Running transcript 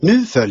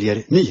Nu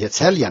följer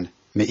Nyhetshelgen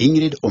med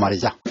Ingrid och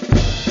Maria.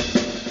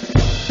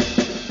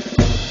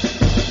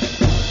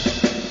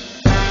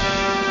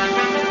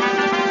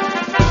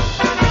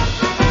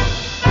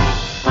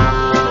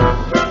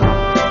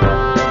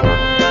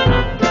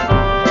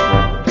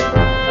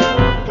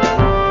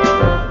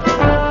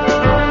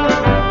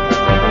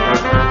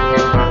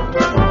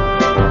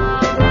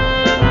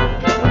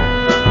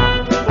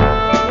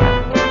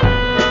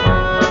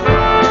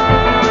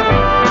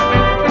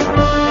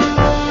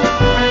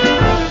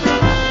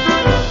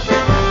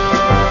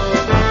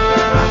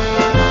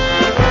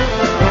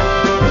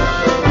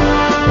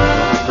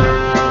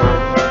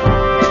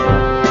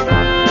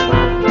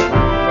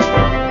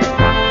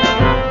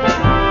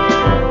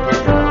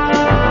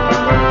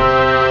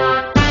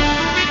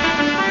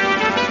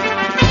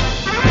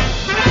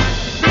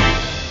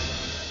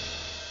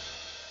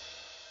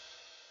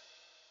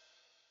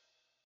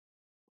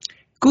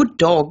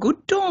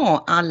 God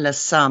dag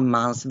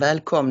allesammans.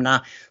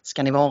 Välkomna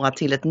ska ni vara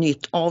till ett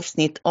nytt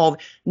avsnitt av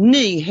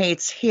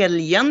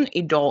Nyhetshelgen.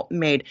 Idag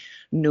med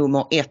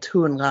nummer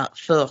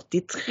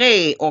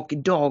 143 och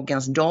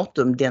dagens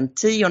datum den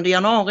 10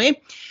 januari.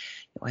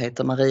 Jag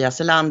heter Maria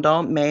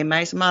Selander, med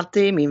mig som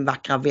alltid min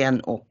vackra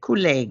vän och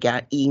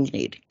kollega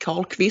Ingrid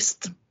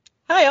Karlqvist.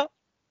 Hej.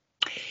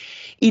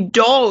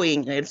 Idag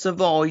Ingrid så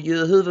var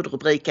ju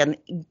huvudrubriken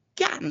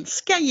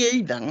ganska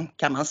given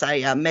kan man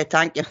säga med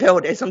tanke på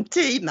det som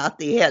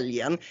teamat i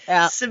helgen.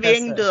 Ja,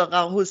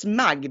 Svängdörrar hos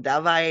Magda,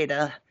 vad är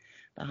det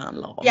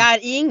handlar om? Ja,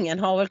 ingen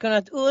har väl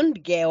kunnat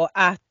undgå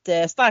att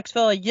strax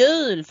före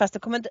jul, fast det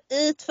kom inte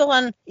ut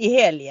förrän i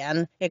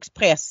helgen,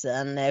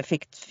 Expressen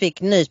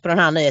fick nys på den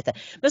här nyheten.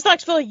 Men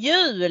strax före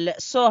jul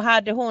så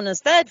hade hon en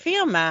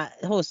städfirma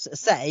hos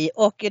sig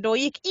och då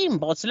gick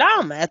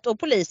inbrottslarmet och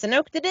polisen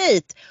åkte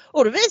dit.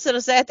 Och då visade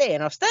det sig att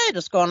en av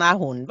städerskorna,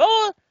 hon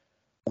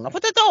har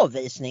fått ett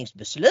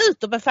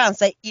avvisningsbeslut och befann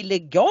sig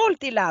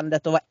illegalt i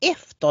landet och var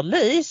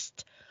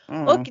efterlyst.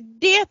 Och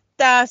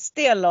detta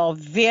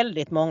ställer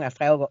väldigt många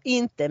frågor,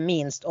 inte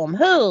minst om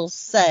hur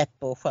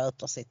Säpo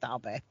sköter sitt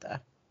arbete.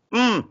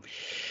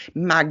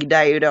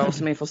 Magda är ju då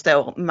som ni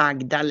förstår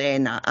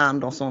Magdalena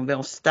Andersson,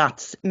 vår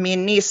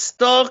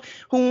statsminister.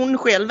 Hon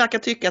själv verkar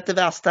tycka att det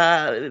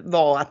värsta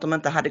var att de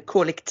inte hade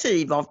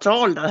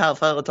kollektivavtal det här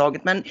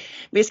företaget. Men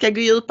vi ska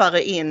gå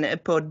djupare in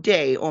på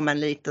det om en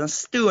liten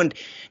stund.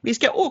 Vi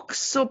ska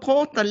också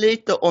prata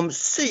lite om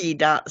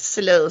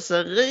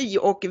SIDA-slöseri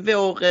och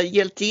vår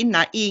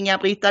hjältinna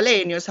Inga-Britt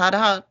Ahlenius hade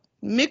här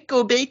mycket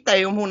att bita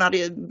i om hon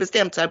hade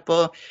bestämt sig på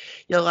att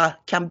göra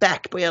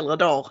comeback på äldre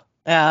dagar.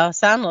 Ja,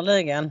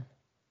 sannoliken.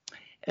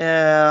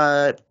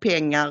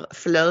 Pengar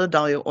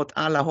flödar ju åt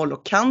alla håll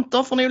och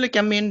kanter från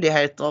olika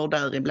myndigheter och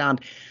däribland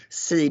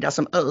SIDA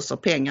som öser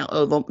pengar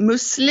över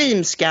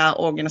muslimska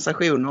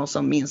organisationer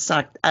som minst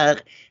sagt är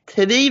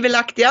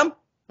tvivelaktiga.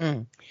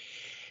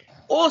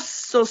 Och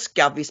så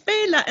ska vi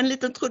spela en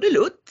liten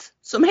trudelutt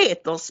som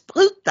heter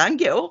Sprutan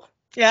går.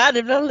 Ja,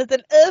 det blir en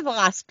liten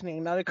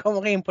överraskning när vi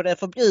kommer in på det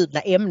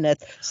förbjudna ämnet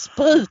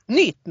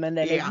sprutnytt, men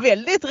det är en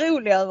väldigt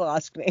rolig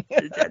överraskning.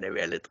 Den är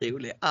väldigt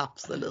rolig,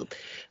 absolut.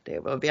 Det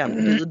var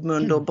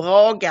Gudmund och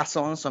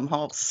Bragason som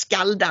har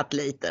skaldat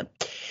lite.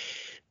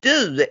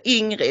 Du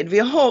Ingrid, vi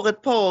har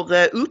ett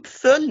par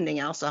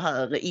uppföljningar så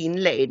här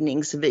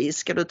inledningsvis.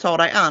 Ska du ta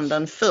dig an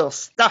den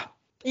första?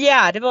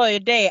 Ja, det var ju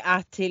det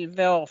att till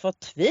vår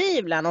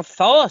förtvivlan och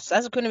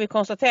fasa så kunde vi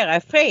konstatera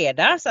i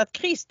fredags att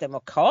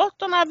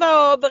Kristdemokraterna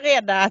var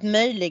beredda att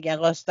möjligen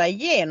rösta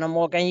igenom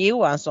Morgan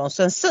Johanssons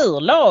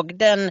censurlag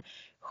den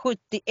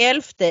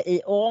 71:e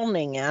i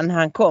ordningen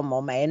han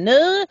kommer med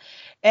nu.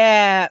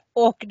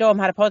 Och de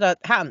hade pratat,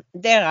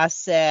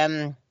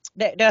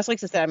 deras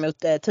riksdagsledamot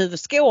Tuve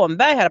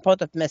Skånberg hade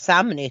pratat med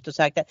Samnytt och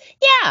sagt att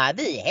ja,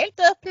 vi är helt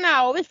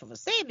öppna och vi får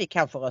se, vi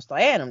kan få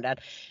rösta igenom den.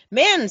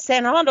 Men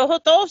sen har han då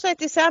hört av sig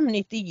till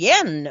Samnytt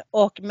igen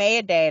och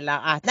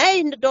meddelar att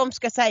nej, de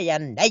ska säga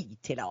nej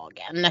till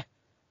lagen.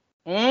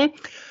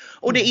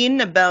 Och det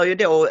innebär ju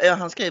då,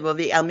 han skriver,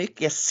 vi är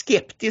mycket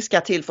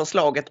skeptiska till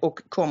förslaget och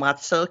kommer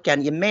att söka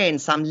en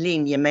gemensam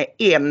linje med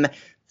M,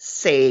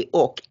 C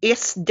och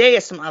SD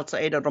som alltså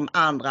är de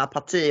andra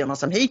partierna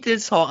som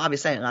hittills har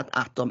aviserat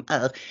att de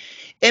är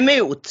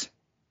emot.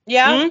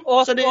 Ja,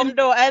 och så om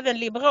då även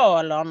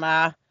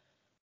Liberalerna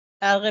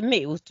är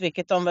emot,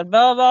 vilket de väl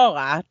bör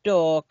vara,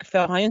 då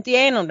får han ju inte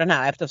igenom den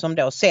här eftersom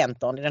då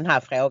Centern i den här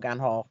frågan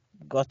har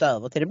gått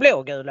över till det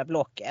blågula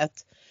blocket.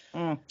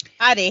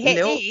 Ja, det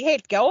är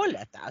helt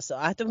galet alltså.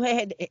 Att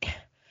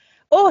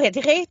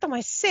det retar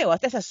mig så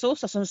att dessa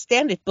sossar som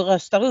ständigt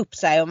bröstar upp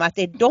sig om att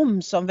det är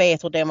de som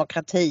vet hur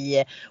demokrati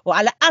är och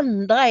alla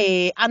andra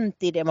är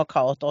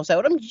antidemokrater och så.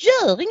 Och de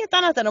gör inget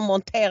annat än att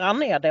montera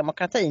ner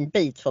demokratin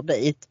bit för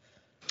bit.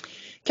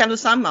 Kan du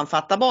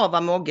sammanfatta bara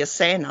vad Mogges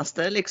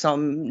senaste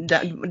liksom,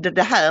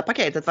 det här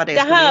paketet, vad det Det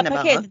skulle här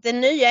innebära? paketet, det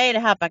nya i det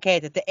här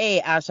paketet, det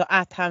är alltså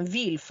att han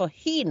vill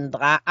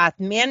förhindra att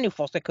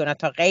människor ska kunna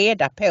ta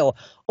reda på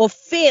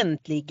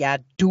offentliga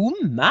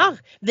domar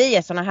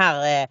via såna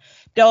här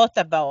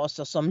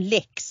databaser som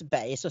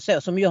Lexbase och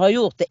så, som ju har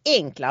gjort det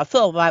enklare.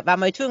 Förr var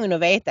man ju tvungen att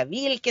veta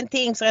vilken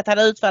tingsrätt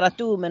hade utfärdat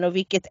domen och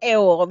vilket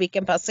år och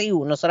vilken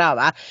person och sådär,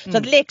 va. Så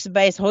att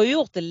Lexbase har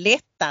gjort det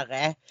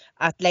lättare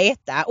att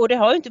leta, och det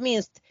har ju inte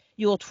minst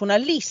gjort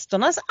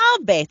journalisternas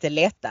arbete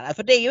lättare.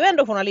 För det är ju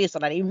ändå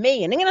journalisterna, det är ju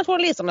meningen att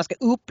journalisterna ska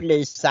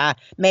upplysa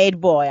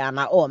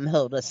medborgarna om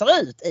hur det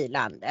ser ut i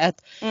landet.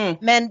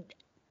 Men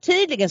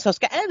tydligen så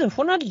ska även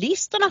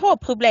journalisterna ha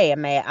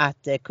problem med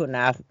att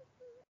kunna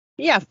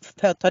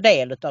få ta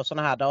del av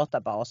sådana här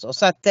databaser.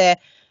 Så att,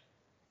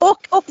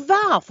 och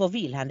varför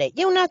vill han det?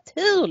 Jo,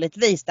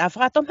 naturligtvis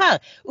därför att de här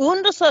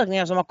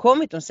undersökningarna som har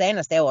kommit de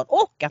senaste åren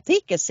och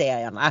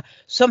artikelserierna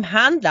som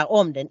handlar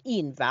om den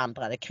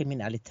invandrade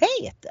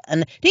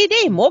kriminaliteten. Det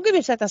är det Mogge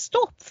vill sätta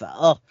stopp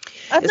för.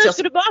 Att nu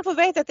ska du bara få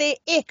veta att det är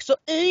X och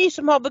Y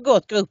som har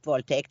begått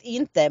gruppvåldtäkt,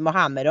 inte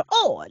Mohammed och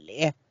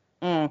Ali.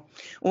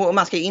 Och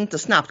man ska inte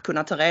snabbt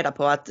kunna ta reda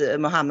på att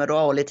Mohammed och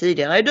Ali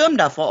tidigare är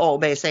dömda för A,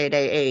 B, C, D,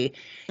 E,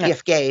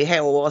 F, G,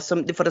 H.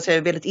 För det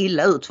ser väldigt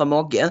illa ut för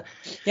Mogge.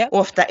 Ja.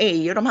 Ofta är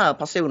ju de här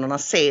personerna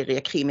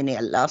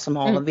seriekriminella som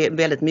har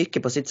väldigt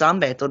mycket på sitt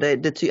samvete, och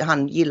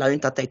han gillar ju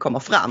inte att det kommer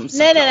fram.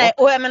 Nej.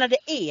 Och jag menar, det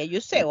är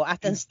ju så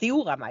att den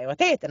stora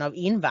majoriteten av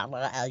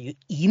invandrare är ju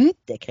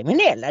inte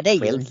kriminella. Det är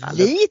ju en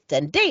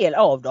liten del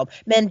av dem.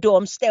 Men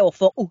de står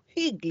för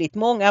ohyggligt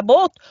många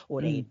brott,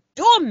 och det är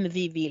de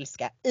vi vill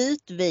ska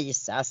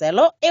utvisas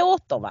eller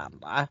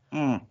återvandra.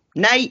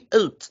 Nej,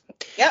 ut!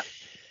 Ja.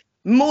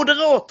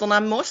 Moderaterna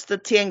måste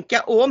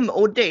tänka om,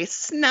 och det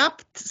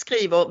snabbt,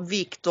 skriver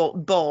Viktor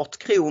Bart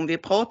Kron. Vi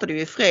pratade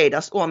ju i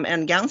fredags om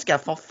en ganska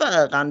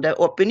förfärande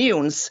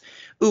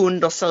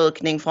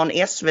opinionsundersökning från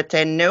SVT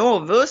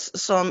Novus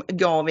som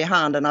gav i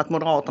handen att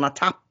Moderaterna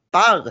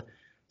tappar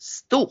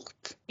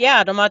stort.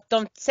 Ja, de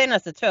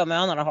senaste 2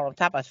 månaderna har de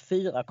tappat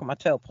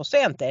 4,2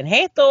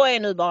 procentenheter och är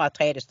nu bara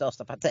tredje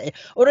största parti.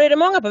 Och då är det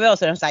många på vår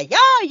sida som säger, ja,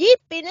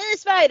 jippi, ni är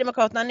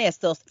Sverigedemokraterna näst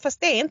störst.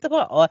 Fast det är inte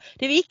bra.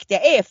 Det viktiga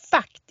är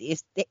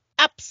faktiskt, det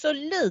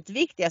absolut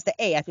viktigaste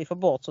är att vi får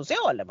bort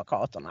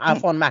Socialdemokraterna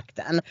från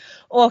makten.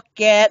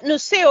 Och nu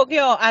såg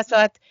jag alltså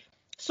att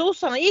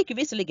sossarna gick ju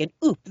visserligen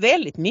upp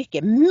väldigt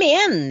mycket,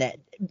 men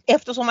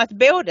eftersom att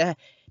både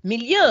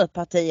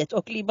Miljöpartiet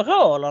och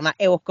Liberalerna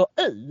åker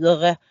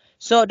ur,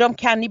 så de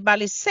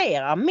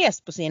kannibaliserar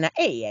mest på sina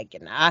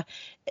egna.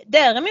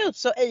 Däremot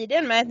så i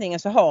den mätningen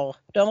så har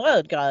de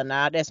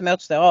rödgröna, det som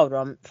återstår av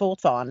dem,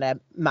 fortfarande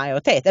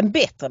majoritet, en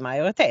bättre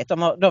majoritet.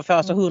 De får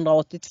alltså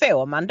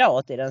 182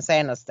 mandat i den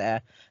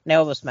senaste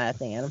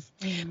Novusmätningen.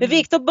 Men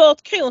Viktor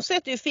Bart Kron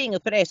sätter ju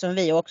fingret på det som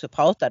vi också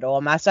pratade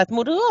om, alltså att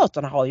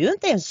Moderaterna har ju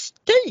inte en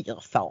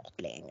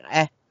styrfart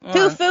längre.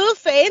 Tuffe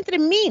Uffe är inte det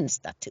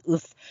minsta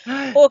tuff.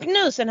 Och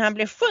nu sen han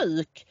blev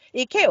sjuk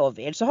i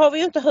covid så har vi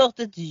ju inte hört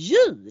ett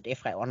ljud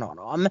ifrån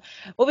honom.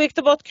 Och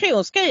Viktor Bart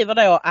Kron skriver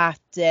då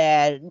att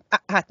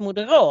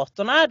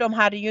Moderaterna, de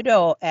hade ju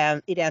då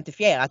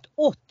identifierat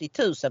 80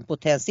 000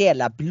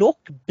 potentiella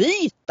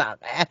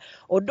blockbytare.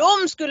 Och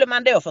de skulle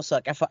man då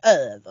försöka få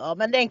över.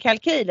 Men den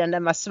kalkylen,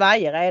 den var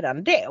svajig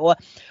redan då.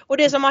 Och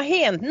det som har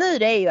hänt nu,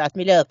 det är ju att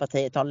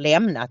Miljöpartiet har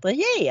lämnat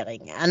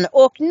regeringen.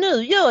 Och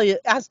nu gör ju,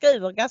 han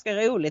skriver ganska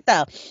roligt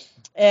där,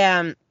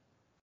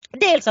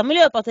 dels har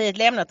Miljöpartiet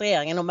lämnat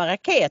regeringen och med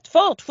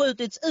raketfart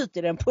skjutits ut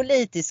i den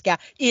politiska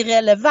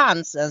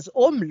irrelevansens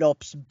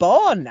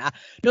omloppsbana.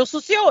 De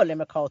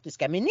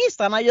socialdemokratiska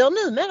ministrarna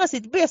gör numera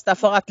sitt bästa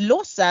för att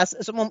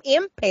låtsas som om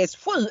MPs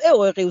 7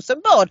 år i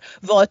Rosenbad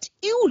var ett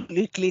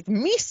olyckligt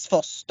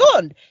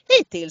missförstånd.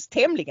 Hittills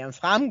tämligen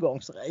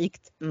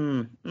framgångsrikt.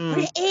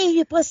 Och det är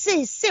ju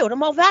precis så.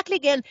 De har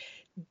verkligen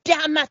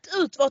dammat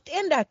ut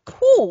vartenda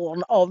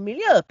korn av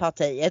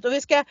Miljöpartiet. Och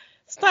vi ska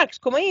strax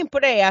komma in på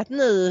det att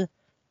nu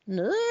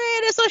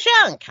är det så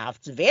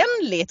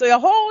kärnkraftsvänligt, och jag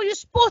har ju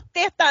spått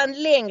detta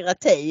en längre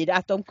tid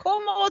att de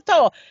kommer att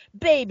ta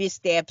baby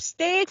steps,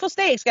 steg för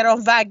steg ska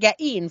de vagga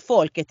in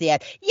folket igen.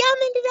 Ja,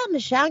 men det där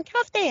med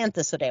kärnkraft är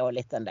inte så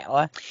dåligt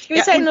ändå. Ska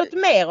vi säga något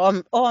mer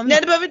om...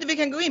 Nej, det behöver inte, vi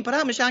kan gå in på det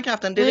här med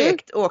kärnkraften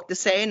direkt och det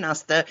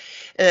senaste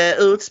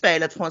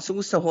utspelet från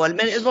sossehåll.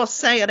 Men jag bara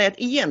säga det att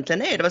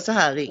egentligen är det väl så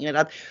här, Ingrid,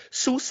 att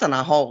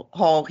sossarna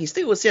har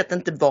historiskt sett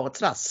inte varit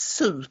sådär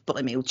super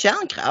emot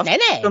kärnkraft.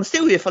 Nej. De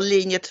stod ju för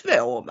linje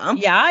 2.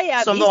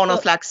 Ja, som var någon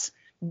slags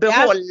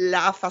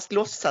behålla fast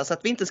låtsas att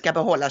vi inte ska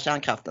behålla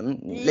kärnkraften.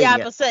 Ja,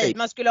 precis.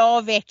 Man skulle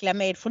avveckla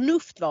med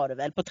förnuft var det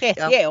väl på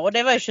 30 år.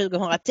 Det var ju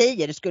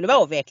 2010 det skulle vara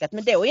avvecklat.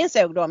 Men då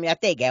insåg de ju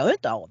att det går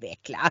inte att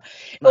avveckla.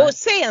 Nej. Och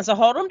sen så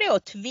har de då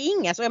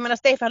tvingats. Och jag menar,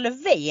 Stefan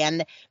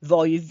Löfven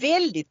var ju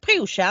väldigt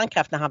pro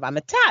kärnkraft när han var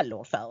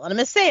metallordförande.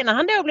 Men sen när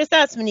han då blev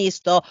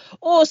statsminister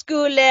och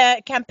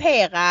skulle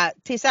kampera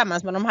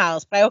tillsammans med de här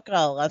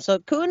språkrören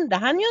så kunde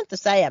han ju inte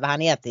säga vad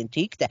han egentligen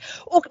tyckte.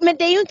 Men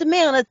det är ju inte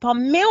mer än ett par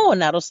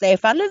månader,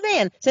 Stefan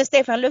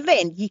Stefan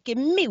Löfven gick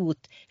emot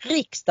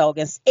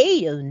riksdagens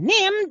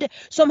EU-nämnd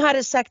som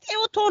hade sagt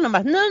åt honom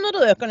att nu när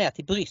du åker ner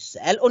till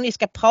Bryssel och ni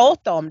ska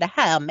prata om det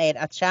här med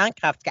att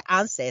kärnkraft ska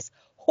anses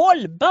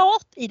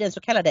hållbart i den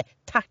så kallade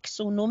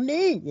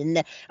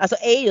taxonomin. Alltså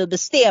EU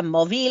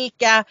bestämmer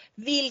vilka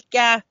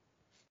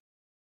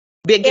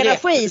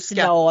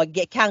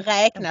energislag kan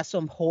räknas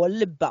som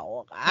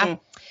hållbara.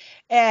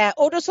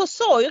 Och då så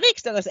sa ju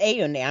riksdagens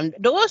EU-nämnd,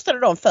 då röstade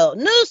de för,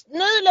 nu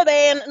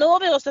Löfven, nu har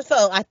vi röstat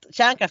för att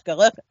kärnkraft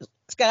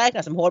ska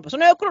räknas som hållbar. Så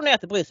nu åker de ner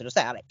till Bryssel och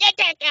säger det.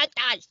 Det kan jag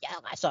inte alls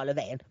göra, sa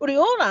Löfven. Och det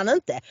gjorde han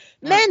inte.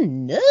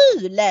 Men nu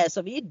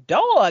läser vi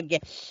idag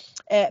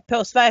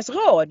på Sveriges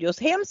Radios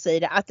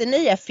hemsida att den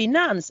nya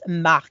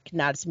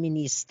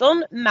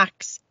finansmarknadsministern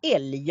Max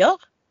Elger,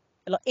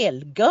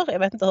 jag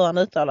vet inte hur han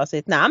uttalar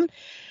sitt namn.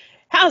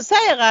 Han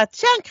säger att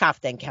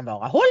kärnkraften kan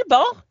vara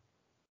hållbar.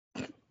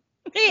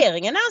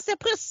 Regeringen anser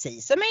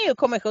precis som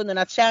EU-kommissionen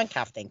att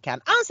kärnkraften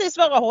kan anses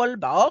vara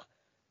hållbar.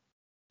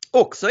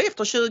 Också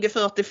efter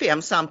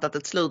 2045 samt att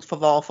ett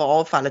slutförvar för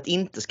avfallet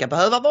inte ska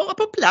behöva vara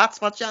på plats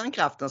för att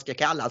kärnkraften ska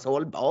kallas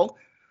hållbar.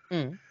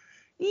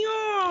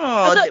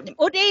 Ja.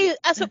 Och det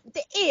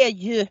är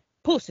ju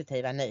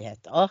positiva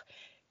nyheter.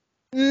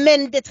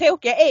 Men det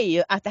tråkiga är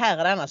ju att det här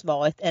hade annars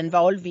varit en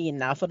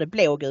valvinnare för det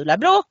blågula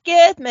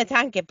blocket med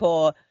tanke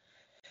på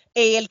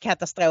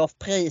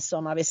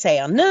elkatastrofpriserna vi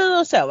ser nu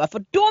och så.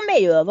 För de är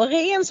ju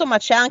överens om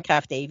att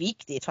kärnkraft är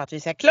viktigt för att vi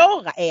ska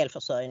klara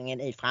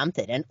elförsörjningen i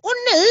framtiden. Och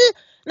nu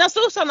när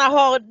sossarna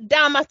har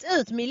dammat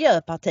ut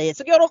Miljöpartiet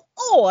så går de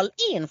all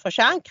in för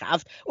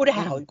kärnkraft. Och det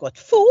här har ju gått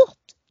fort.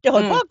 Det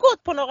har ju bara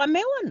gått på några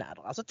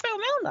månader, alltså 2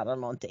 månader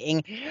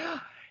någonting.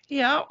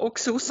 Ja, och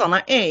sossarna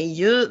är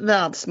ju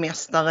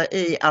världsmästare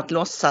i att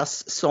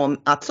låtsas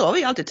som att så har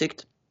vi alltid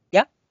tyckt.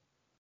 Ja.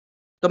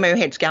 De är ju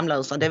helt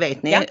skamlösa, det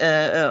vet ni.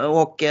 Ja.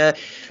 Och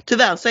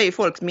tyvärr så är ju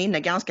folks minne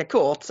ganska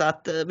kort så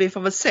att vi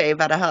får väl se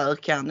vad det här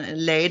kan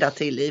leda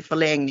till i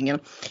förlängningen.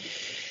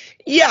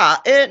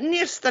 Ja,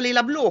 nästa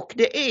lilla block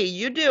det är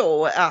ju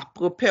då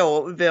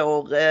apropå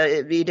vår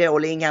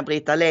idol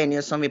Inga-Britt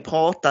Ahlenius som vi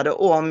pratade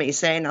om i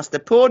senaste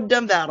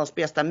podden, världens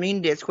bästa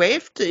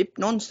myndighetschef typ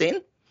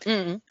någonsin.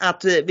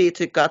 Att vi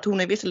tycker att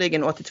hon är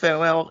visserligen 82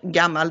 år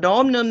gammal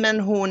dam nu men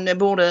hon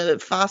borde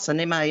fasen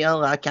i mig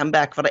göra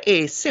comeback för det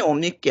är så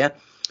mycket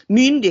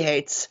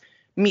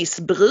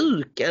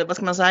myndighetsmissbruk, vad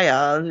ska man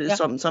säga,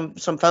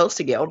 som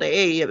försiggår. Det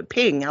är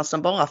pengar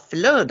som bara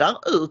flödar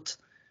ut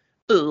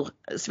ur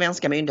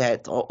svenska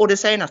myndigheter och det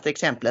senaste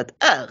exemplet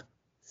är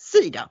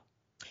SIDA.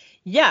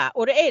 Ja,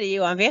 och det är det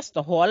Johan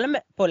Westerholm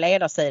på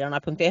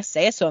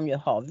ledarsidorna.se som ju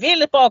har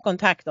väldigt bra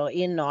kontakter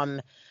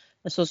inom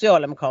den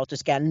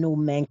socialdemokratiska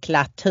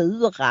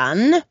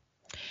nomenklaturan.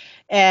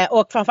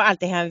 Och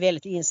framförallt är han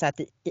väldigt insatt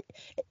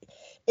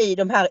i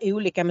de här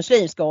olika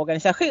muslimska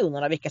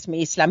organisationerna, vilka som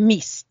är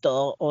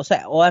islamister och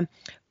så.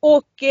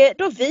 Och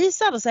då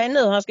visar det sig nu,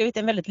 han har skrivit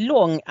en väldigt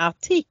lång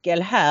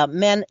artikel här,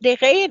 men det är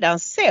redan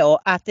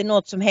så att det är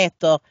något som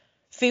heter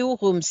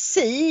Forum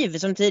SIV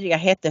som tidigare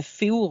hette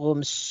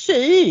Forum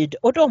Syd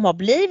och de har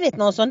blivit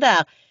någon sån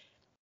där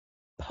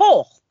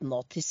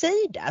partner till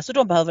SIDA så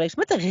de behöver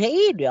liksom inte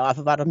redogöra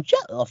för vad de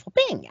gör för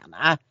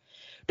pengarna.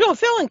 De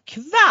får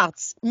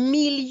 250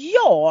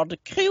 miljarder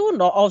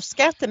kronor av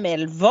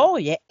skattemedel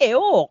varje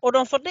år och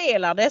de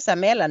fördelar dessa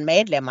mellan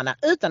medlemmarna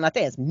utan att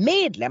ens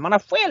medlemmarna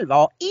själva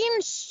har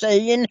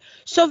insyn.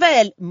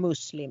 Såväl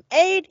Muslim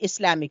Aid,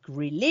 Islamic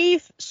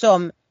Relief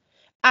som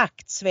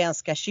ACT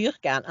Svenska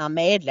kyrkan är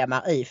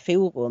medlemmar i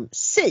Forum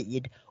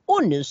SID.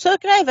 Och nu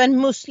söker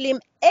även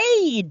Muslim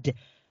Aid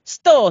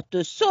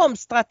status som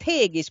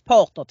strategisk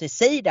partner till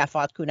SIDA för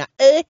att kunna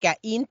öka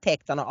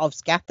intäkterna av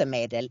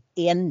skattemedel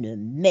ännu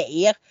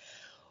mer.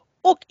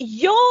 Och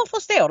jag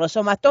förstår det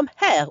som att de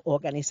här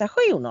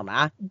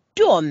organisationerna,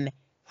 de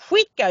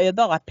skickar ju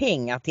bara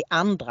pengar till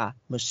andra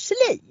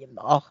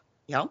muslimer.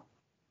 Ja.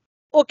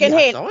 Och en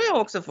hel har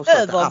jag också förstått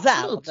över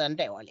absolut. världen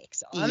då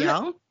liksom.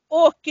 Ja.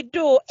 Och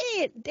då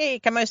är det,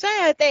 kan man ju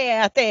säga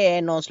att det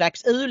är någon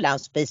slags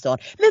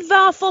u-landsbistånd. Men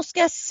varför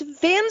ska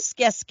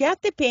svenska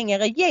skattepengar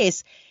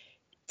ges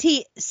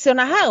till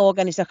sådana här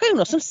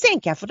organisationer som sen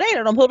kan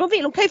fördela dem hur de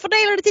vill? De kan ju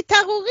fördela det till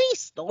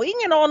terrorister och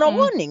ingen har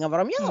någon aning om vad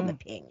de gör med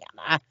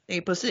pengarna. Det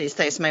är precis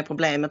det som är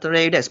problemet och det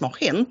är ju det som har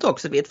hänt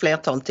också vid ett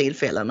flertal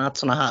tillfällen att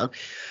sådana här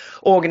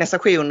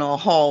organisationer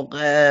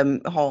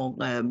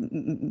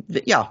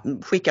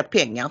har skickat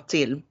pengar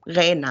till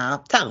rena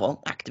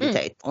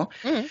terroraktiviteter.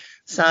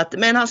 Så att,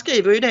 men han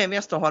skriver ju det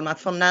Westerholm att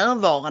för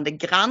närvarande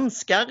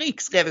granskar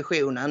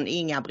Riksrevisionen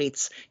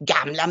Inga-Britts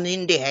gamla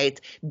myndighet,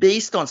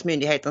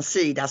 biståndsmyndigheten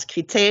SIDAs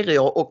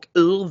kriterier och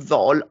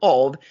urval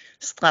av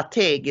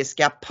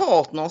strategiska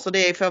partners. Så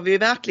det får vi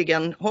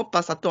verkligen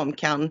hoppas att de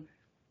kan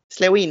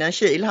slå in en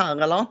kil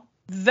här, eller?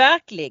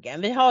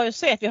 Verkligen. Vi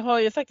har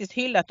ju faktiskt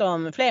hyllat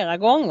dem flera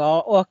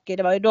gånger och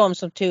det var ju de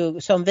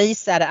som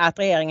visade att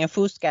regeringen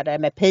fuskade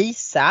med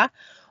PISA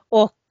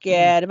Och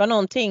det var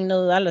någonting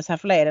nu alldeles här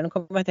förleden, jag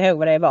kommer inte ihåg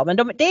vad det var.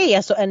 Men det är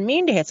alltså en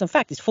myndighet som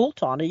faktiskt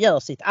fortfarande gör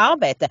sitt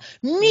arbete.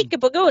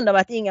 Mycket på grund av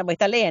att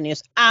Inga-Britt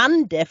Ahlenius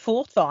ande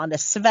fortfarande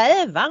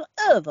svävar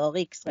över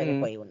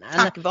Riksrevisionen.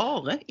 Tack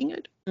vare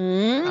Ingrid.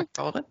 Tack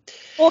vare.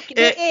 Och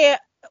det är...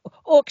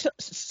 Och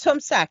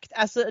som sagt,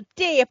 alltså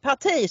det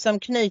parti som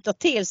knyter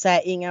till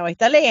sig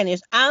Inga-Britt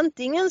Ahlenius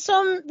antingen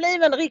som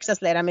blivande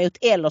riksdagsledamot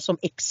eller som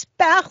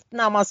expert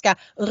när man ska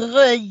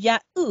röja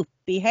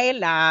upp i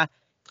hela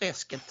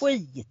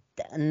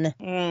skiten.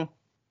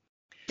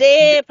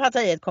 Det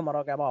partiet kommer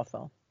att gå bra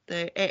för.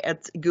 Det är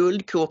ett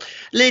guldkort.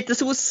 Lite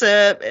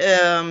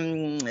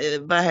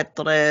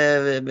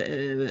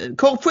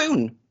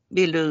korruption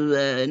vill du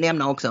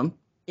nämna också.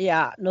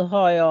 Ja, nu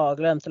har jag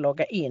glömt att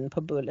logga in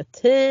på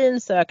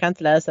bulletin så jag kan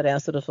inte läsa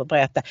den så du får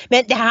berätta.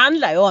 Men det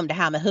handlar ju om det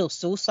här med hur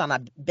sossarna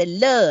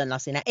belönar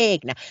sina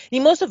egna. Ni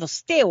måste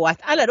förstå att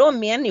alla de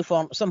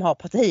människor som har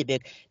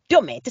partibygg,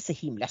 de är inte så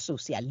himla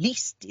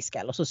socialistiska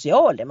eller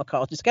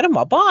socialdemokratiska. De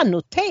har bara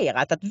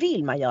noterat att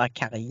vill man göra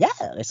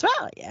karriär i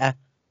Sverige.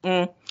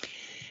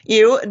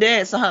 Jo, det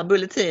är så här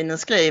bulletinen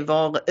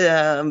skriver,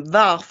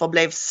 varför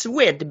blev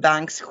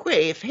Swedbanks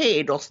chef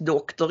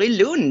hedersdoktor i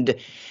Lund?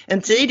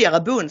 En tidigare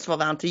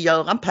bundsförvant till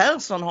Göran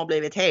Persson har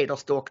blivit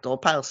hedersdoktor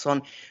och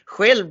Persson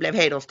själv blev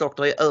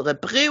hedersdoktor i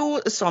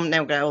Örebro som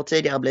några år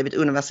tidigare blivit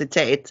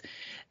universitet.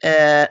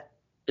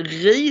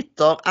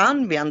 Riter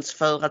används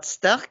för att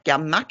stärka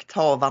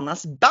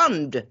makthavarnas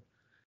band,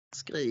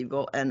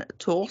 skriver en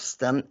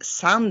Torsten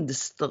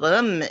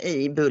Sandström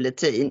i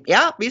bulletin.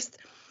 Ja, visst.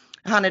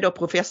 Han är då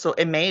professor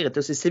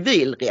emeritus i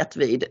civilrätt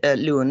vid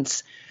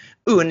Lunds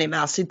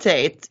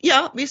universitet.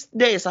 Ja, visst,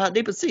 det är så här, det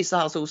är precis så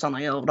här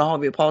sossarna gör. Det har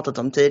vi ju pratat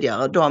om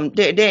tidigare.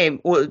 Det är,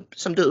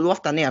 som du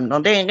ofta nämner,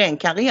 det är en ren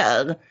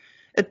karriär.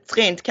 Ett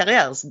rent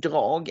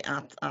karriärsdrag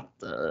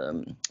att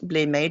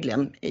bli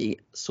medlem i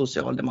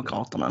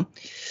Socialdemokraterna.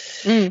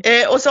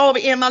 Och så har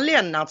vi Emma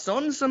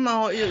Lennartsson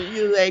som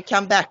ju är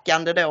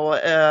comebackande då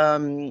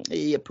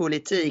i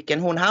politiken.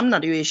 Hon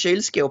hamnade ju i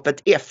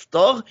kylskåpet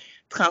efter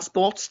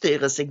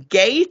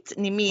Transportstyrelse-gate,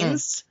 ni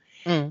minns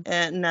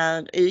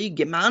när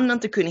Ygeman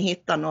inte kunde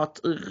hitta något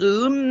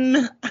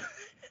rum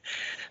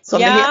som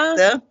det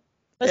hette.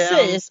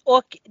 Precis,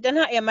 och den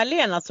här Emma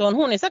Lennartsson,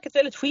 hon är säkert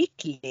väldigt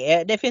skicklig.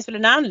 Det finns väl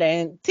en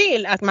anledning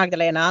till att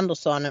Magdalena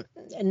Andersson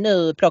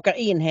nu plockar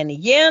in henne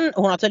igen.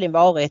 Hon har tydligen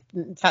varit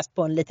fast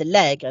på en lite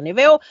lägre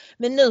nivå,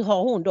 men nu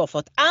har hon då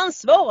fått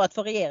ansvaret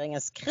för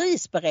regeringens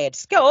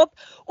krisberedskap.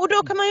 Och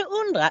då kan man ju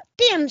undra,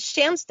 den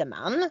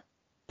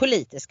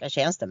politiska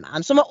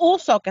tjänsteman som har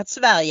orsakat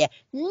Sverige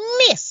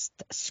mest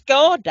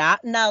skada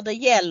när det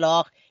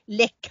gäller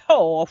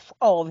läckage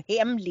av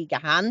hemliga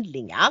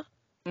handlingar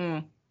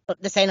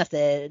de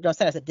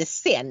senaste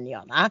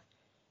decennierna.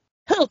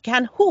 Hur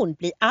kan hon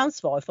bli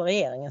ansvarig för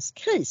regeringens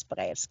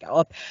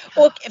krisberedskap?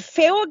 Och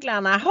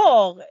fåglarna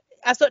har,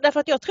 alltså därför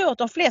att jag tror att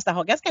de flesta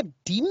har ganska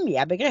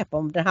dimmiga begrepp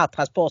om den här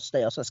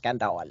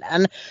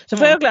transportstyrelseskandalen. Så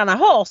fåglarna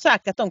har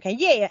sagt att de kan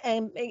ge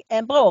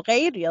en bra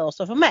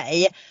redogörelse för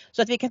mig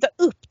så att vi kan ta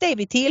upp det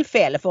vid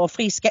tillfälle för att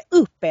friska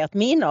upp ert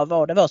minne av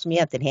vad det var som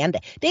egentligen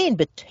hände. Det är en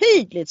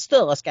betydligt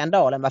större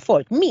skandal än vad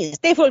folk minns.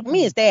 Det folk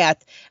minns är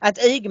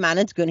att Ygeman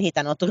inte kunde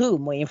hitta något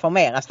rum och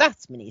informera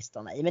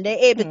statsministern i. Men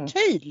det är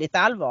betydligt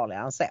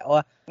allvarligare än så.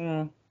 Och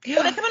det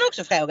kan man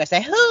också fråga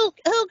sig,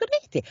 hur går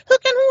det till? Hur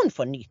kan hon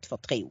få nytt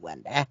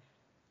förtroende?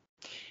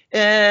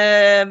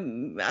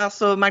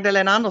 Alltså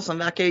Magdalena Andersson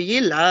verkar ju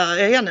gilla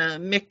henne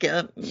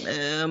mycket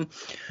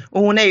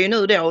och hon är ju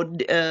nu då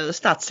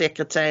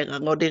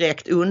statssekreterare och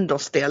direkt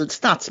underställd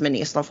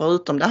statsminister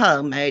förutom det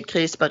här med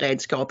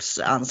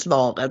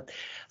krisberedskapsansvaret.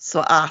 Så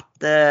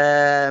att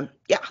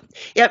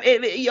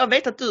jag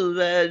vet att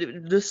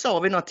du sa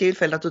vid något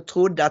tillfälle att du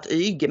trodde att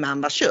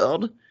Ygeman var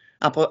körd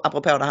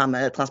apropå det här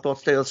med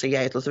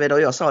transportstyrelsegate och så vidare,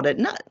 och jag sa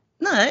det,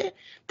 nej,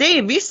 det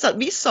är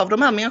vissa av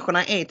de här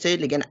människorna är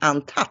tydligen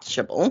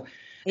untouchable.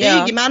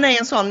 Ja. Ygeman är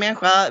en sån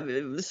människa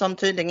som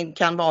tydligen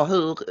kan vara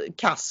hur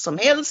kass som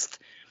helst.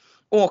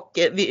 Och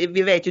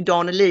vi vet ju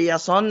Dan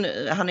Eliasson,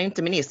 han är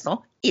inte minister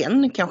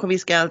än, kanske vi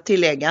ska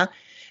tillägga.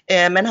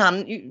 Men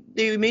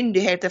det är ju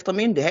myndighet efter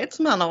myndighet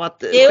som han har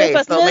varit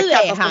chef för med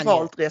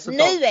katastrofalt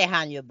resultat. Nu är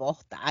han ju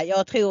borta.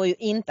 Jag tror ju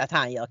inte att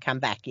han gör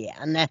comeback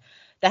igen.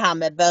 Det här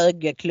med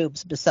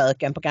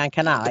bögklubbsbesöken på Gran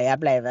Canaria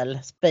blev väl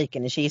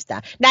spiken i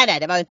kistan. Nej,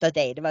 det var inte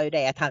det. Det var ju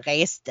det att han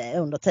reste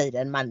under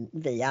tiden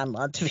vi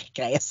andra inte fick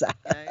resa.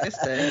 Ja,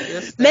 just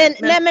det.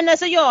 Men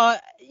alltså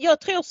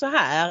jag tror så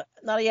här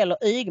när det gäller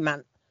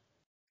Ygeman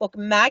och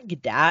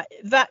Magda.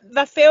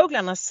 Vad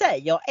fåglarna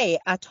säger är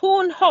att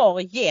hon har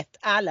gett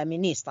alla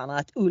ministrarna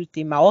ett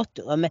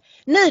ultimatum.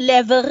 Nu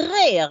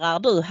levererar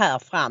du här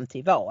fram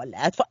till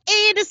valet. För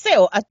är det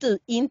så att du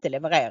inte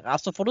levererar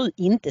så får du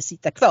inte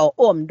sitta kvar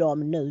om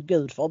de nu,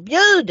 Gud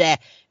förbjude,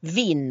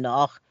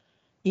 vinner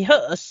i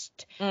höst.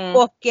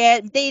 Och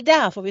det är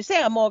därför vi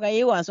ser Morgan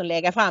Johansson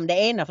lägga fram det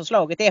ena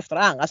förslaget efter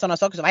det andra. Sådana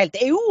saker som var helt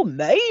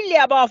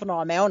omöjliga bara för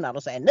några månader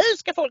sedan. Nu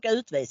ska folk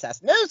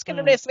utvisas. Nu ska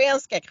det bli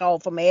svenska krav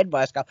för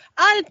medborgarskap.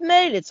 Allt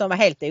möjligt som var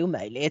helt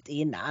omöjligt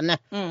innan.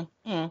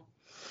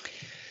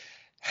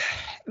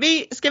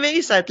 Vi ska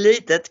visa ett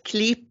litet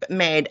klipp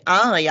med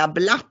arga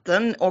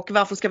blatten, och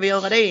varför ska vi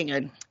göra det,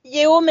 Ingrid?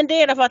 Jo, men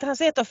det är därför att han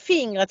sätter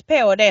fingret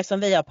på det som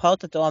vi har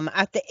pratat om,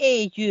 att det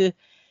är ju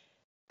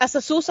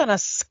alltså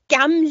sossarnas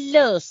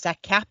skamlösa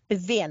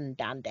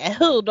kappvändande.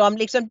 Hur de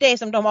liksom, det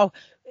som de har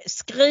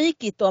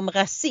skrikit om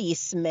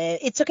rasism,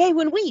 it's okay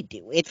when we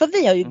do it, för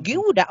vi har ju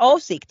goda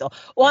avsikter.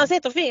 Och han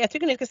sätter fingret, jag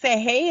tycker ni ska se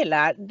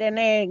hela, den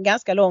är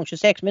ganska lång,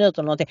 26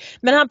 minuter eller någonting.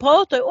 Men han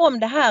pratar ju om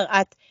det här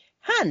att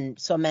han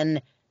som en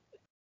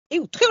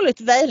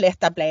otroligt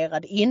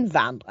väletablerad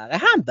invandrare,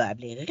 han börjar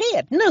bli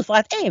rädd nu för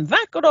att en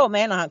vacker dag,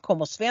 menar han,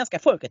 kommer svenska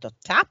folket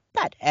att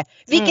tappa det.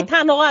 Vilket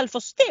han har all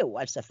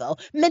förståelse för.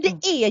 Men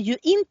det är ju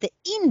inte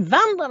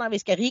invandrarna vi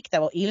ska rikta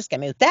vår ilska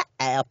mot. Det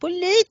är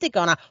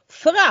politikerna,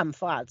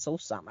 framförallt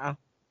sossarna.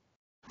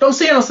 De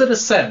senaste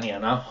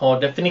decennierna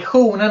har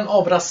definitionen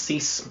av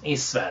rasism i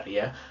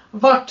Sverige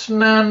varit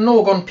när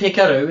någon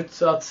pekar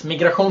ut att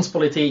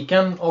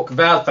migrationspolitiken och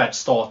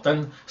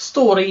välfärdsstaten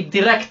står i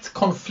direkt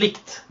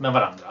konflikt med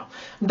varandra.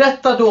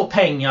 Detta då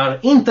pengar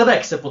inte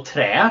växer på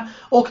trä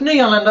och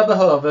nyanlända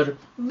behöver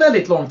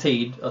väldigt lång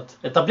tid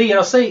att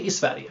etablera sig i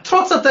Sverige.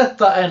 Trots att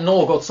detta är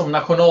något som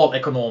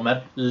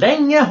nationalekonomer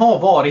länge har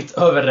varit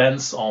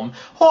överens om,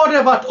 har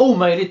det varit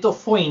omöjligt att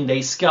få in det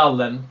i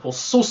skallen på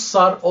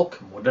sossar och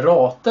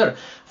moderater.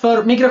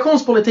 För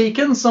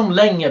migrationspolitiken som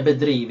länge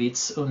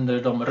bedrivits under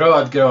de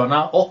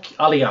rödgröna och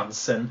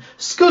alliansen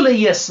skulle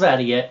ge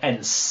Sverige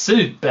en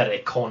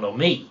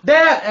superekonomi.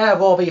 Det är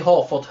vad vi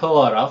har fått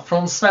höra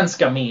från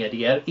svenska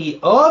medier i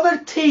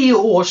över 10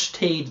 års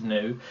tid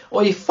nu.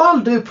 Och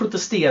ifall du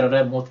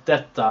protesterade mot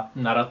detta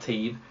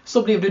narrativ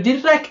så blev du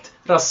direkt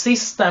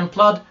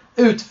rasiststämplad,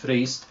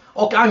 utfryst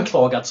och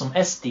anklagad som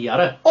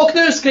SD-are. Och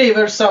nu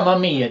skriver samma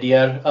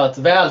medier att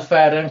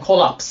välfärden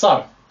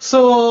kollapsar.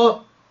 Så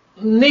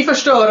ni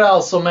förstör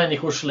alltså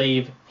människors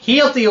liv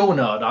helt i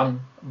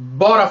onödan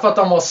bara för att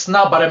de var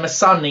snabbare med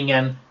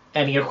sanningen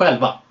än er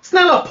själva.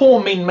 Snälla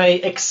påminn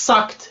mig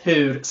exakt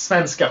hur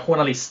svenska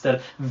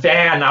journalister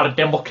värnar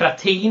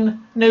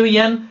demokratin nu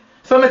igen.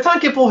 För med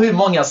tanke på hur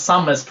många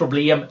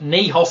samhällsproblem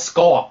ni har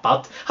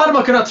skapat hade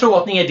man kunnat tro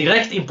att ni är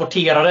direkt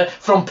importerade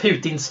från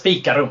Putins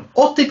fikarum.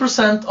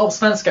 80% av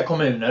svenska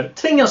kommuner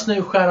tvingas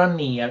nu skära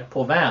ner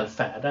på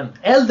välfärden.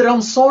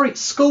 Äldreomsorg,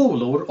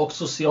 skolor och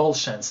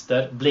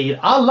socialtjänster blir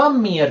alla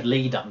mer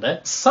lidande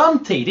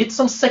samtidigt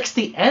som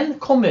 61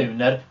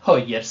 kommuner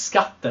höjer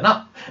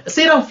skatterna.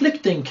 Sedan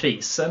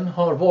flyktingkrisen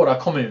har våra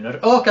kommuner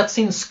ökat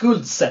sin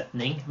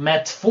skuldsättning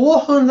med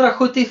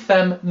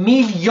 275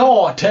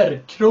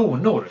 miljarder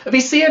kronor.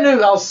 Vi ser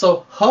nu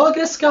alltså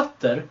högre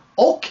skatter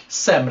och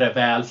sämre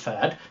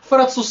välfärd för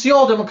att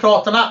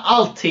Socialdemokraterna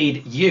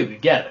alltid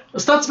ljuger.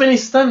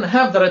 Statsministern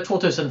hävdade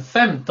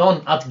 2015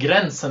 att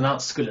gränserna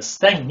skulle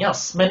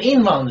stängas, men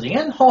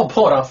invandringen har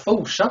bara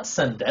fortsatt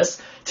sedan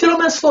dess, till och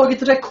med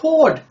slagit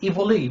rekord i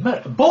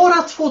volymer.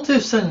 Bara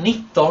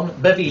 2019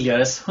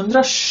 beviljades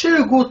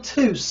 120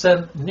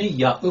 000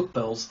 nya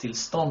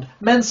uppehållstillstånd,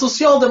 men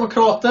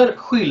socialdemokrater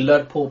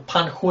skyller på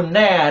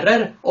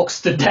pensionärer och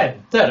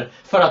studenter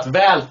för att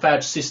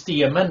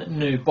välfärdssystemen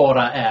nu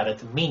bara är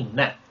ett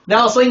minne. Det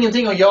har alltså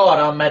ingenting att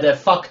göra med det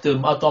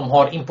faktum att de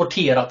har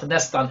importerat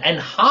nästan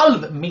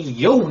 500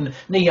 000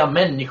 nya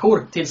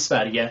människor till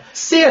Sverige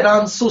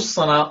sedan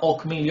sossarna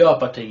och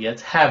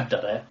Miljöpartiet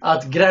hävdade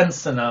att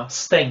gränserna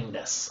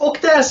stängdes. Och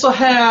det är så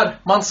här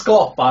man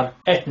skapar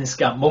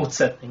etniska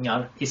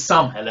motsättningar i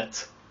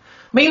samhället.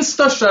 Min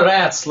största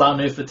rädsla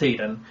nu för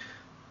tiden,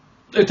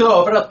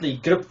 utöver att bli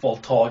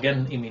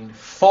gruppvåldtagen i min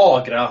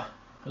fagra,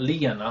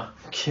 lena,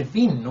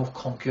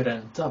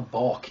 kvinnokonkurrenta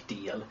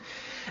bakdel,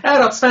 är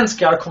att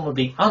svenskar kommer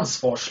bli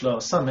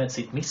ansvarslösa med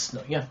sitt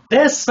missnöje. Det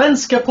är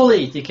svenska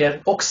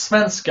politiker och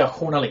svenska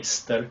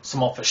journalister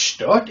som har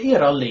förstört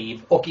era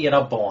liv och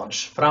era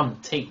barns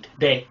framtid.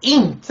 Det är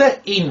inte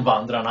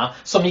invandrarna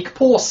som gick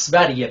på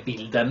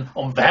Sverigebilden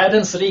om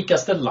världens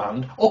rikaste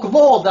land och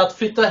valde att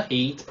flytta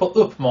hit på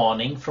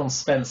uppmaning från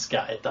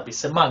svenska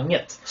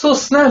etablissemanget. Så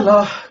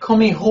snälla,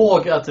 kom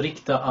ihåg att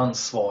rikta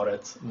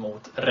ansvaret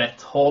mot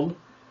rätt håll.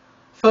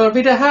 För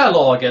vid det här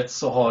laget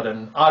så har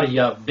den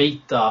arga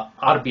vita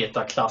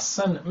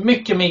arbetarklassen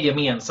mycket mer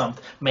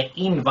gemensamt med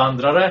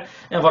invandrare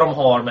än vad de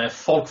har med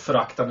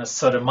folkföraktande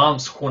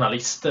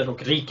Södermalmsjournalister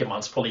och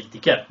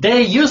rikemanspolitiker. Det är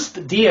just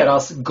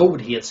deras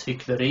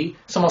godhetshyckleri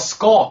som har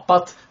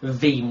skapat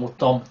vi mot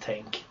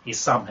dem-tänk i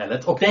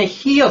samhället, och det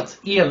är helt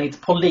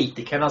enligt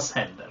politikernas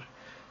händer.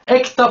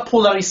 Äkta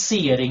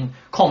polarisering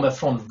kommer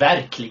från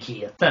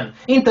verkligheten,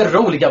 inte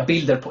roliga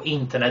bilder på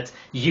internet,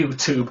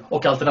 YouTube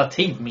och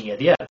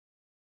alternativmedier.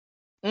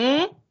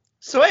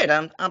 Så är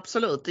det,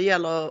 absolut. Det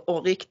gäller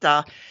att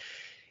rikta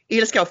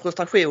ilska och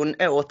frustration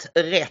åt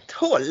rätt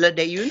håll.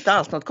 Det är ju inte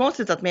alls något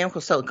konstigt att människor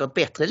söker ett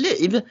bättre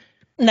liv.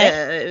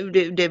 Nej.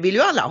 Det vill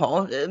ju alla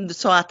ha.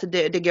 Så att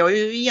det går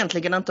ju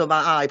egentligen inte att vara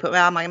arg på.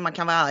 Ja, man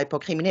kan vara arg på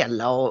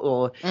kriminella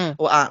och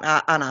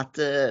annat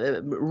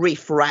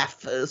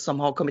riff-raff som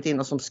har kommit in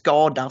och som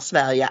skadar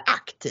Sverige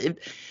aktivt.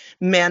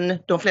 Men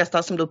de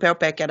flesta, som du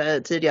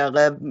påpekade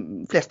tidigare,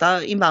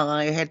 flesta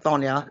invandrare är helt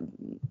vanliga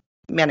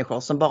människor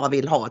som bara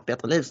vill ha ett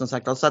bättre liv som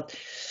sagt. Så att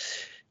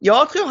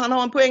jag tror han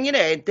har en poäng i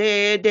det.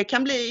 Det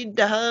kan bli,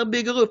 det här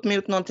bygger upp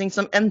mot någonting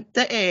som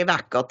inte är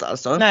vackert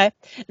alltså. Nej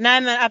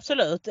men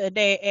absolut.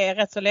 Det är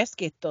rätt så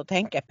läskigt att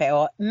tänka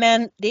på.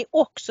 Men det är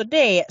också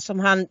det som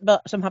han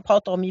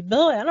pratar om i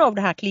början av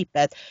det här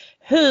klippet.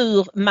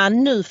 Hur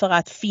man nu för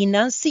att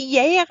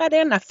finansiera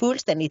denna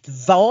fullständigt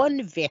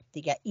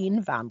vanvettiga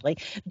invandring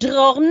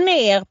drar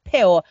ner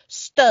på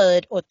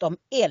stöd åt de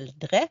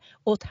äldre,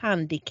 åt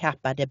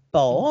handikappade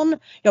barn.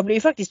 Jag blev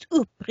faktiskt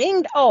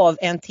uppringd av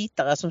en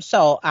tittare som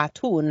sa att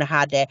hon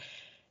hade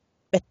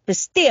ett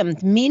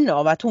bestämt minne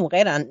av att hon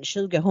redan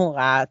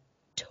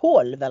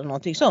 2012 eller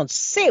någonting sånt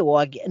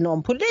såg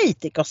någon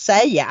politiker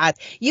säga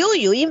att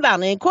jo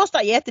invandringen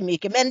kostar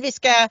jättemycket men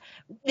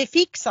vi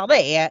fixar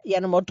det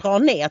genom att dra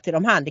ner till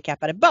de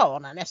handikappade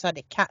barnen. Så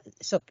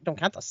de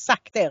kan inte ha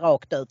sagt det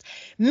rakt ut.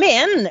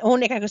 Men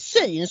hon är kanske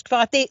synsk för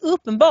att det är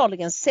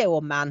uppenbarligen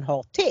så man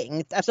har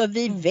tänkt. Alltså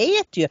vi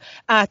vet ju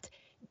att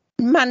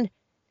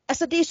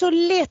det är så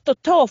lätt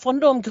att ta från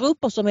de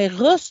grupper som är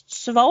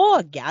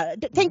röstsvaga.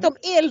 Tänk de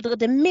äldre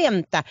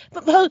dementa.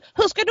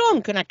 Hur ska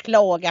de kunna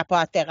klaga på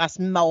att deras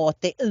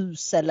mat är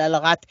usel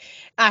eller att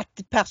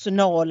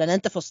personalen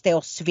inte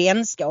förstår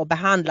svenska och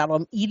behandlar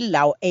dem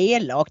illa och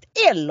elakt,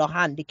 eller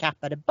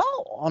handikappade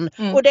barn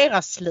och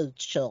deras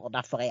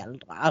slutkörda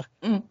föräldrar.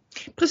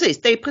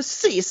 Precis, det är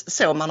precis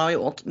så man har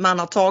gjort. Man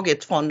har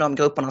tagit från de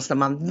grupperna som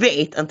man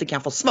vet inte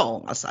kan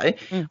försvara sig.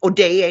 Och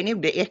det är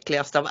nog det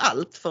äckligaste av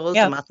allt,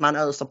 förutom att man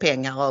öser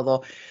pengar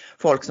över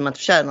folk som inte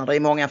förtjänar det i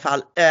många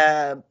fall.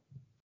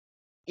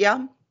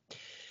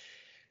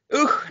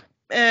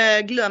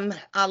 Glöm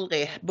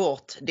aldrig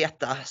bort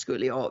detta,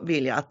 skulle jag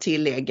vilja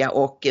tillägga,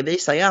 och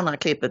visa gärna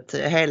klippet,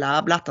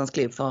 hela Blattans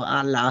klipp, för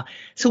alla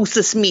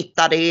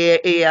sossesmittade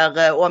i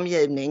er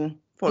omgivning.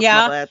 Folk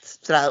har börjat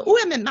sådär,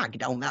 men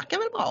Magda, hon verkar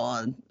väl bra.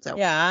 Så.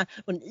 Ja,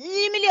 och ni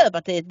är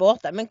Miljöpartiet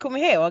borta, men kom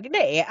ihåg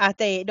det att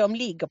de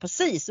ligger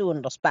precis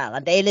under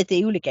spärren. Det är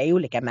lite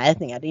olika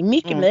mätningar. Det är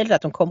mycket möjligt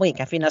att de kommer in,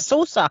 kan finnas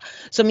sossar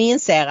som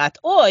inser att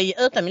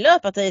utan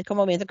Miljöpartiet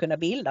kommer vi inte kunna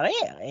bilda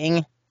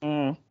regering.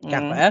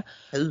 Kanske.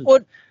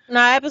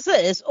 Nej,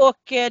 precis. Och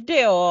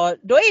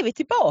då är vi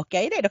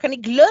tillbaka i det. Då kan ni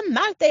glömma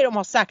allt det de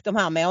har sagt de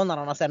här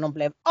månaderna sedan de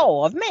blev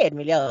av med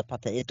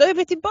Miljöpartiet. Då är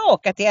vi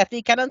tillbaka till att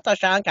vi kan inte ha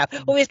kärnkraft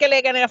och vi ska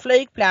lägga ner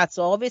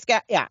flygplatser och vi ska,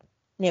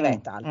 ni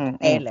vet allt.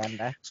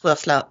 Elände.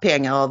 Strössla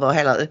pengar över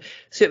hela.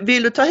 Så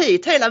vill du ta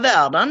hit hela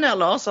världen,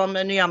 eller som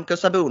Nyamko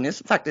Sabuni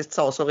faktiskt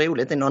sa så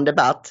roligt i någon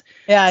debatt.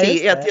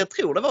 Jag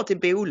tror det var till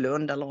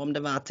Bolund eller om det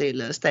var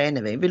till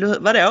Stenevi. Vill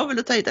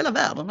du ta hit hela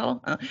världen eller?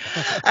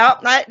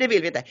 Nej, det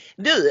vill vi inte.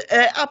 Du,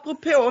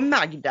 apropå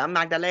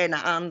Magdalena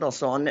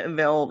Andersson,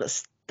 vår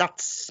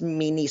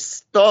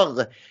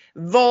statsminister.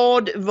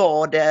 Vad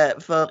var det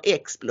för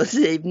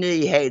explosiv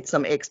nyhet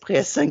som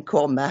Expressen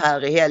kom med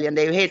här i helgen?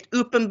 Det är ju helt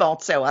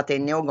uppenbart så att det är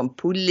någon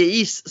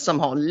polis som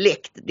har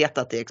läckt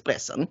detta till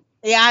Expressen.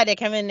 Ja, det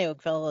kan vi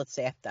nog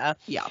förutsätta.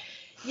 Ja.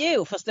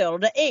 Jo, förstår du,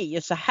 det är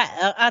ju så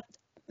här att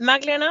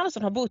Magdalena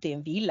Andersson har bott i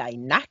en villa i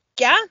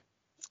Nacka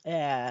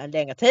en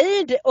längre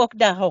tid, och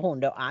där har hon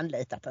då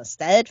anlitat en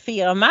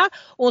städfirma.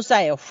 Hon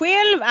säger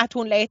själv att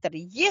hon letade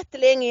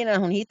jättelänge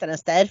innan hon hittade en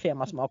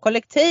städfirma som har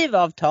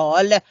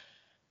kollektivavtal.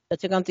 Jag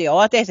tycker inte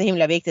att det är så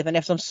himla viktigt, men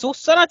eftersom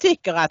sossarna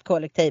tycker att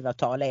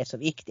kollektivavtal är så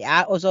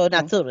viktiga, och så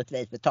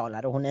naturligtvis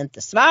betalade hon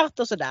inte svart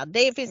och sådär.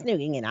 Det finns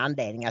nog ingen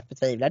anledning att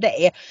betvivla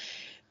det.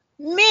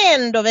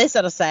 Men då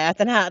visar det sig att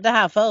det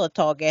här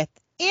företaget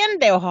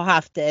ändå har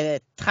haft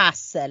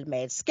trassel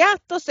med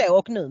skatt och så,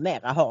 och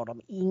numera har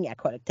de inga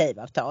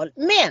kollektivavtal.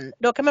 Men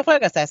då kan man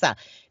fråga sig så här,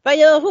 vad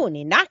gör hon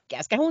i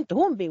Nacka? Ska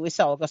hon bo i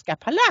Sagerska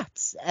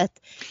palatset?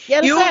 Då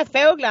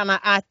säger fåglarna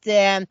att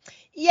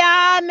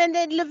men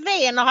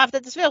Löfven har haft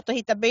lite svårt att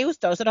hitta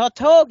bostad, så det har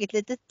tagit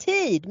lite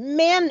tid.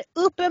 Men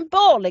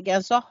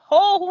uppenbarligen så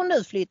har hon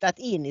nu flyttat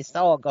in i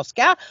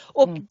Sagerska,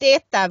 och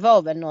detta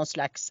var väl någon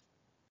slags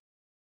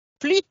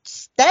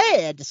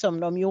flyttstäd som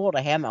de gjorde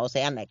hemma hos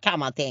henne, kan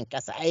man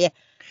tänka sig.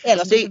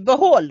 Eller så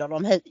behåller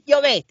de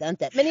jag vet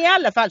inte. Men i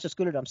alla fall så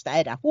skulle de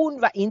städa. Hon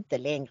var inte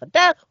längre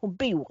där. Hon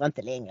bor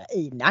inte längre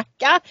i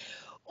Nacka.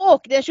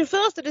 Och den 21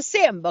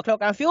 december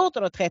klockan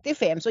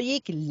 14.35 så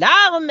gick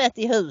larmet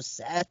i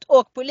huset,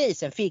 och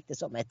polisen fick det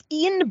som ett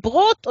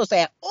inbrott och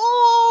säger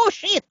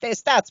shit, det är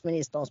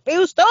statsministerns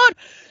bostad.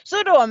 Så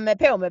de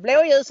på med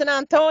blåljusen,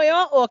 antar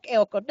jag, och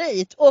åker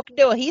dit, och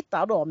då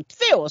hittar de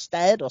 2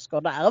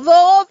 städerskor där,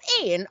 varav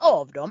en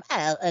av dem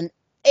är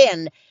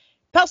en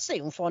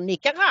person från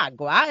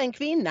Nicaragua, en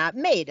kvinna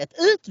med ett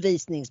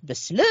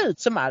utvisningsbeslut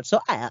som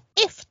alltså är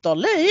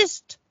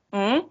efterlyst.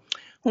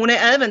 Hon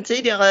är även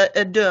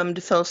tidigare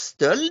dömd för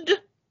stöld.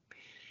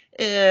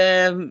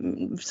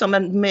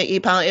 Som i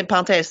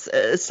parentes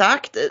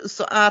sagt.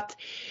 Så att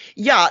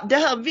det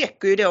här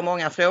väcker ju då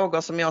många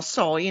frågor. Som jag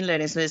sa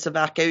inledningsvis, så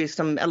verkar ju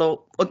eller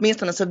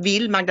åtminstone så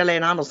vill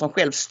Magdalena Andersson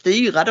själv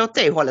styra det åt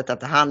det hållet, att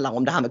det handlar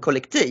om det här med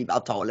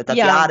kollektivavtalet.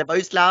 Att det var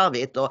ju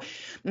slarvigt och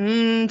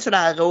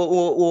sådär,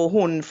 och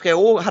hon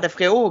hade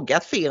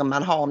frågat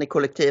firman, har ni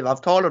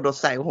kollektivavtal? Och då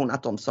säger hon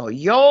att de sa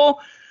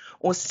ja.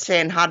 Och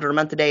sen hade de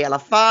inte det i alla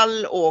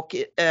fall och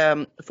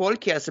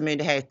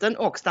Folkhälsomyndigheten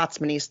och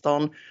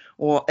statsministern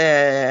och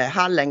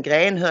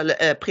Hallengren höll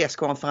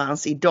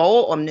presskonferens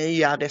idag om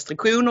nya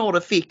restriktioner och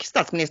då fick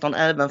statsministern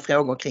även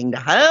frågor kring det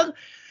här.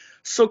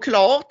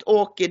 Såklart,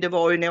 och det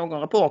var ju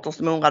någon reporter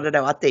som undrade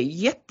då att det är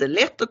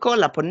jättelätt att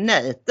kolla på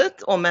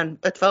nätet om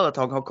ett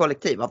företag har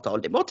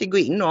kollektivavtal. Det är bara att gå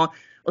in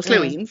och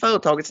slå in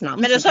företagets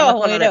namn. Men då sa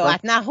hon ju då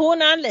att när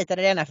hon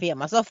anlitade denna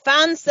firma så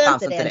fanns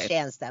inte den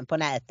tjänsten på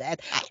nätet.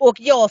 Och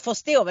jag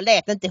förstår väl det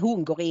att inte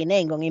hon går in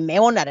en gång i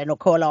månaden och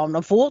kollar om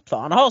de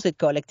fortfarande har sitt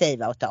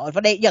kollektivavtal.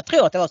 För jag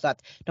tror att det var så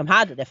att de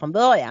hade det från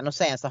början och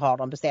sen så har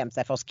de bestämt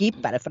sig för att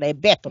skippa det för det är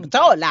bättre att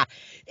betala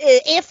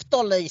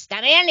efterlysta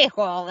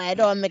människor.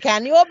 De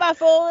kan jobba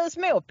för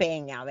små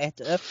pengar, vet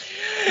du.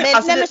 Men,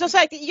 alltså men som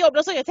sagt, jag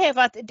blir så irriterad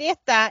för att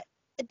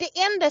det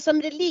enda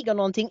som det ligger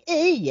någonting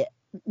i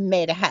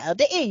med det här,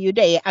 det är ju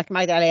det att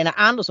Magdalena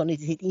Andersson i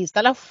sitt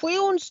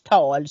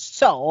installationstal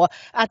sa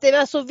att det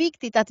var så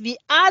viktigt att vi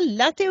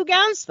alla tog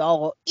ansvar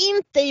och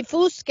inte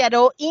fuskade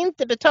och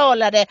inte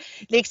betalade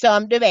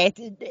liksom, du vet,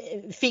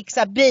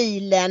 fixa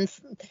bilen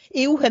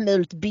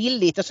ohemult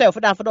billigt och så,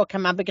 för därför då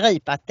kan man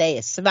begripa att det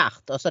är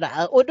svart och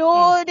sådär. Och då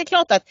är det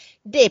klart att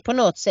det på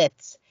något sätt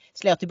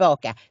slår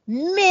tillbaka.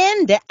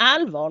 Men det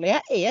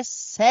allvarliga är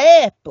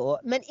Säpo.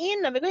 Men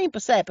innan vi går in på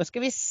Säpo ska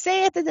vi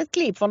se ett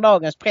klipp från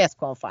dagens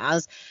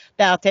presskonferens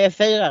där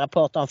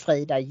TV4-reportern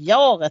Frida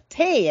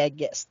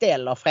Jareteg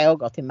ställer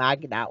frågor till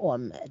Magda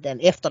om den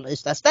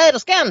efterlysta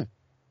städerskan.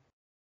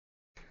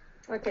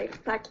 Okej,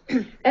 tack.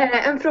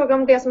 En fråga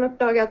om det som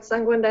uppdagats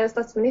angående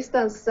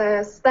statsministerns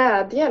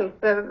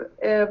städhjälp.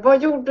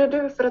 Vad gjorde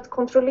du för att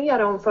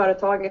kontrollera om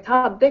företaget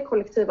hade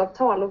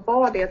kollektivavtal och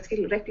var det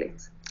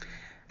tillräckligt?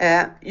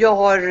 Jag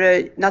har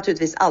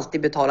naturligtvis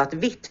alltid betalat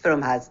vitt för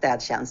de här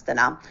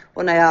städtjänsterna.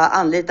 Och när jag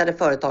anlitade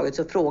företaget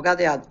så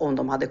frågade jag om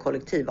de hade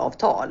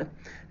kollektivavtal.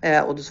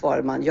 Och då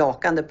svarade man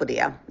jakande på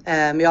det.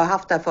 Men jag har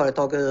haft det här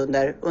företaget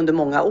under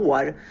många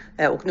år.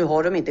 Och nu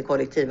har de inte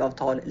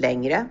kollektivavtal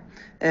längre.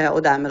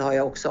 Och därmed har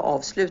jag också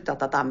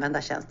avslutat att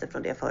använda tjänster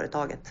från det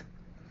företaget.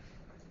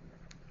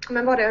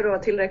 Men var det då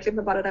tillräckligt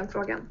med bara den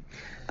frågan?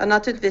 Ja,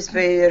 naturligtvis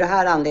är det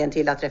här anledningen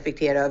till att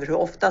reflektera över hur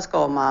ofta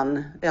ska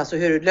man, alltså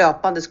hur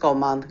löpande ska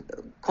man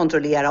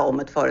kontrollera om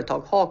ett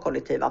företag har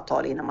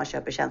kollektivavtal innan man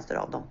köper tjänster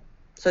av dem.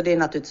 Så det är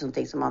naturligtvis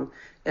någonting som man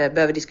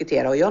behöver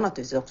diskutera och jag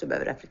naturligtvis också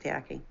behöver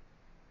reflektera kring.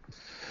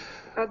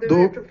 Ja, du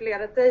har ju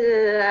profilerat dig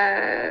i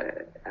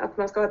att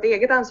man ska ha ett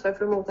eget ansvar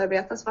för att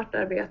motarbeta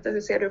svartarbete.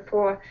 Hur ser du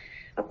på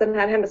att den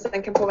här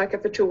händelsen kan påverka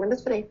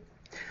förtroendet för dig?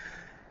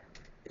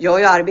 Jag har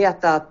ju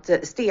arbetat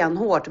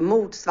stenhårt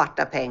mot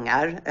svarta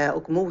pengar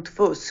och mot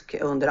fusk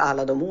under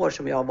alla de år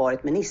som jag har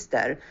varit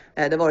minister.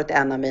 Det har varit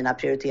en av mina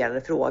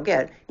prioriterade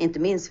frågor. Inte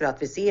minst för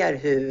att vi ser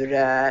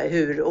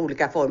hur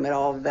olika former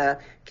av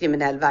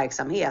kriminell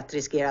verksamhet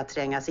riskerar att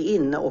tränga sig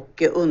in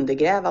och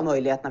undergräva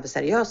möjligheterna för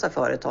seriösa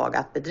företag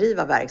att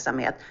bedriva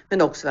verksamhet.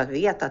 Men också för att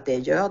vi vet att det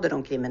göder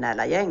de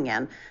kriminella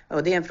gängen.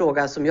 Och det är en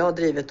fråga som jag har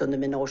drivit under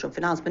mina år som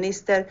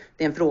finansminister.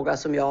 Det är en fråga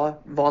som jag har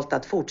valt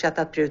att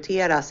fortsätta att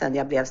prioritera sedan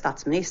jag blev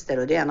statsminister.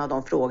 Och det är en av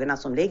de frågorna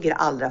som ligger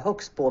allra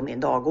högst på min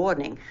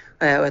dagordning.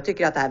 Och jag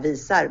tycker att det här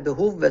visar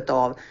behovet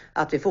av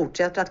att vi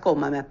fortsätter att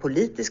komma med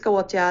politiska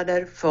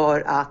åtgärder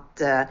för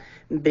att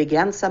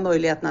begränsa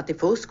möjligheterna till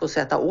fusk och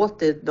sätta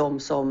åt de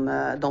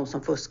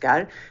som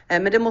fuskar.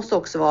 Men det måste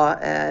också vara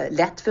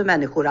lätt för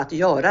människor att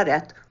göra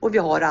rätt och vi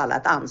har alla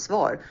ett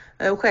ansvar.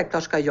 Och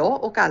självklart ska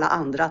jag och alla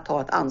andra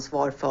ta ett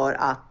ansvar för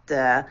att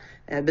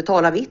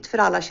betala vitt för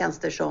alla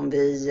tjänster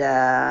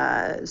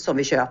som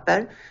vi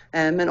köper.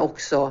 Men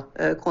också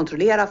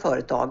kontrollera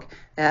företag.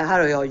 Här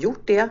har jag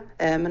gjort det,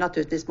 men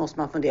naturligtvis måste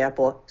man fundera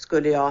på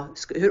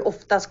hur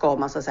ofta ska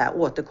man så att säga,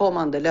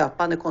 återkommande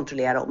löpande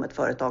kontrollera om ett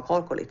företag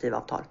har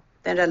kollektivavtal.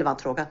 Det är en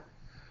relevant fråga.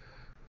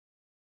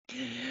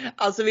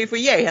 Alltså vi får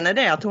ge henne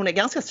det att hon är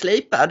ganska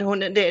slipad.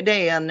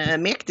 Det är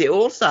en mäktig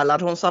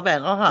årsallad hon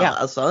serverar här. Ja.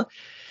 Alltså.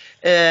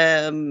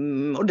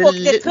 Och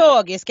det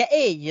tragiska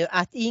är ju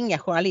att inga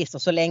journalister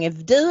så länge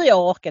du och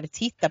jag orkade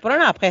titta på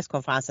den här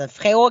presskonferensen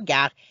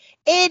frågar: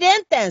 är det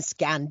inte en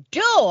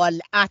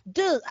skandal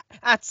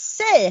att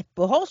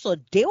Säpo har så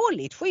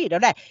dåligt skydd av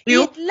det? I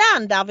ett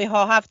land där vi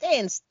har haft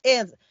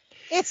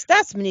ett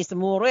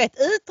statsministermord och ett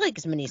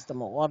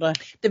utrikesministermord.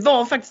 Det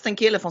var faktiskt en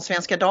kille från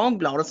Svenska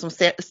Dagbladet som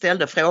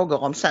ställde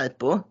frågor om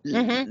Säpo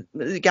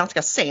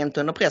ganska sent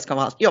under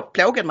presskonferensen. Jag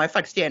plågade mig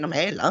faktiskt igenom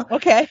hela.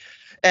 Okej.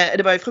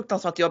 Det var ju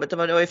fruktansvärt jobbigt. Det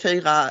var ju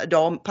 4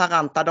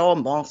 paranta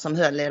damer som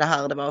höll i det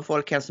här. Det var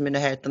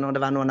Folkhälsomyndigheten och det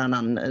var någon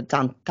annan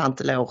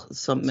tantelår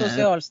som...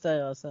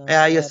 Socialstyrelsen.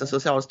 Ja, just det,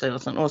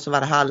 Socialstyrelsen. Och så var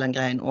det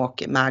Hallengren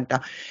och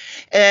Magda.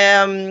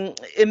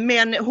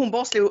 Men hon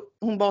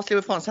bara slog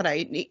ifrån sig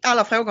det.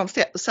 Alla frågor om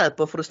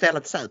Säpo får du ställa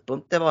till Säpo.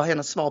 Det var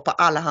hennes svar på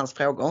alla hans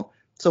frågor.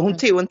 Så hon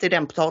tog inte i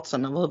den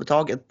potatisen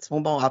överhuvudtaget.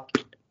 Hon bara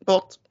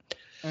bort.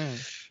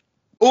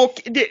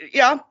 Och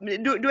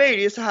då är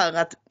det ju så här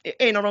att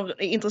en av de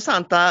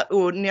intressanta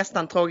och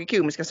nästan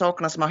tragikomiska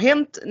sakerna som har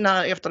hänt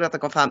efter detta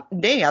kom fram,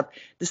 det är att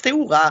det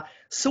stora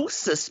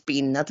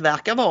sossespinnet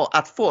verkar vara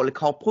att folk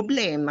har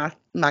problem med att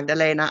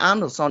Magdalena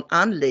Andersson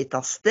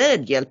anlitar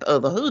stödhjälp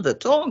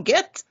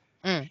överhuvudtaget.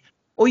 Mm.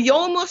 Och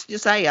jag måste ju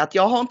säga att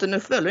nu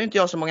följer inte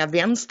jag så många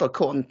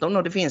vänsterkonton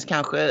och det finns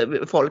kanske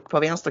folk på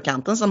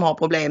vänsterkanten som har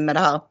problem med det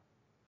här.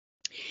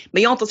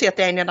 Men jag har inte sett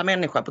en enda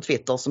människa på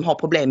Twitter som har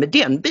problem med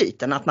den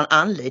biten, att man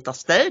anlitar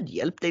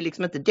stödhjälp. Det är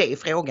liksom inte det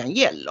frågan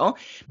gäller.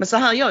 Men så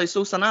här gör ju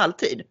sossarna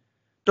alltid.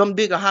 De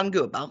bygger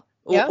handgubbar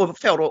och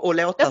får det att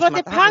låta som att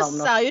det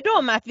passar ju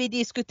dem att vi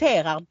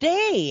diskuterar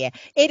det.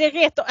 Är det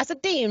rätt? Alltså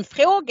det är en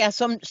fråga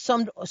som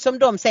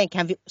de sen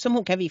som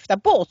hon kan vifta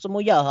bort som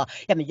hon gör.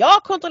 Ja, men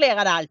jag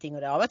kontrollerade allting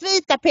och det har varit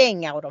vita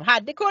pengar och de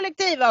hade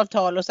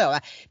kollektivavtal och så.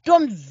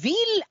 De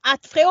vill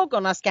att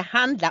frågorna ska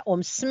handla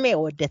om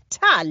små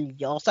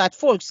detaljer så att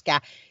folk ska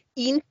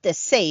inte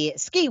se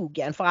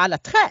skogen för alla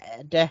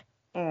träd.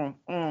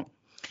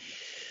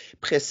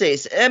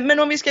 Precis, men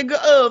om vi ska gå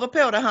över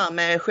på det här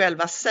med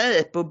själva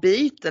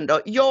Säpo-biten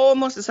då. Jag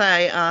måste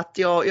säga att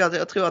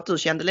jag tror att du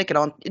kände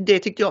likadant. Det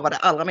tyckte jag var det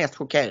allra mest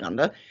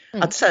chockerande.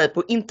 Att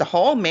Säpo inte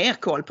har mer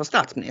koll på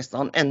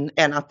statsministern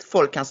än att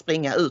folk kan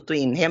springa ut och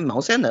in hemma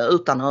hos henne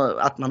utan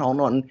att man har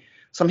någon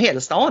som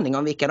helst aning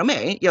om vilka de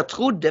är. Jag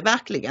trodde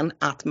verkligen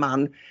att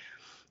man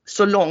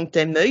så långt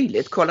det är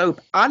möjligt kollar upp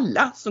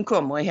alla som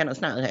kommer i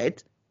hennes närhet.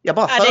 Jag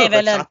bara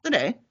förutsatte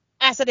det.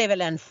 Alltså det är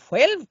väl en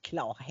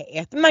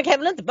självklarhet. Man kan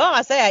väl inte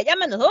bara säga, ja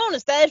men nu har hon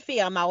en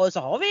städfirma och så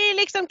har vi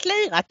liksom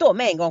clearat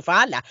dem en gång för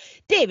alla.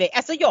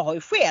 Alltså jag har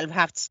ju själv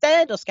haft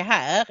städerska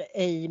här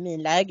i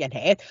min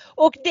lägenhet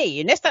och det är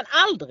ju nästan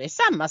aldrig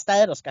samma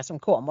städerska som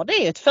kommer. Det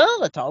är ju ett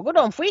företag och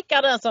de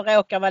skickar den som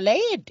råkar vara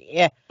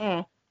ledig.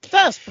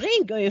 Där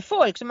springer ju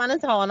folk som man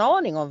inte har en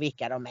aning om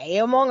vilka de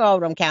är och många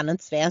av dem kan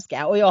inte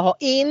svenska och jag har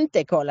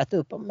inte kollat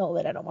upp om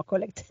några de har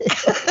kollektiv.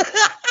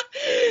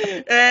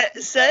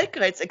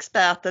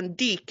 Säkerhetsexperten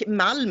Dick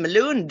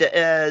Malmlund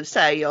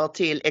säger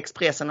till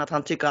Expressen att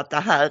han tycker att det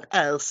här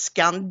är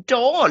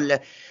skandal.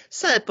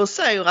 Säpo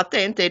säger att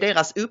det inte är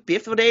deras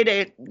uppgift och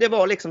det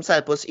var liksom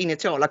Säpos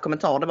initiala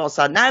kommentar. Det var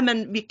så här, nej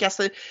men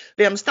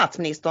vem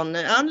statsministern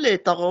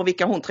anlitar och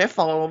vilka hon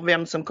träffar och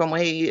vem som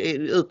kommer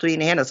ut och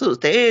in i hennes hus,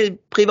 det är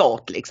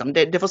privat liksom.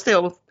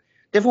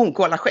 Det får hon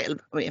kolla själv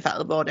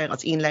ungefär, var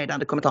deras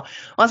inledande kommentar.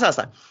 Och han säger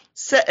så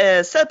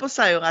här, Säpo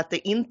säger att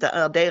det inte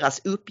är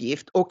deras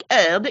uppgift och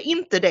är det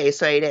inte det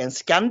så är det en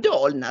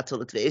skandal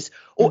naturligtvis.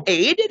 Och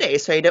är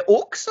det så är det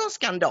också en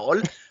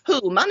skandal.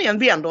 Hur man än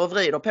vänder och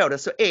vrider på det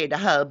så är det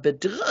här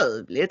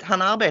bedrövligt.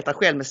 Han arbetar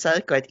själv med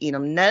säkerhet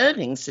inom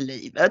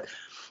näringslivet.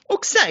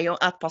 Och säger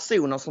att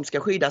personer som ska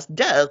skyddas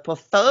där på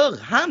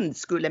förhand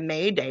skulle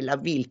meddela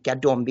vilka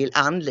de vill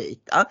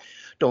anlita.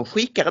 De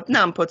skickar ett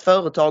namn på ett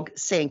företag,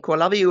 sen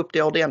kollar vi upp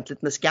det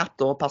ordentligt med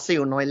skatter och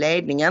personer i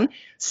ledningen.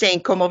 Sen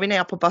kommer vi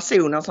ner på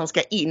personer som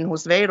ska in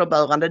hos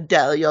vederbörande,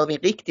 där gör vi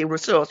en riktig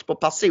research på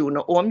person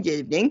och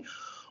omgivning.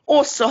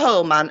 Och så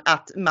hör man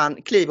att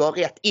man kliver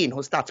rätt in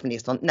hos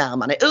statsministern när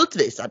man är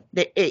utvisad.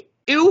 Det är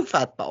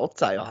ofattbart,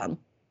 säger han.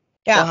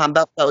 Ja. Och han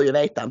bör ju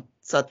veta.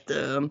 Så att,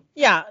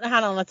 ja,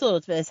 han har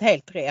naturligtvis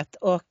helt rätt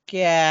och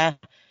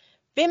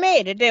vem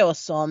är det då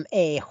som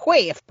är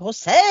chef på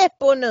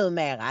Säpo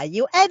numera?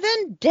 Jo,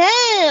 även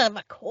där,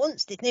 vad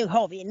konstigt, nu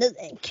har vi nu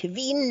en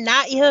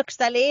kvinna i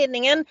högsta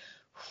ledningen,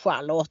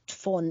 Charlotte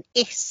von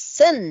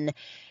Essen.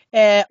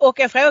 Och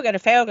jag frågade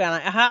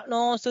fåglarna, nu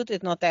har hon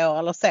suttit något år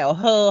eller så,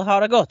 hur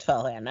har det gått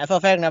för henne? För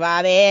fåglarna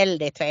var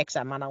väldigt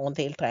tveksamma när hon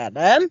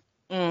tillträdde.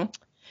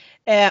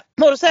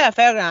 Och då säger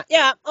fåglarna,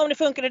 ja om det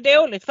funkade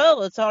dåligt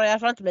förut så har det i alla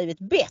fall inte blivit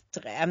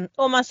bättre.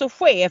 Om man som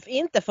chef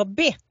inte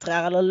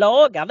förbättrar eller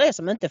lagar det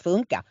som inte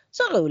funkar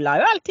så rullar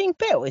ju allting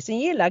på i sin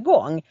gilla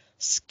gång.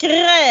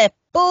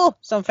 Skräpo,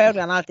 som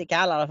fåglarna alltid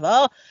kallar det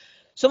för,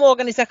 som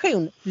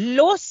organisation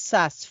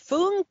låtsas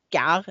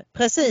funkar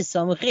precis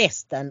som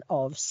resten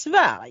av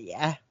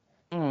Sverige.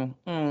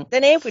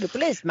 Den enskilde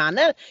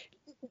polismannen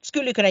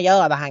skulle kunna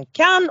göra vad han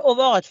kan och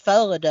vara ett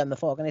föredöme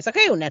för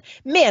organisationen.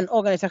 Men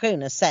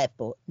organisationen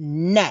Säpo,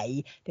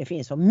 nej. Det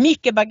finns för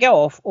mycket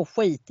bagage och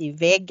skit i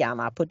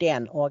väggarna på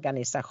den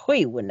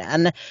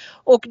organisationen.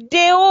 Och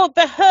då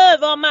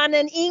behöver man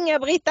en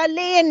Inga-Britt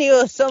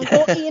Ahlenius som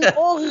går in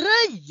och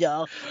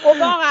röjer och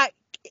bara,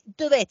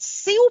 du vet,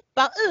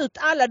 sopar ut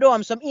alla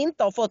de som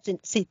inte har fått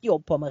sitt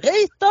jobb på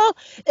meriter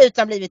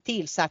utan blivit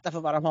tillsatta för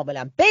vad de har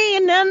mellan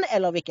benen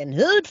eller vilken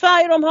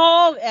hudfärg de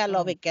har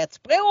eller vilket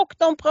språk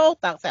de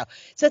pratar.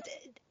 Så att,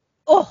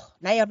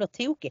 nej jag blir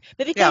tokig.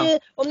 Men vi kan ju,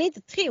 om ni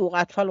inte tror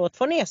att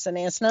Charlotte von Essen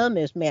är en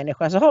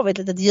snömusmänniska så har vi ett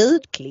litet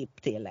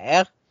ljudklipp till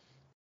er.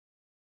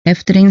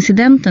 Efter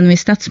incidenten vid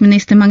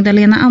statsminister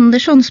Magdalena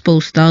Anderssons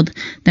bostad,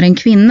 där en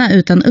kvinna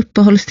utan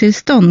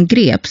uppehållstillstånd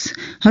greps,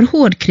 har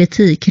hård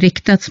kritik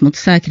riktats mot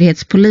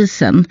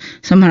Säkerhetspolisen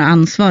som har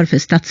ansvar för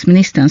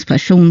statsministerns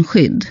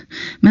personskydd.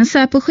 Men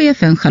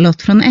Säpo-chefen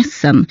Charlotte från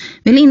Essen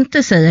vill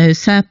inte säga hur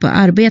Säpo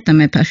arbetar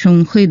med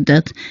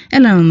personskyddet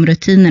eller om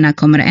rutinerna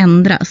kommer att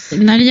ändras.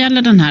 När det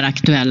gäller den här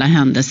aktuella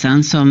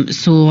händelsen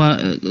så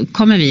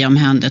kommer vi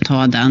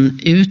omhänderta den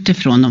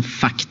utifrån de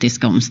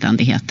faktiska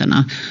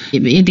omständigheterna.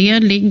 I det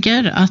ligger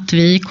att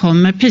vi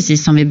kommer,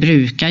 precis som vi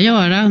brukar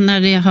göra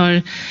när det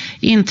har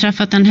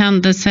inträffat en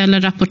händelse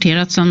eller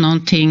rapporterats om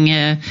någonting,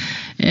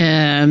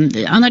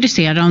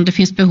 analysera om det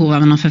finns behov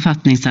av någon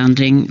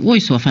författningsändring och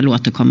i så fall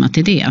återkomma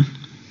till det.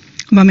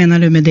 Vad menar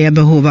du med det,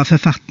 behov av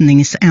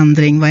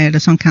författningsändring? Vad är det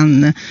som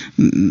kan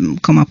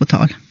komma på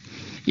tal?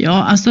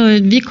 Ja, alltså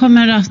vi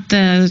kommer att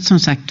som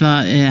sagt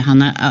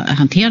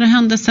hantera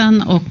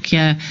händelsen och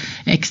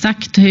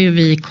exakt hur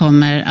vi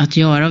kommer att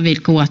göra och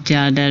vilka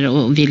åtgärder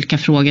och vilka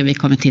frågor vi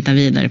kommer titta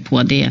vidare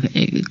på, det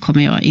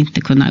kommer jag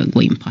inte kunna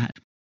gå in på här.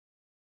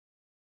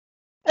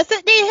 Alltså,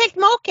 det är helt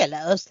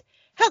makalöst.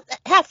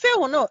 Här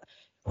får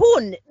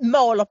hon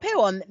maler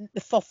på en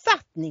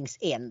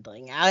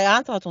författningsändringar. Jag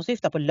antar att hon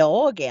syftar på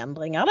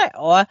lagändringar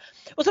då.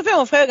 Och så får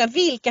hon frågan,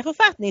 vilka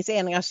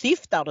författningsändringar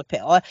syftar du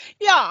på?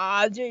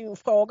 Ja, du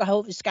frågar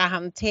hur vi ska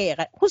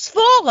hantera. Hon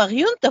svarar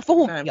ju inte,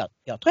 för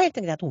jag tror helt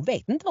enkelt att hon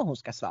vet inte vad hon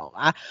ska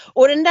svara.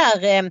 Och den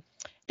där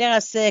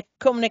deras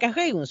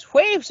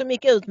kommunikationschef som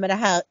gick ut med det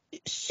här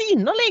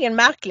synnerligen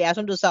märkliga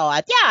som du sa,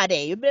 att ja, det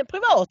är ju det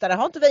privata, det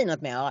har inte vi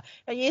något med.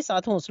 Jag gissar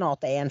att hon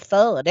snart är en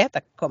före detta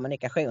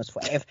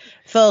kommunikationschef.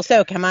 För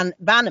så kan man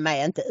banne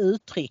mig inte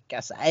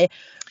uttrycka sig.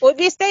 Och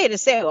visst är det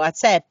så att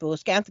Säpo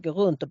ska inte gå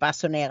runt och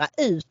basunera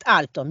ut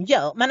allt de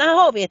gör. Men här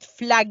har vi ett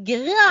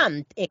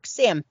flagrant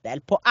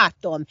exempel på att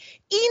de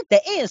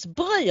inte ens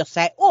bryr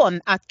sig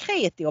om att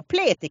kreti och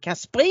pleti kan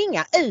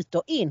springa ut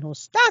och in hos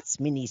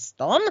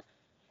statsministern.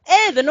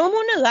 Även om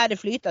hon nu hade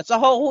flyttat så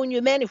har hon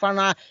ju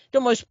människorna,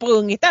 de har ju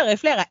sprungit där i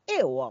flera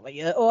år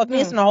ju. Och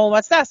åtminstone har hon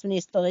varit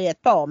statsminister i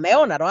ett par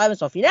månader och även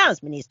som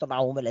finansminister var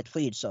hon väl ett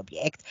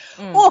skyddsobjekt.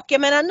 Och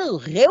jag menar, nu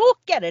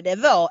råkade det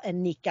vara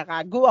en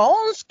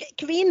nicaraguansk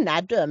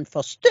kvinna dömd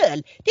för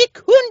stöld. Det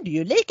kunde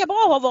ju lika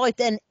bra ha varit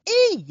en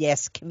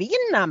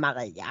IS-kvinna,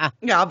 Maria.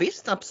 Ja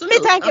visst, absolut.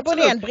 Med tanke på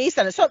den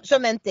bristande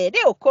som inte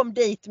då kom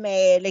dit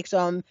med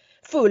liksom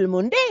full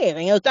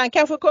mundering utan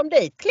kanske kom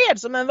dit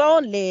klädd som en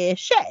vanlig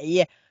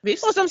tjej.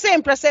 Visst. Och som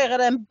sen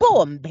placerade en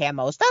bomb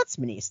hemma hos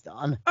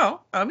statsministern.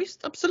 Ja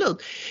visst, absolut.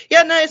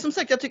 Ja, nej, som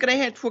sagt, jag tycker det är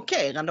helt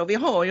chockerande och vi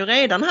har ju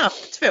redan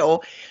haft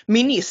 2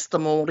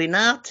 ministermord i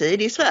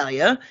närtid i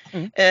Sverige.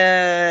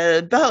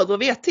 Behöver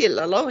vi ett till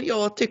eller?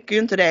 Jag tycker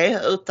ju inte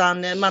det,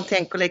 utan man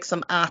tänker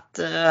liksom att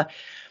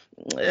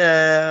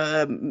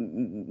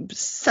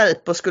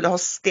Säpo skulle ha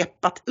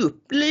steppat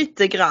upp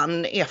lite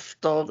grann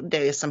efter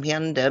det som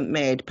hände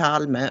med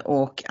Palme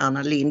och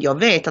Anna Lindh. Jag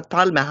vet att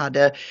Palme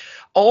hade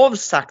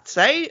avsagt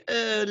sig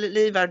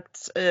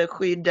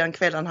livvaktsskydd den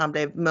kvällen han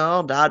blev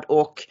mördad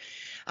och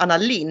Anna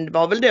Lindh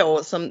var väl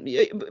då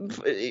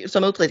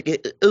som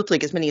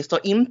utrikesminister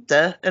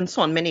inte en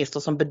sån minister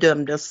som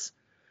bedömdes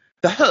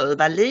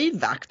behöva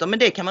livvakter, men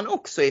det kan man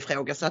också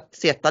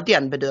ifrågasätta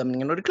den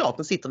bedömningen och det är klart,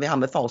 nu sitter vi här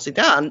med facit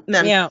i hand,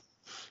 men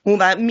hon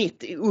var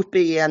mitt uppe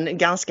i en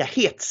ganska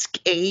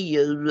hetsk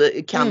EU-kampanj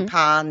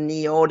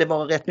och det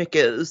var rätt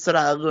mycket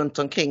sådär runt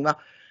omkring, va?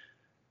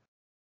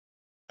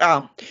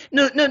 Ja,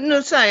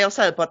 nu säger jag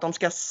så på att de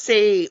ska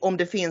se om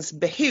det finns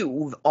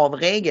behov av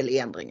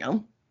regeländringar.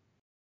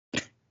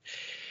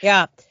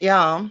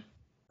 Ja.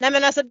 Nej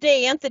men alltså det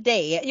är inte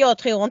det. Jag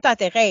tror inte att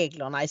det är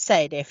reglerna i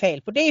sig det är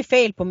fel på. Det är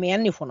fel på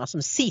människorna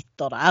som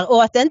sitter där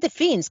och att det inte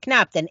finns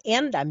knappt en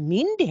enda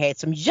myndighet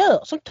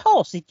som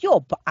tar sitt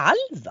jobb på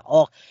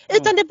allvar.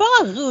 Utan det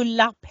bara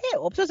rullar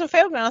på, precis som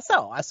fåglarna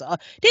sa alltså.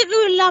 Det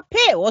rullar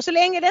på och så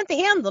länge det inte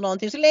händer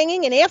någonting, så länge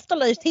ingen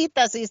efterlyst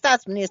hittas i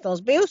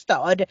statsministerns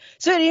bostad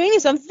så är det ju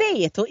ingen som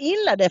vet hur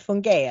illa det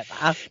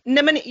fungerar.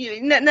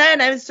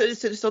 Nej,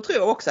 så tror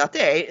jag också att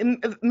det är.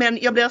 Men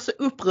jag blir så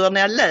upprörd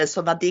när jag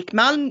läser vad Dick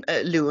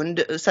Malmlund,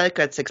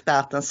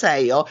 säkerhetsexperten,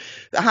 säger.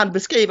 Han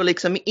beskriver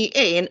liksom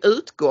i en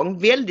utgång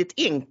väldigt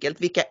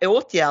enkelt vilka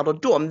åtgärder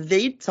de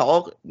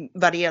vidtar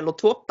vad det gäller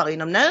toppar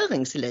inom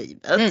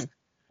näringslivet.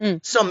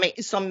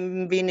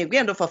 Som vi nog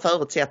ändå får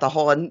förutsätta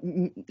har en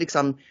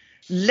liksom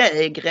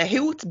lägre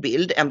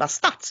hotbild än vad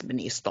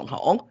statsministern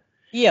har.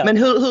 Ja. Men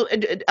hur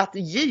att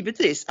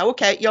givetvis,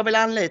 okej, jag vill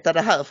anlita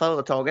det här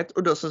företaget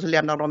och då så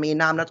lämnar de in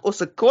namnet och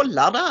så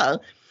kollar det här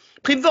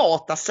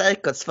privata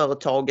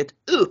säkerhetsföretaget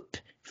upp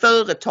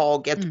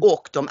företaget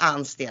och de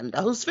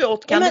anställda. Hur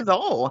svårt kan det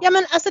vara? Ja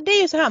men alltså det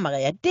är ju så här,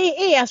 Maria.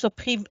 Det är alltså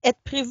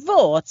ett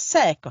privat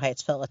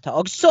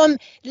säkerhetsföretag som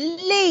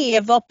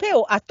lever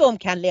på att de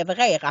kan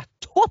leverera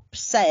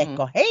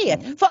toppsäkerhet.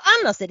 För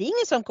annars är det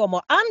ingen som kommer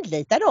att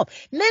anlita dem.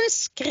 Men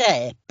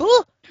Skräpo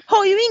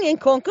har ju ingen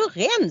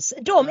konkurrens.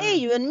 De är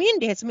ju en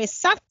myndighet som är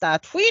satta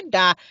att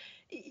skydda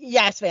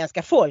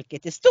svenska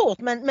folket i stort.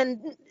 Men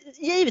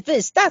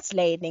givetvis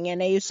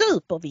statsledningen är ju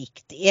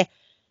superviktig.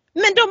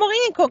 Men de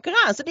har ingen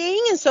konkurrens och det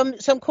är ingen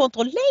som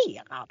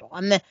kontrollerar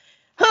dem.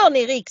 Hör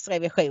ni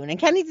Riksrevisionen,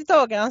 kan ni inte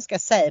ta ganska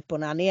Säpo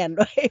när ni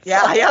ändå är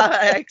Ja,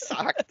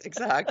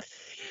 exakt.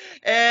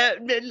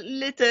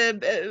 Lite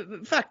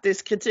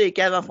faktisk kritik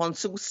även från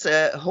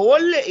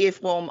sosse-håll i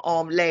form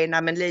av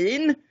Lena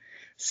Melin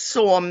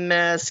som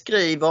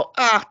skriver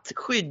att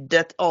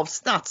skyddet av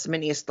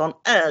statsministern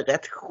är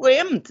ett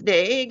skämt.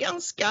 Det är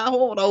ganska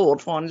hårda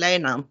ord från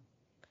Lena.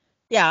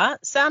 Ja,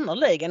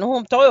 sannoliken. Och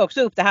hon tar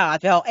också upp det här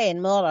att vi har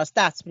en mördad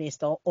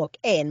statsminister och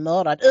en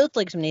mördad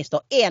utrikesminister.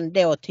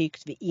 Ändå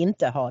tycks vi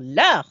inte ha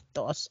lärt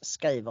oss,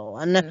 skriver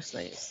hon.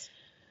 Precis.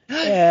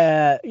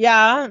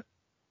 Ja.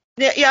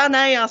 Ja,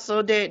 nej,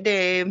 alltså det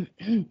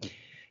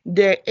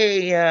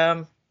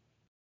är...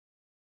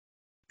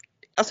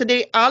 Alltså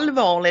det är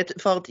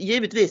allvarligt för att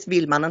givetvis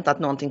vill man inte att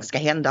någonting ska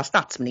hända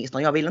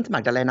statsministern. Jag vill inte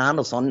Magdalena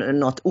Andersson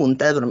något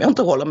ont även om jag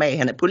inte håller med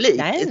henne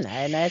politiskt.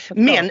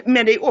 Nej,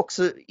 men det är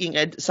också,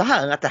 Ingrid, så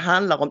här att det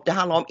handlar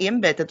om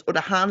ämbetet och det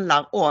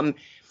handlar om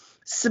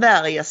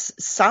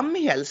Sveriges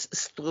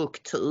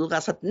samhällsstruktur.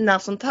 Alltså att när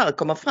sånt här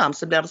kommer fram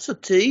så blir det så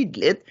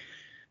tydligt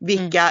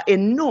vilka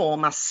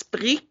enorma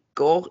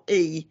sprickor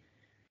i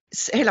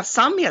hela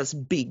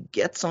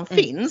samhällsbygget som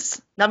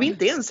finns när vi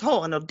inte ens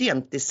har en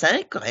ordentlig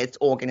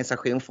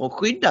säkerhetsorganisation för att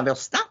skydda vår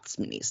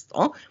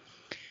statsminister.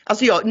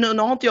 Alltså nu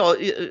har inte jag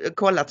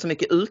kollat så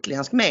mycket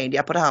utländsk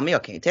media på det här, men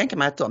jag kan ju tänka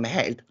mig att de är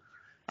helt,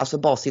 alltså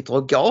bara sitter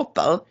och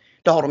gapar.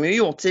 Det har de ju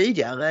gjort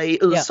tidigare i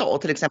USA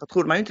till exempel,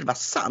 trodde man ju inte det var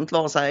sant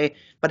vare sig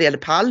vad det gällde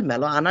Palme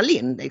eller Anna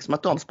Lindh, liksom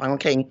att de sprang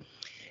omkring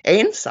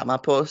ensamma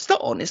på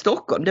stan i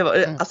Stockholm. Det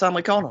var, alltså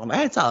amerikanerna var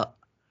helt så här,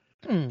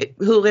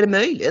 hur är det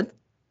möjligt?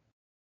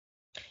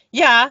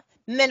 Ja,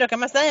 men då kan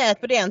man säga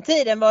att på den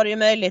tiden var det ju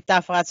möjligt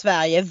därför att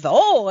Sverige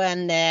var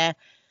en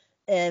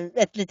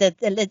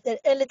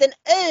liten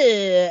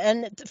ö,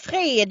 en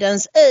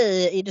fredens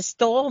ö i det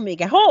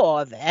stormiga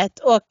havet.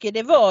 Och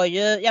det var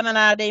ju, jag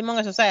menar, det är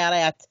många som säger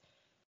det att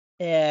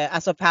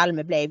alltså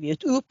Palme blev ju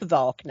ett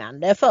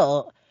uppvaknande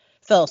för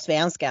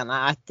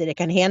svenskarna att det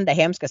kan hända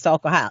hemska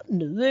saker här.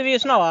 Nu är vi ju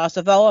snarare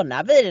så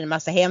vana vid en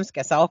massa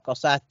hemska saker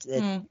så att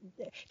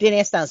det är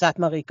nästan så att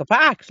man rycker på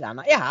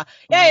axlarna. Ja,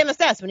 jag är med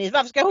statsminister,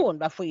 varför ska hon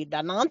vara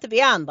skyddad när inte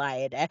vi andra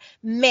är det?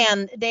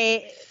 Men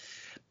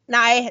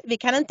nej, vi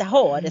kan inte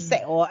ha det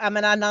så. Jag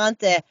menar,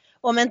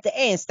 om inte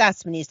en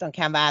statsminister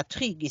kan vara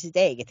trygg i sitt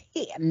eget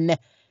hem.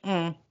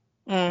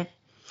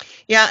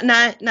 Ja,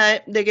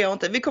 nej, det går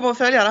inte. Vi kommer att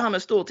följa det här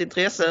med stort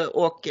intresse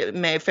och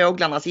med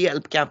fåglarnas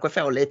hjälp kanske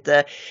få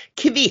lite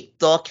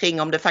kvitter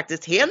kring om det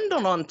faktiskt händer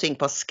någonting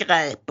på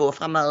Skräpo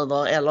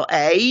framöver eller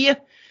ej.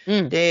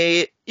 Det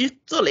är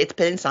ytterligt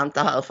pinsamt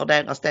det här för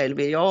deras del,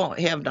 vill jag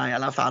hävda i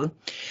alla fall.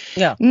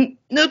 Ja.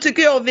 Nu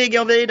tycker jag vi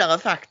går vidare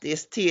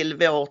faktiskt till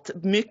vårt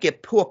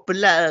mycket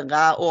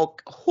populära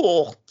och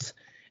hårt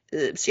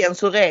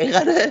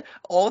censurerade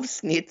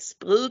avsnitt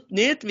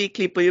Sprutnytt. Vi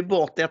klipper ju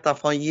bort detta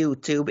från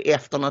YouTube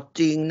efter något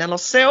dygn eller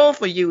så,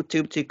 för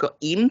YouTube tycker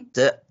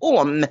inte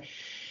om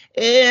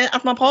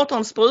att man pratar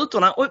om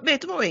sprutorna. Och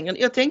vet du vad, Ingrid?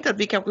 Jag tänkte att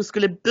vi kanske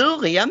skulle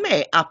börja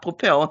med,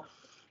 apropå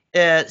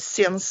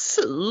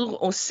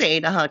censur, och se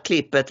det här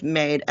klippet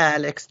med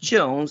Alex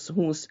Jones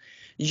hos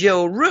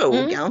Joe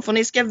Rogan. För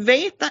ni ska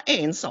veta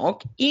en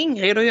sak,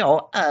 Ingrid och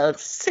jag är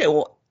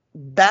så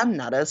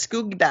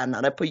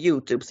skuggbannade på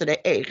YouTube så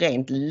det är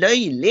rent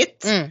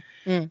löjligt.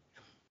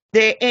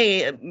 Det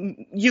är,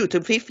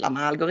 YouTube fifflar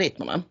med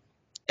algoritmerna.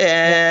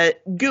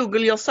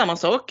 Google gör samma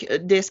sak,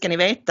 det ska ni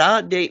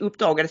veta. Det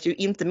uppdagades ju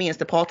inte minst,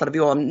 det pratade vi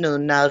om nu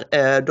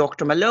när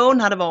Dr.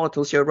 Malone hade varit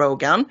hos Joe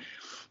Rogan.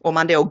 Och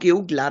man då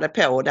googlade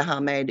på det här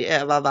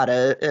med, vad var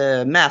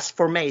det, mass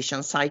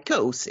formation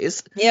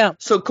psychosis.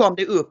 Så kom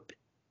det upp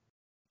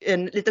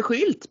en liten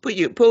skylt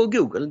på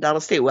Google där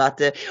det stod att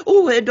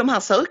de här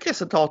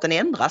sökresultaten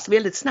ändras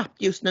väldigt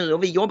snabbt just nu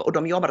och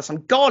de jobbade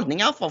som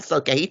galningar för att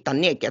försöka hitta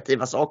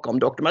negativa saker om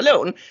Dr.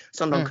 Malone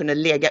som de kunde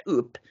lägga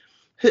upp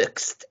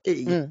högst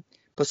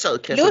på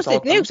sökresultaten.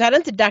 Lustigt nog så hade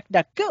inte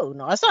DuckDuckGo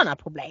några sådana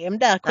problem.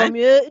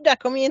 Där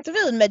kom ju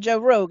intervjun med Joe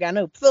Rogan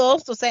upp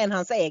först och sen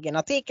hans egen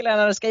artikel han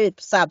hade skrivit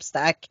på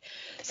Substack.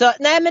 Så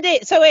nej, men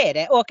så är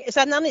det. Och så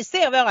att när ni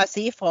ser våra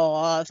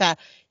siffror och så här,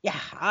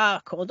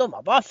 jaha, de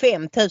har bara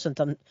 5000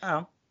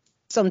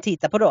 som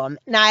tittar på dem.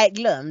 Nej,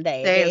 glöm det.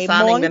 Det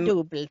är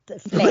mångdubbelt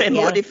fler. Det är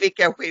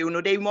modifikation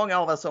och det är många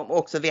av oss som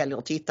också väljer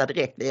att titta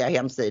direkt via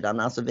hemsidan,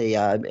 alltså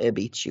via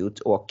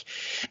BitChute och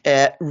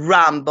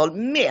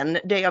Rumble. Men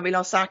det jag vill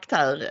ha sagt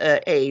här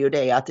är ju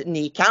det att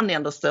ni kan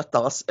ändå stötta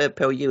oss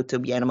på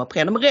YouTube genom att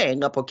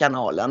prenumerera på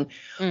kanalen.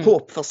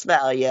 Hopp för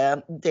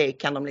Sverige, det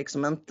kan de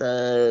liksom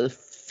inte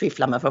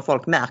fiffla med, för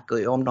folk märker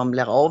ju om de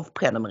blir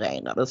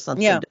avprenumererade. Så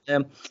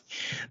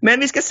men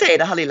vi ska se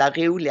det här lilla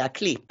roliga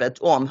klippet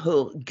om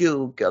hur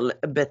Google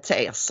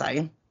beter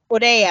sig. Och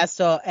det är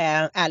alltså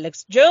Alex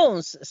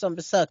Jones som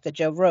besökte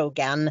Joe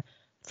Rogan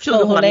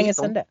för hur länge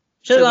sedan det?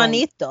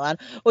 2019.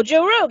 Och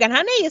Joe Rogan,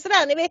 han är ju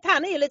sådär, ni vet,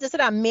 han är ju lite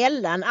sådär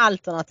mellan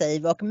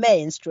alternativ och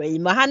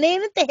mainstream och han är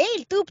inte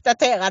helt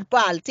uppdaterad på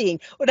allting.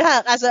 Och det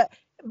här, alltså,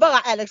 bara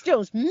Alex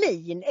Jones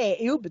min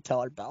är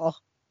obetalbar.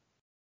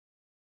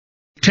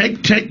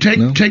 Take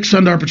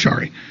Sundar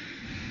Pichai.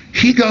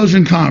 He goes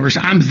in Congress.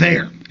 I'm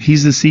there.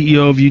 He's the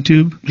CEO of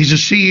YouTube? He's the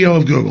CEO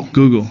of Google.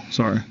 Google,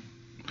 sorry.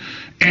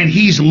 And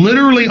he's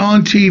literally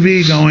on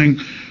TV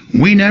going,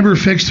 we never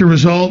fix the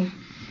result.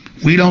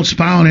 We don't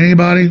spy on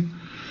anybody.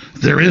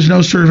 There is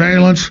no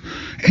surveillance.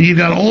 And you've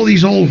got all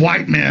these old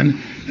white men,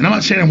 and I'm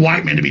not saying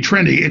white men to be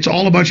trendy. It's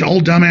all a bunch of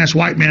old dumbass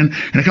white men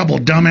and a couple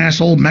of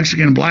dumbass old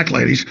Mexican and black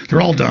ladies.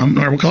 They're all dumb,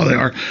 whatever color they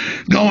are,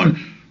 going,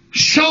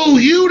 so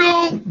you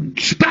don't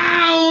spy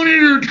on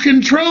it or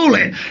control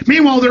it.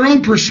 Meanwhile, their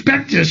own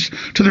prospectus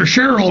to their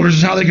shareholders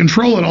is how they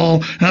control it all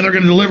and how they're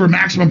going to deliver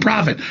maximum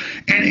profit.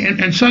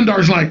 And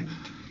Sundar's like,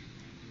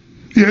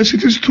 yes,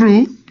 it is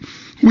true.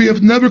 We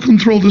have never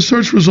controlled the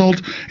search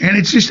result. And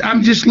it's just,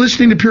 I'm just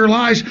listening to pure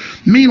lies.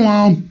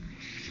 Meanwhile,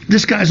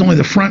 this guy's only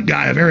the front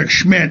guy of Eric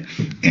Schmidt,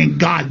 and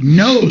God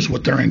knows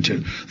what they're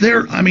into.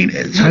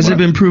 Has it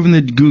been proven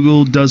that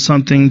Google does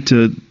something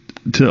to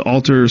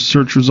alter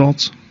search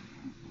results?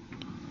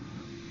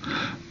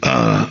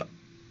 I'm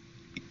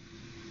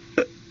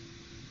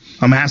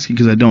asking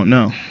because I don't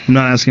know. I'm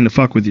not asking to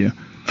fuck with you.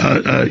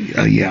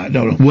 Yeah,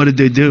 no. What did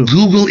they do?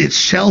 Google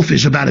itself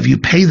is about if you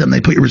pay them,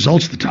 they put your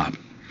results at the top.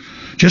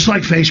 Just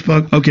like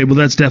Facebook. Okay, well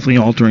that's definitely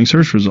altering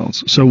search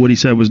results. So what he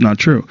said was not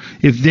true.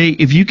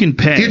 If you can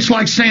pay. It's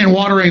like saying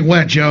water ain't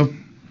wet, Joe.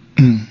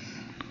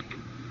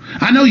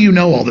 I know you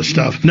know all this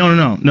stuff. No,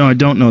 I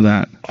don't know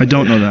that. I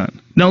don't know that.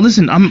 No,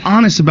 listen, I'm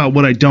honest about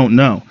what I don't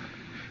know.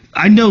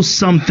 I know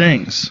some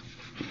things.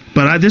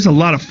 But there's a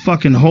lot of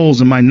fucking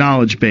holes in my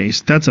knowledge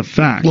base. That's a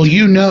fact. Well,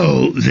 you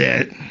know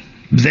that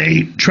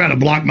they try to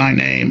block my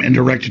name and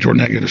direct it toward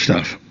negative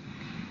stuff.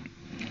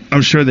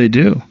 I'm sure they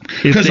do.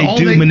 If they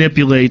do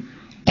manipulate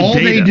all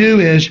data. They do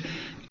is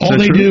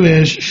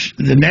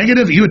the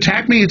negative. You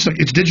attack me,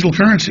 it's digital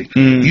currency.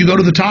 You go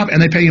to the top and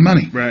they pay you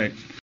money. Right.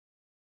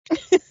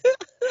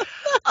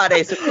 Ja, det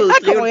är så sjukt.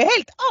 Han kommer ju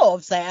helt av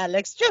sig,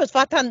 Alex Jones, för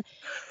att han,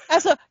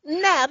 alltså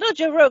när då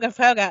Joe Rogan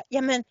frågar,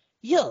 ja men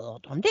gör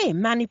de det?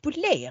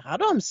 Manipulerar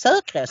de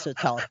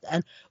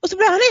sökresultaten? Och så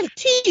blir han helt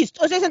tyst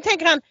och sen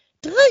tänker han,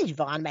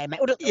 driver han med mig?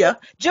 Och då,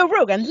 Joe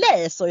Rogan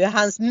läser ju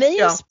hans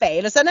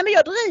minspel och säger, nej men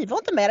jag driver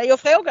inte med det. Jag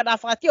frågar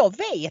därför att jag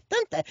vet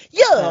inte.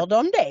 Gör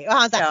de det? Och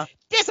han säger,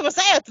 det är som att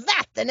säga att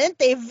vatten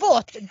inte är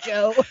vått,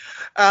 Joe.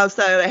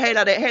 Alltså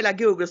hela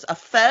Googles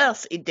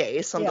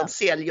affärsidé som de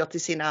säljer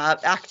till sina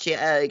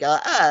aktieägare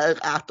är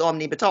att om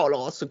ni betalar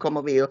oss så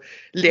kommer vi att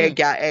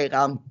lägga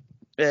era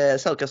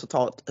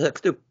sökresultat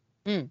högst upp.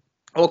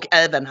 Och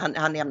även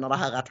han nämner det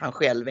här att han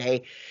själv är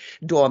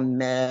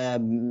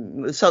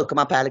söker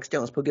man på Alex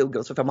Jones på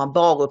Google så får man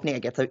bara upp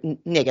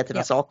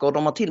negativa saker, och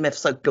de har till och med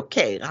försökt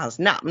blockera hans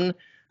namn.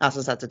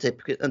 Alltså så att det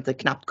typ inte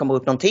knappt kommer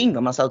upp någonting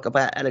om man söker på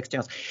Alex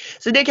Jones.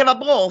 Så det kan vara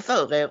bra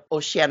för er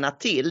att känna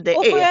till. Det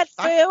är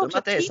faktum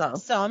att det är så här.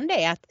 Tipsa om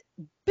det, att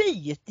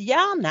byt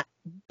gärna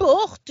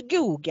bort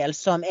Google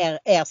som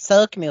er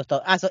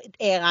sökmotor. Alltså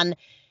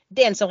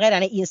den som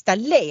redan är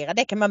installerad,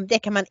 det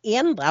kan man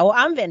ändra och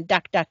använd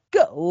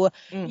DuckDuckGo.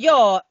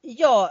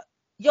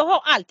 Jag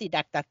har alltid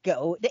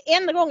DuckDuckGo. Det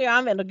enda gången jag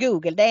använder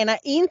Google, det är när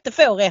jag inte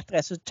får rätt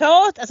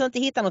resultat, alltså inte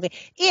hittar någonting,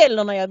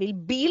 eller när jag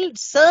vill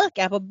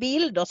söka på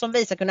bilder som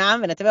vi ska kunna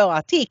använda till våra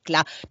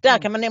artiklar. Där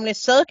kan man nämligen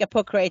söka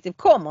på Creative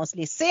Commons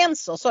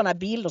licenser, sådana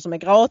bilder som är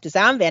gratis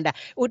att använda.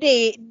 Och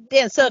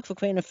den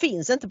sökfunktionen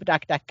finns inte på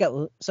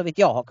DuckDuckGo, så vitt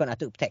jag har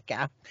kunnat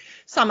upptäcka.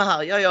 Samma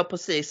här, jag gör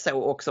precis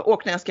så också.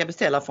 Och när jag ska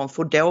beställa från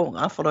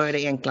Foodora, för då är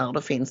det enklare,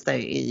 då finns det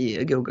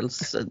i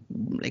Googles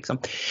liksom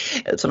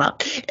sådana.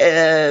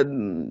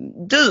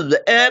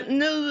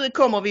 Nu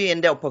kommer vi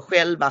in då på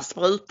själva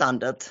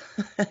sprutandet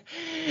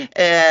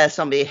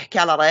som vi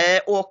kallar det,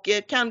 och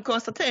kan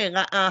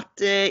konstatera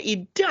att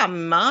i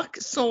Danmark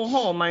så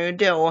har man ju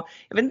då,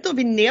 jag vet inte om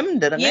vi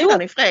nämnde det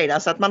redan i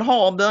fredags, att man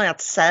har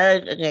börjat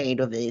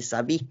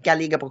särredovisa vilka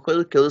ligger på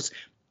sjukhus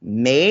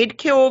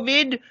med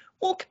covid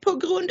och på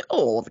grund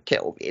av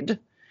covid.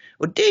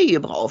 Och det är ju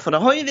bra, för det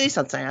har ju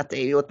visat sig att det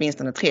är ju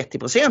åtminstone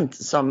 30%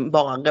 som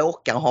bara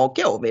råkar ha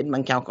covid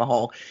men kanske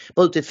har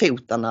brutit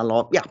foten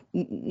eller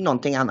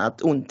någonting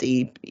annat, ont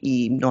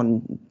i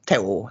någon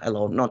tå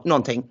eller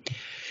någonting.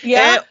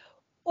 Ja,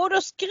 och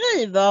då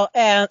skriver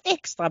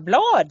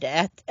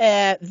Extrabladet,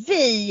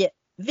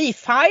 vi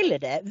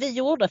filade, vi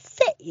gjorde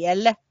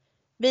fel.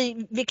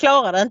 Vi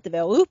klarade inte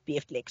vår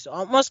uppgift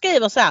liksom. Man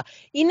skriver så här: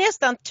 i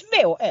nästan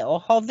 2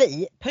 år har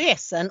vi,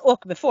 pressen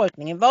och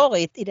befolkningen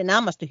varit i det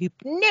närmaste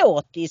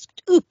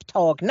hypnotiskt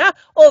upptagna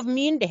av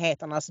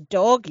myndigheternas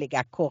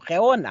dagliga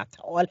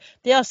coronatal.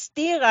 Vi har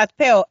stirrat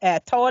på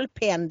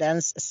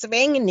talpendelns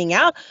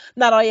svängningar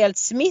när det har gällt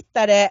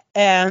smittade,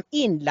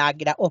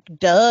 inlagda och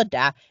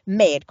döda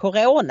med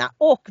corona.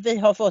 Och vi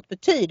har fått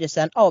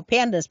betydelsen av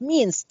pendelns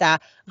minsta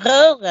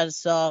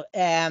rörelser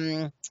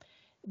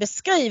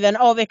beskriven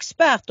av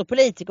experter,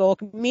 politiker och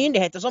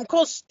myndigheter som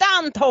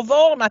konstant har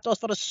varnat oss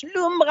för det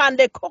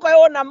slumrande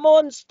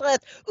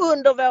coronamonstret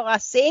under våra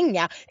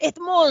sängar. Ett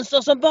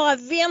monster som bara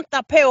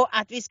väntar på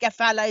att vi ska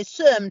falla i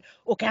sömn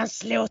och kan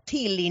slå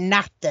till i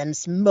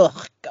nattens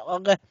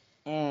mörker.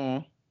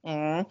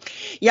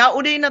 Ja,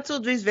 och det är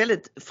naturligtvis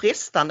väldigt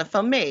frestande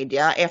för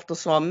media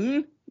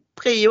eftersom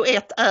prio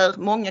 1 är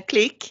många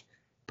klick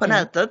på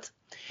nätet.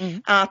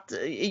 Att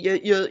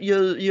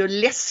ju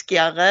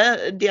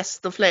läskigare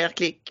desto fler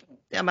klick.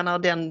 Jag menar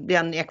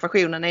den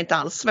ekvationen är inte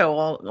alls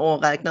svår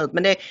att räkna ut,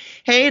 men det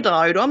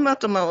hedrar ju dem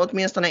att de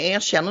åtminstone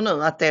erkänner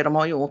nu att det de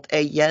har gjort är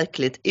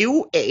jäkligt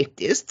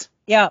oetiskt.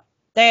 Ja,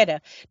 det är det.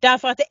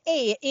 Därför att det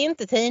är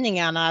inte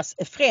tidningarnas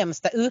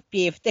främsta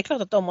uppgift. Det är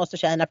klart att de måste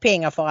tjäna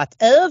pengar för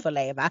att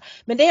överleva.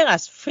 Men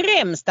deras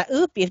främsta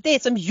uppgift,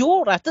 det som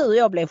gjorde att du och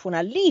jag blev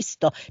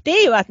journalister, det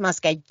är ju att man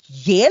ska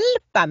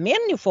hjälpa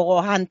människor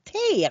att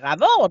hantera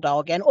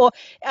vardagen. Och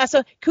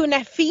alltså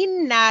kunna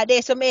finna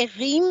det som är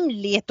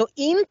rimligt och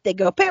inte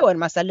gå på en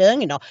massa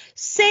lögner.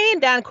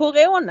 Sedan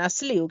corona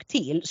slog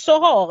till så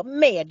har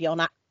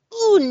medierna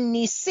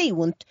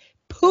unisont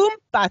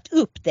pumpat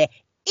upp det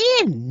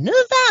ännu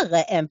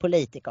värre än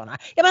politikerna.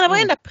 Jag menar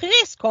varenda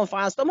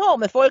presskonferens de har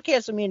med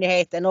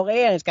Folkhälsomyndigheten och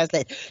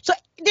regeringskansliet. Så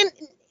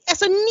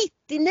alltså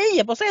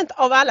 99%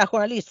 av alla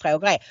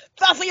journalistfrågor är: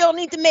 varför gör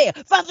ni inte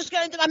mer? Varför ska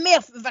det inte vara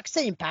mer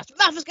vaccinpass?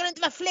 Varför ska det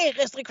inte vara fler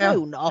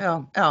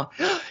restriktioner?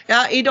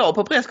 Ja, idag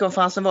på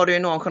presskonferensen var det ju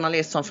någon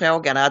journalist som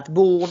frågade att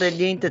borde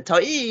ni inte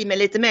ta i med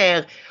lite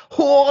mer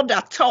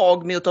hårda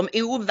tag mot de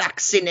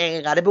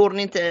ovaccinerade? Borde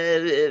ni inte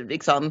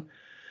liksom...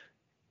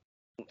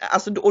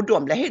 Alltså, och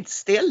de blev helt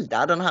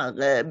ställda, den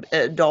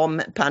här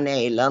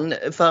dampanelen,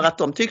 för att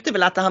de tyckte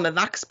väl att det här med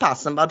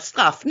vaxpassen var ett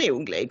straff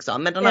nog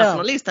liksom. Men den här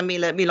journalisten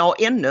ville ha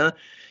ännu,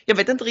 jag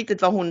vet inte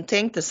riktigt vad hon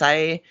tänkte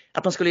sig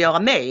att man skulle göra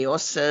med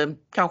oss,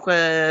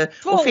 kanske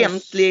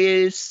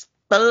offentlig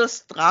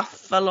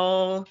spöstraff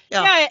eller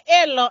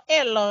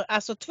eller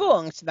alltså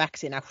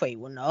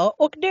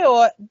tvångsvaccinationer. Och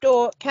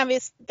då kan vi,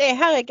 det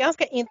här är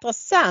ganska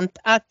intressant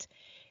att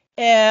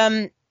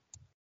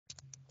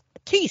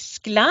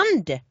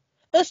Tyskland,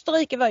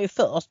 Österrike var ju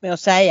först med att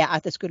säga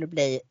att det skulle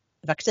bli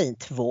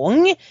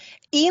vaccintvång.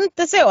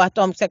 Inte så att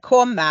de ska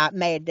komma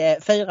med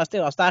 4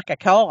 stora starka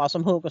karlar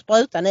som hugger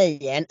sprutan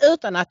i en,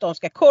 utan att de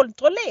ska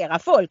kontrollera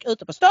folk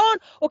ute på stan,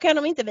 och kan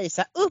de inte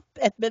visa upp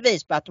ett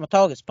bevis på att de har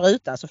tagit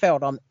sprutan så får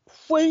de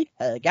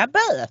skyhöga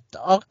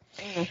böter.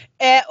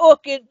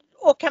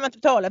 Och kan man inte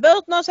betala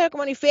böterna så åker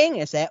man i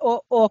fängelse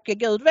och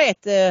Gud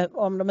vet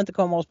om de inte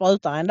kommer att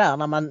spruta en där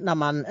när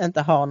man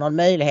inte har någon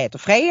möjlighet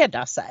att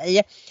freda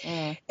sig.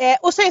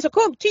 Och sen så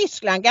kom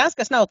Tyskland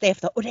ganska snart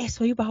efter, och det är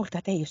så obehagligt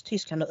att det är just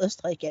Tyskland och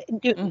Österrike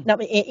när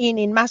vi är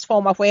inne i en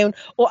massformation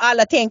och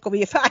alla tänker vi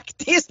ju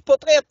faktiskt på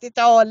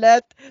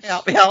 30-talet.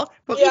 Ja,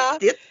 på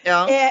riktigt.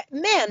 Ja.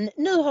 Men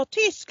nu har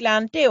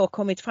Tyskland då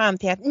kommit fram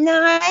till att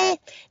nej,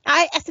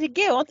 alltså det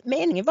går inte.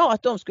 Meningen var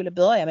att de skulle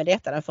börja med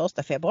detta den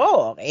 1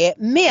 februari,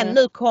 men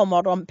nu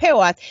kommer de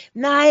på att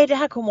nej, det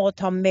här kommer att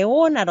ta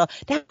månader.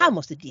 Det här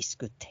måste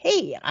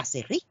diskuteras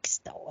i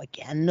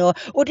riksdagen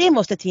och det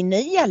måste till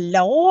nya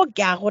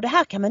lagar, och det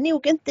här kan man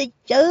nog inte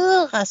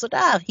göra så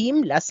där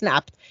himla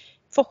snabbt.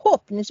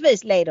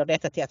 Förhoppningsvis leder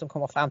detta till att de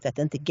kommer fram till att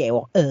det inte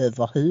går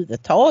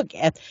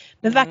överhuvudtaget.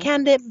 Men vad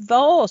kan det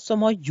vara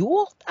som har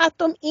gjort att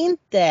de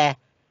inte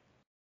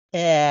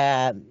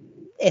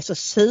är så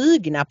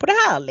sugna på det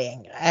här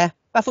längre?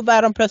 Varför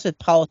börjar de plötsligt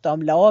prata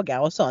om lagar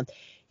och sånt?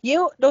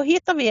 Jo, då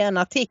hittar vi en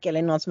artikel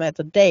i något som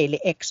heter Daily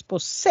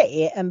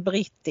Exposé, en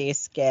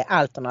brittisk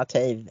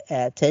alternativ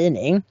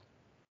tidning.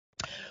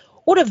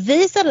 Och då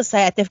visade det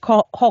sig att det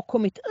har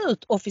kommit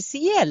ut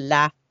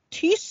officiella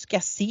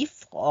tyska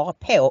siffror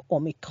på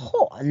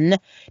omikron.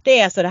 Det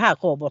är alltså det här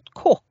Robert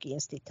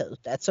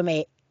Koch-institutet som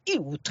är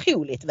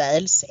otroligt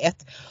välsett.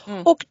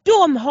 Och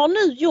de har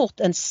nu gjort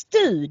en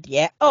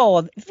studie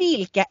av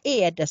vilka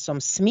är det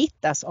som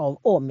smittas av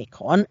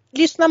omikron.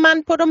 Lyssnar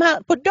man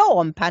på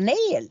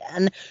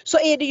dampanelen så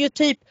är det ju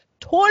typ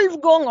 12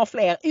 gånger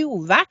fler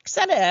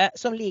ovaxade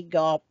som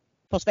ligger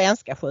på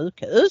svenska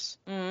sjukhus.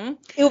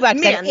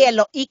 Ovaxade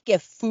eller icke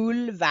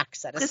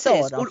fullvaxade,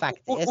 sa de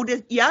faktiskt. Och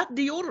det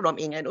gjorde de,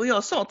 Ingrid. Och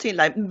jag sa till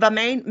dig, vad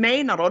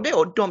menar du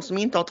då? De som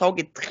inte har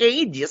tagit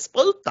 3:e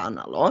sprutan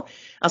eller?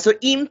 Alltså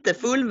inte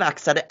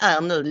fullvaxade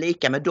är nu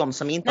lika med de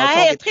som inte har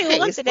tagit 3 sprutan. Nej,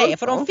 jag tror inte det.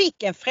 För de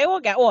fick en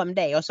fråga om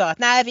det och sa att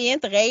nej, vi är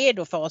inte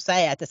redo för att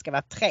säga att det ska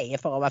vara 3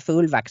 för att vara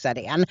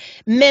fullvaxade än.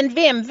 Men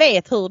vem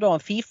vet hur de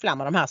fifflar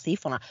med de här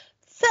siffrorna?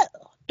 För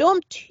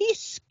de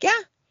tyska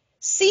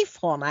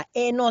siffrorna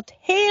är något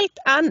helt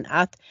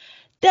annat.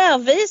 Där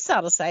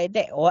visar det sig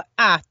då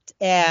att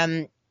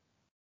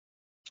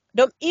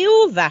de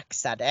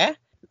ovaxade,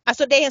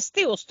 alltså det är en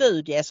stor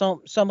studie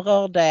som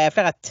rörde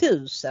flera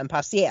tusen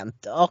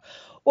patienter,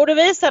 och det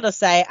visade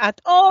sig att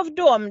av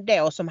dem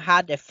då som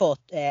hade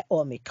fått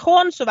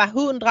omikron så var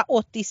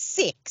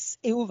 186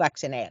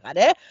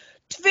 ovaccinerade.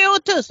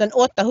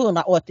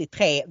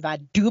 2883 var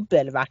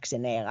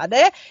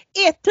dubbelvaccinerade,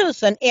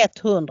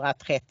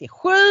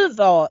 1137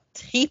 var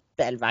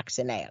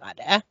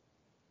trippelvaccinerade.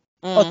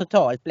 Och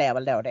totalt blev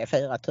väl då det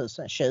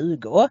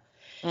 4020.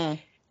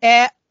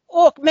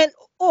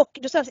 Och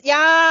du säger,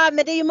 ja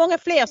men det är ju många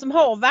fler som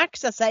har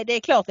vaxat sig, det är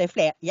klart det är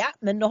fler. Ja,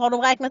 men då har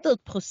de räknat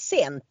ut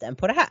procenten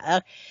på det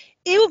här.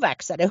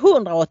 ovaxade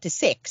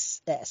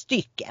 186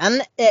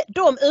 stycken.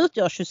 De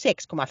utgör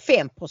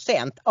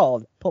 26,5%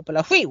 av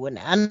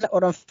populationen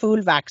och de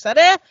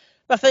fullvaxade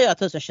var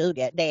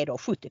 4020, det är då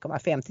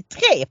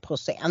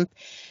 70,53%.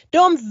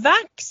 De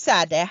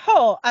vaxade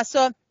har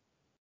alltså,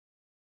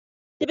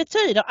 det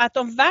betyder att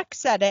de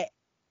vaxade,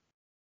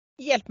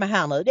 hjälp mig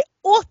här nu, det är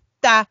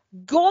 8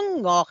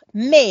 gånger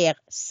mer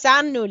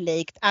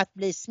sannolikt att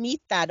bli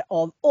smittad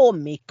av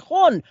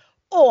omikron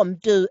om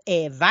du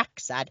är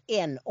vaxad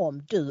än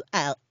om du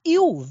är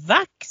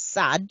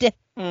ovaxad.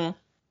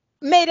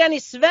 Medan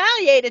i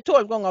Sverige är det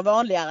 12 gånger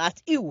vanligare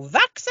att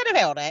ovaxade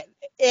får det.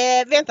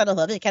 Vänta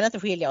nu, vi kan inte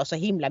skilja oss så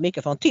himla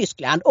mycket från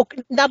Tyskland. Och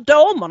när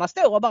damerna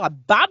står och bara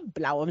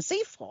babblar om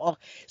siffror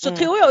så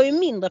tror jag ju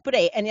mindre på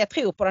det än jag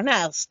tror på den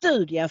här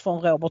studien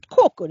från Robert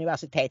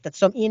Koch-universitetet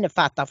som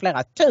innefattar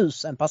flera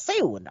tusen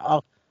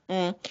personer.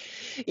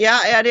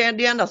 Ja,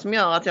 det enda som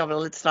gör att jag blir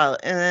lite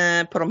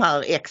sådär på de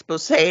här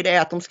exposé, det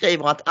är att de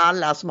skriver att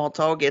alla som har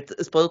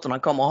tagit sprutorna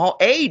kommer att ha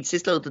AIDS i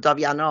slutet av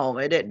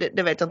januari.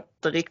 Det vet jag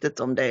inte riktigt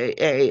om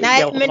det är.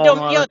 Nej, men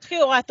jag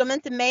tror att de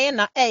inte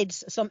menar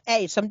AIDS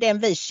som den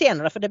vi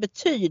känner, för det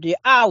betyder ju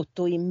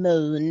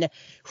autoimmun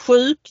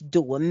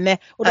sjukdom.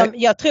 Och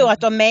jag tror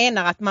att de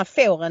menar att man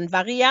får en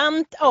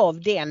variant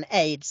av den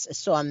AIDS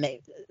som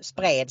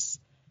spreds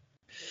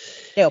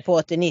då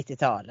på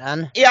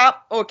 80-90-talen.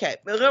 Ja, okej.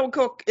 Robert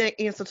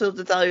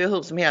Koch-institutet är ju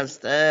hur som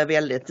helst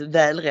väldigt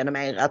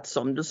välrenommerat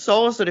som du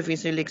sa, så det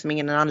finns ju liksom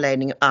ingen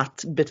anledning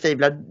att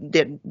betvivla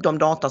de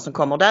data som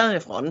kommer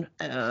därifrån.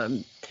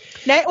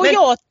 Nej, och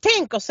jag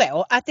tänker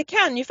så att det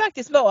kan ju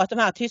faktiskt vara att de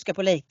här tyska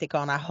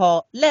politikerna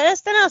har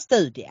läst den här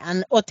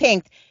studien och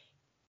tänkt,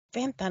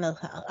 vänta nu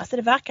här, alltså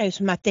det verkar ju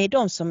som att det är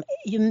de som,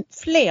 ju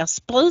fler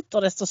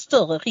sprutor desto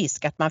större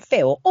risk att man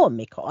får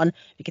omikron.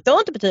 Vilket då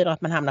inte betyder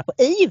att man hamnar på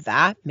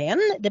IVA, men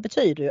det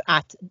betyder ju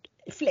att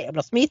fler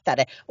blir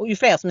smittade. Och ju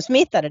fler som är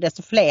smittade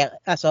desto fler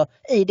alltså,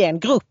 i den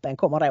gruppen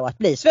kommer då att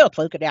bli svårt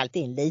sjuka. Det är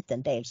alltid en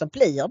liten del som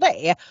blir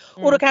det.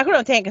 Och då kanske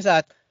de tänker så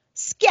att,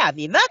 ska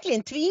vi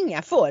verkligen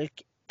tvinga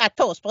folk att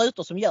ta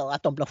sprutor som gör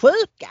att de blir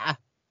sjuka?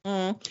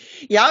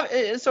 Ja,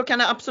 så kan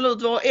det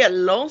absolut vara.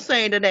 Eller så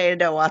är det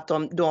då att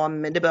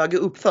det börjar gå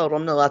upp för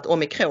dem nu att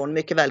omikron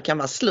mycket väl kan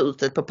vara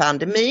slutet på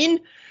pandemin.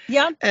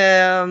 Ja.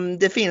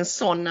 Det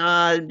finns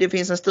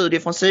en studie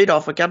från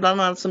Sydafrika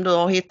bland annat som du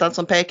har hittat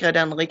som pekar i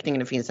den riktningen.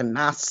 Det finns en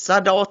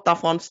massa data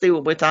från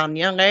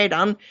Storbritannien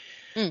redan.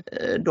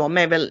 De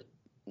är väl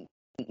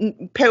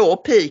på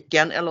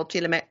piken eller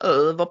till och med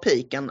över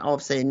piken av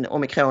sin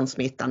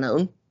omikronsmitta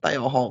nu, vad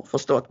jag har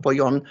förstått på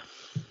John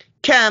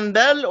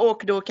Campbell.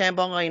 Och då kan jag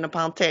bara inom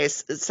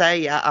parentes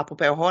säga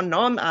apropå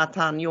honom att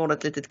han gjorde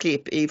ett litet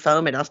klipp i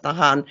förmiddags när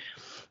han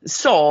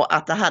sa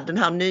att det här, den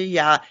här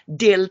nya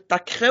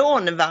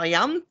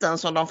deltakron-varianten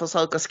som de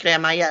försöker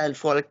skrämma ihjäl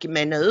folk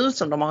med nu,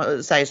 som de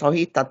sägs ha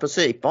hittat på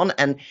Cypern,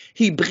 en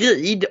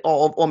hybrid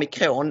av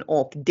omikron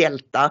och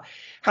delta.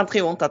 Han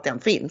tror inte att den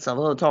finns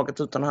överhuvudtaget,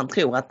 utan han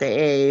tror att det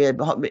är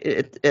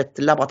ett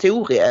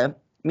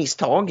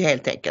laboratoriemisstag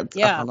helt enkelt.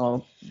 Ja. Att man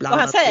har och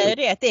han säger ju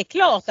det att det är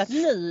klart att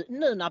nu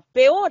när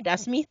båda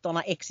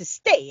smittorna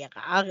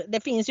existerar,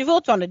 det finns ju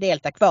fortfarande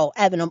delta kvar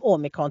även om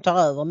omikron tar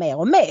över mer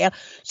och mer,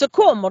 så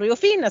kommer det ju att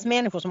finnas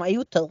människor som har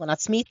oturen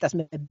att smittas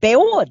med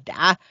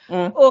båda.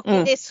 Och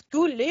det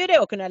skulle ju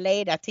då kunna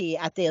leda till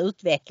att det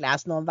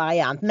utvecklas någon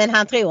variant, men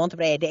han tror inte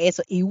på det, det är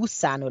så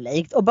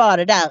osannolikt. Och bara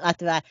det där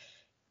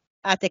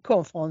att det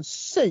kom från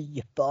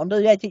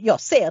Cypern.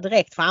 Jag ser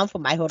direkt framför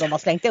mig hur de har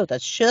slängt ut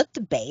ett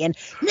köttben.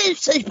 Nu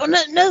Cypern,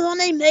 nu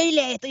har ni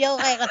möjlighet att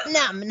göra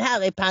ert namn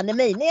här i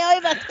pandemin. Ni har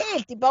ju varit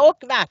helt i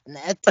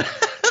bakvattnet.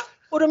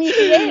 Och de gick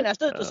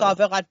genast ut och sa att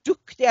våra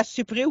duktiga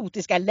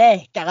cypriotiska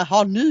läkare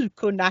har nu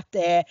kunnat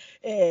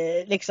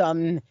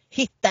liksom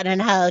hitta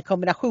den här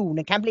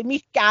kombinationen. Kan bli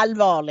mycket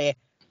allvarlig.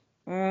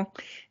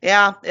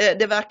 Ja,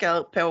 det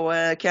verkar på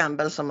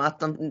Campbell som att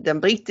den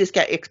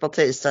brittiska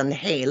expertisen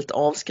helt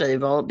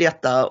avskriver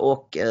detta,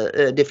 och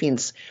det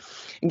finns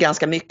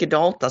ganska mycket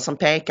data som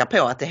pekar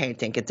på att det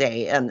helt enkelt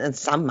är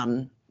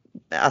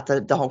att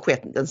det har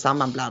skett en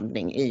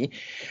sammanblandning i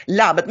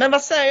labbet. Men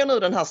vad säger nu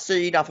den här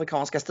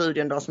sydafrikanska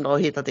studien då som du har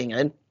hittat,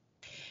 Ingrid?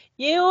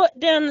 Jo,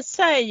 den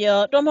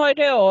säger, de har ju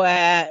då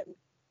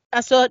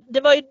alltså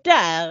det var ju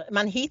där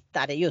man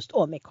hittade just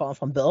omikron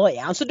från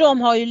början. Så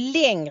de har ju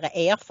längre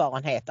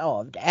erfarenhet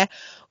av det.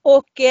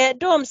 Och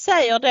de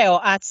säger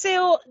då att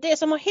det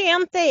som har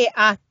hänt är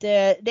att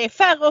det är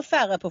färre och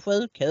färre på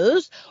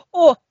sjukhus.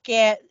 Och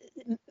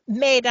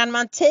medan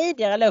man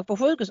tidigare låg på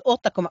sjukhus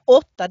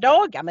 8,8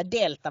 dagar med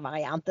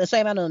delta-varianten, så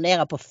är man nu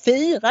nere på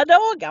 4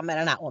 dagar med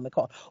den här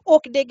omikron.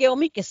 Och det går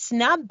mycket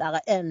snabbare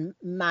än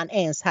man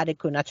ens hade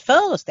kunnat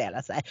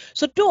föreställa sig.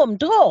 Så de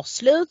drar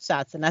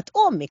slutsatsen att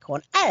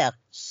omikron är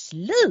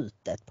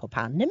slutet på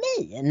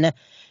pandemin.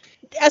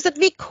 Alltså att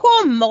vi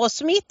kommer att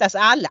smittas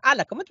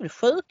alla kommer inte bli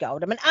sjuka av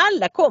det, men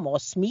alla kommer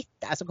att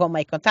smittas och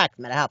komma i kontakt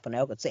med det här på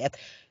något sätt.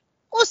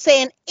 Och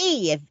sen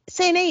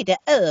är det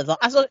över.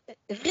 Alltså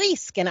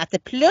risken att det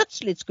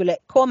plötsligt skulle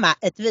komma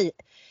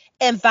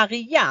en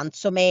variant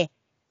som är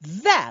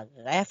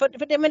värre.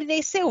 Men det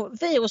är så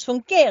virus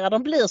fungerar.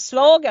 De blir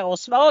svagare och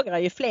svagare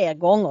ju fler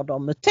gånger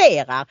de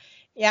muterar.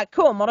 Ja,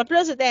 kommer det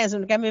plötsligt en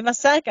så kan vi vara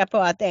säkra på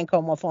att den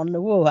kommer från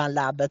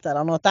Wuhan-labbet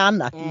eller något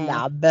annat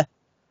labb.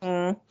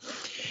 Mm.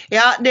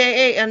 Ja,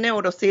 det är en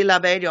nåd och stilla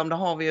bedja om, det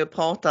har vi ju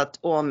pratat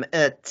om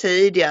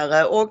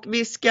tidigare, och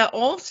vi ska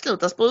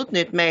avsluta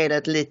Sprutnytt med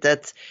ett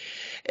litet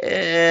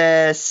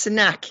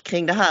snack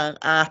kring det här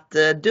att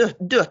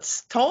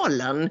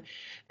dödstalen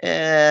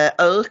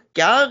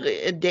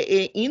ökar. Det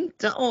är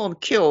inte av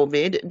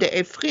covid, det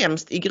är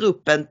främst i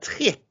gruppen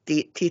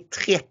 30 till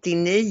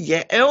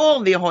 39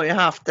 år. Vi har ju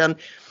haft en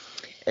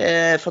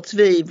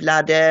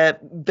förtvivlade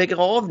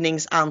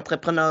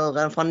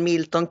begravningsentreprenören från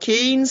Milton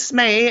Keynes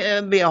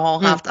med. Vi har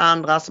haft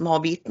andra som har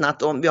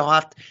vittnat om, vi har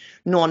haft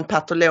någon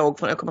patolog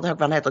från, jag kommer inte ihåg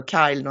vad han heter,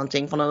 Kyle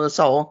någonting från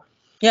USA.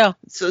 Ja.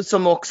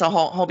 Som också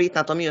har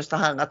vittnat om just det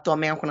här att de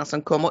människorna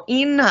som kommer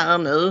in här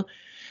nu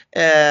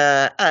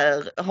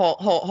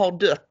har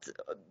dött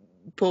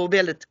på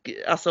väldigt,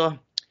 alltså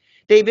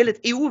det är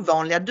väldigt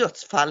ovanliga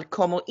dödsfall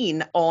kommer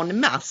in en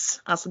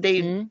masse. Alltså det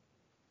är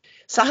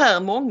så här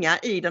många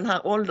i den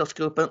här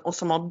åldersgruppen och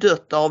som har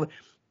dött av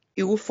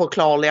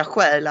oförklarliga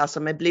skäl, alltså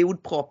med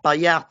blodproppar,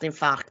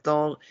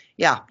 hjärtinfarkter,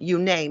 ja, you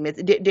name it.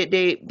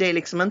 Det är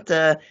liksom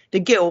inte, det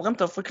går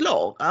inte att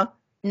förklara.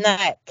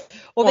 Nej,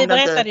 och vi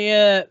berättade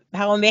ju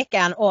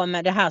häromveckan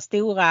om det här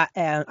stora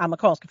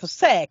amerikanska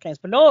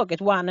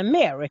försäkringsbolaget One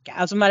America,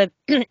 alltså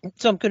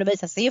som kunde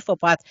visa siffror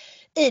på att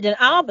i den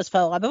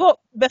arbetsföra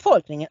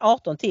befolkningen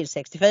 18 till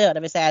 64, det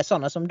vill säga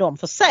sådana som de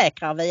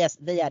försäkrar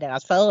via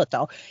deras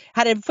företag,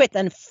 hade det skett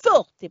en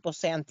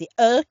 40%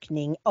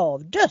 ökning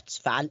av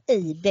dödsfall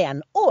i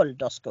den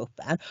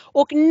åldersgruppen.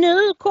 Och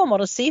nu kommer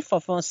det siffror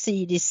från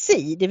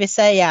CDC, det vill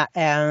säga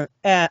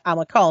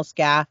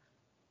amerikanska.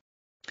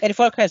 Är det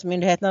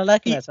Folkhälsomyndigheten eller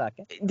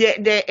Läkemedelsverket?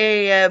 Det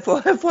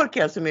är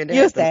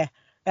Folkhälsomyndigheten. Just det.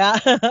 Ja.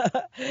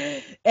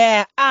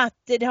 Att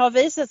det har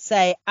visat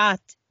sig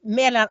att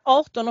mellan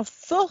 18 och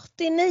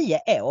 49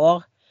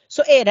 år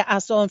så är det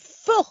alltså en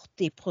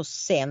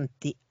 40%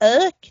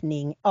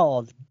 ökning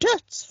av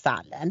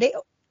dödsfallen. Det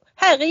är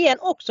här igen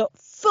också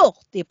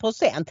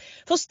 40%.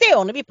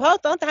 Förstår ni? Vi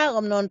pratar inte här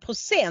om någon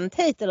procent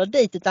hit eller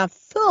dit utan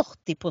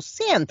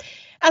 40%.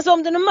 Alltså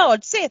om det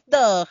normalt sett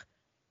dör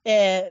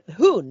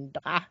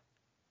 100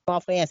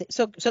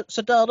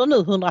 så dör det nu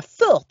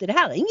 140. Det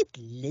här är inget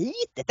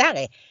litet. Det här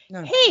är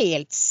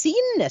helt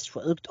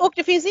sinnessjukt. Och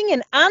det finns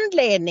ingen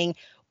anledning.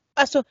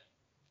 Alltså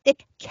det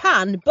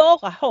kan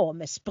bara ha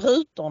med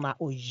sprutorna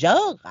att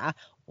göra.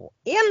 Och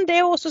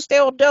ändå så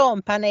står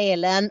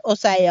dampanelen och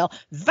säger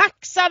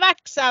vaxa.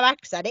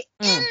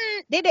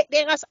 Det är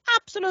deras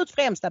absolut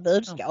främsta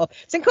budskap.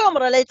 Sen kommer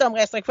det lite om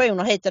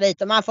restriktioner hit och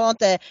dit. Och man får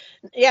inte,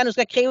 ja nu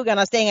ska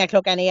krogarna stänga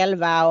klockan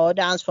 11 och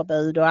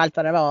dansförbud och allt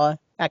vad det var.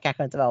 Jag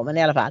kanske inte var, men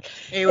i alla fall.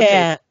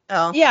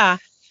 Ja.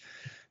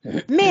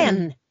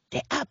 Men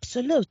det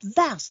absolut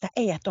värsta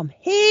är att de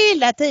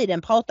hela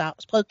tiden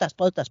pratar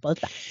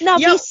spruta.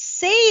 När vi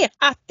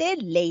ser att det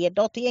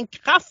leder till en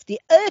kraftig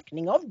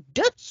ökning av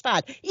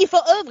dödsfall i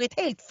för övrigt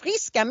helt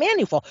friska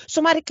människor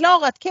som hade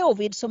klarat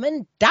covid som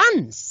en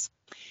dans.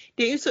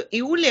 Det är ju så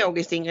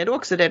ologiskt, Ingrid,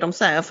 också det de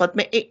säger, för att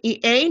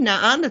i ena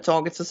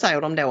andetaget så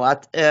säger de då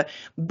att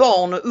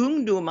barn och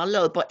ungdomar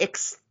löper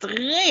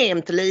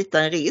extremt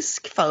liten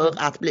risk för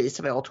att bli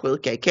svårt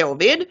sjuka i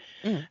covid.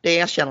 Det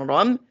erkänner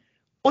de.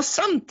 Och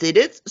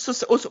samtidigt så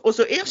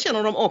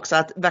erkänner de också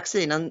att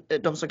vaccinen,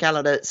 de så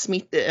kallade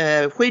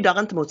skyddar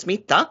inte mot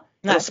smitta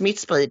eller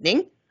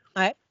smittspridning.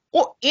 Nej.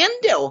 Och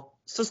ändå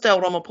så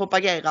står de och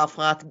propagerar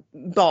för att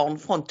barn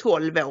från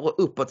 12 år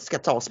och uppåt ska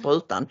ta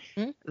sprutan.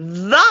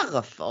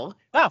 Varför?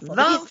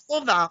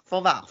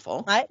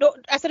 Nej,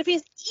 alltså det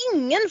finns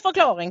ingen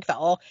förklaring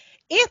kvar.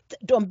 1,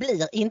 de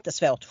blir inte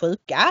svårt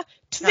sjuka.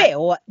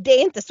 2, det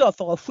är inte så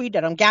för att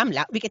skydda de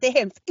gamla, vilket är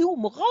helt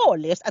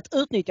omoraliskt att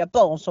utnyttja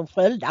barn som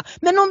sköldar.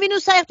 Men om vi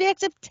nu säger att vi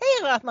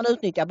accepterar att man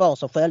utnyttjar barn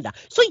som sköldar,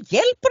 så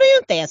hjälper det ju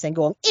inte ens en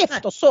gång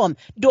eftersom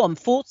de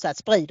fortsatt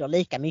sprider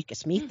lika mycket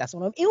smitta som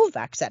de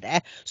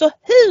ovaxade. Så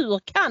hur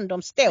kan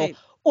de stå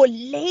och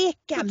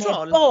leka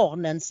med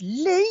barnens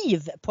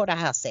liv på det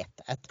här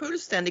sättet?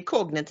 Fullständig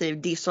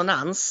kognitiv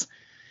dissonans.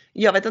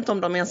 Jag vet inte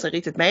om de ens är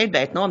riktigt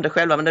medvetna om det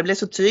själva, men det blev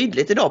så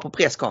tydligt idag på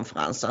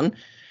presskonferensen.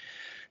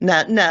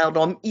 När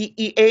de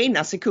i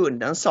ena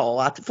sekunden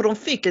sa att, för de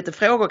fick lite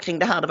frågor kring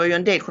det här, det var ju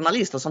en del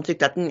journalister som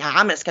tyckte att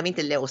nej, men ska vi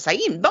inte låsa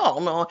in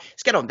barn och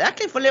ska de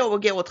verkligen få lov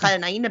att gå och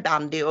träna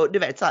innebandy och du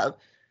vet så här.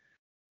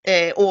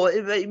 Och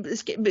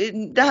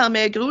det här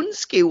med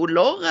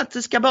grundskolor,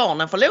 att ska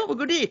barnen få lov att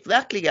gå dit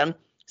verkligen,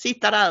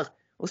 sitta där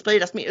och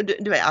sprida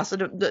du vet, alltså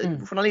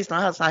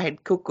journalisterna hade så här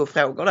helt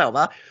koko-frågor då,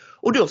 va?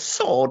 Och då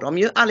sa de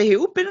ju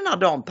allihop i den här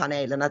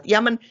dampanelen att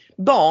ja men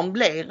barn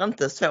blir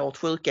inte svårt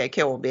sjuka i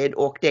covid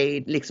och det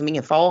är liksom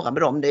ingen fara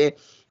med dem.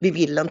 Vi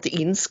vill inte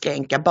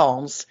inskränka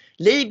barns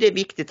liv. Det är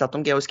viktigt att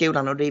de går i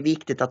skolan och det är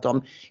viktigt att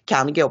de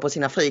kan gå på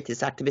sina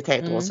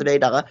fritidsaktiviteter och så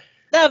vidare.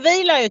 Där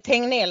vilar ju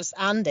Tegnells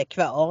ande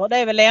kvar och det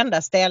är väl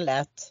enda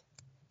stället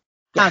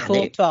Han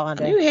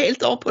fortfarande. Han är ju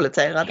helt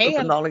avpoliterad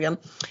uppenbarligen.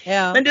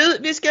 Ja. Men du,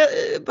 vi ska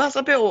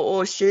passa på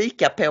att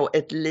kika på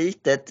ett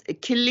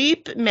litet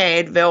klipp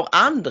med vår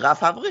andra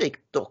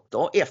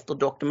favoritdoktor efter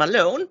Dr.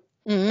 Malone.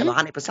 Eller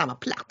han är på samma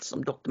plats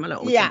som Dr.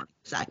 Malone. Ja. Kan man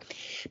säga.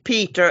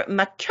 Peter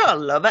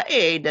McCullough, vad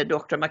är det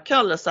Dr.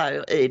 McCullough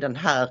säger i den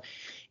här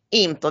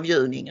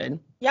intervjun, Ingrid?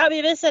 Ja,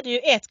 vi visade ju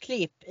ett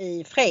klipp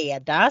i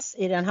fredags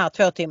i den här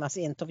 2 timmars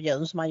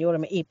intervjun som man gjorde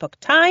med Epoch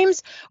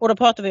Times. Och då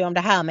pratade vi om det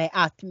här med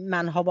att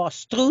man har bara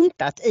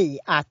struntat i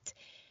att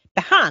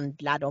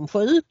behandla de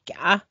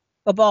sjuka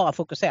och bara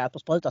fokuserat på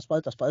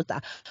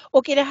spruta.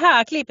 Och i det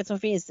här klippet som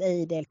finns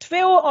i del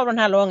 2 av den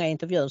här långa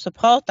intervjun så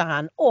pratar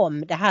han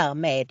om det här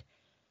med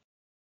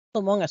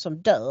hur många som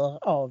dör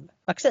av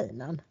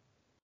vaccinen.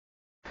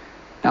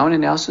 Now an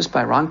analysis by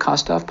Ron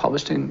Kostoff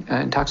published in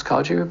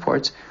Toxicology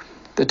Reports.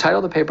 The title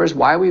of the paper is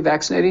Why Are We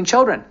Vaccinating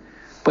Children?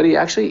 But he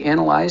actually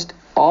analyzed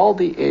all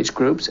the age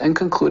groups and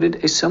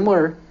concluded a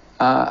similar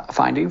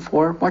finding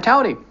for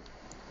mortality.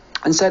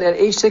 And said at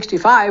age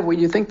 65, where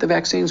you think the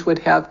vaccines would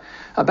have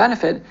a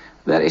benefit,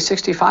 that a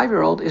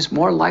 65-year-old is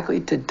more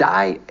likely to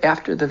die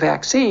after the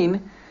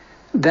vaccine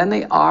than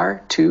they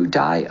are to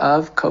die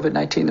of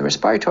COVID-19, the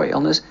respiratory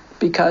illness,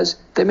 because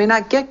they may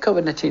not get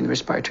COVID-19, the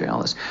respiratory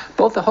illness.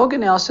 Both the Hoag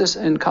analysis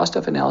and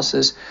Kostoff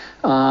analysis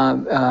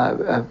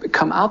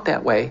come out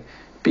that way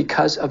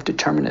because of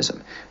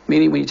determinism.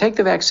 Meaning when you take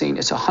the vaccine,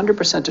 it's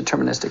 100%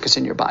 deterministic. It's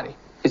in your body.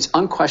 It's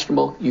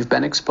unquestionable. You've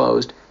been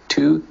exposed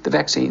to the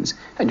vaccines,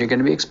 and you're going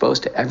to be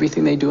exposed to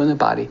everything they do in the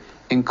body,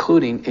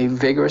 including a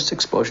vigorous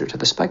exposure to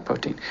the spike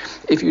protein.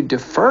 If you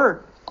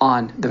defer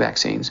on the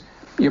vaccines,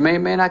 you may or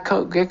may not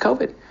get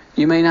COVID.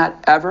 You may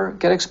not ever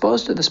get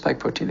exposed to the spike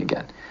protein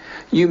again.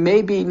 You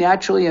may be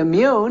naturally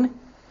immune,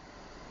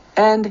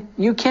 and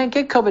you can't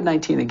get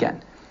COVID-19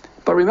 again.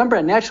 But remember,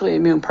 a naturally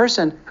immune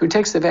person who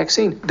takes the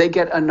vaccine, they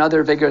get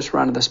another vigorous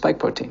run of the spike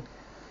protein,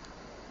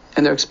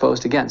 and they're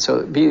exposed again.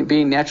 So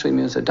being naturally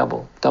immune is a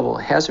double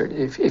hazard,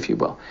 if you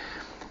will.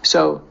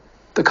 So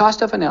the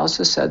Kostoff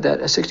analysis said that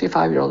a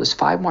 65-year-old is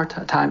five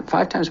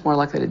times more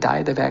likely to die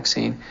of the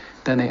vaccine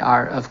than they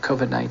are of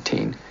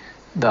COVID-19,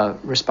 the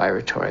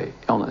respiratory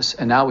illness.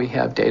 And now we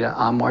have data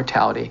on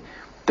mortality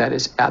that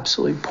is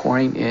absolutely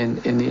pouring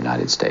in the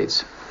United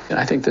States. And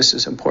I think this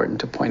is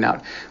important to point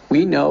out.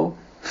 We know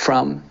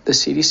from the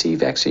CDC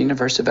Vaccine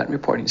Adverse Event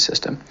Reporting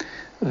System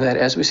that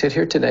as we sit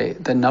here today,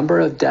 the number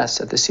of deaths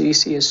that the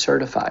CDC has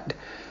certified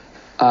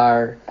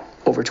are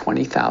over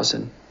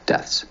 20,000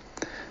 deaths.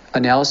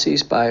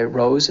 Analyses by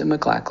Rose and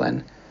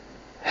McLachlan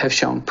have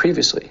shown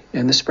previously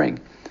in the spring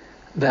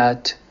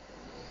that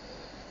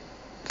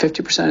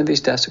 50% of these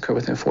deaths occur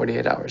within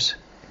 48 hours.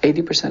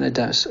 80% of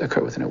deaths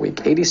occur within a week.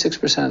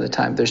 86% of the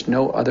time, there's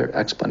no other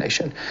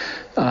explanation.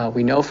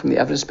 We know from the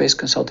evidence-based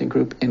consulting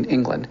group in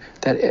England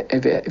that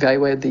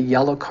evaluated the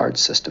yellow card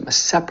system, a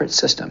separate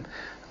system.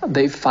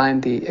 They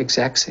find the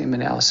exact same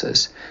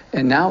analysis.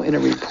 And now in a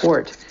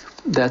report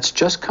that's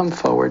just come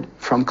forward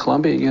from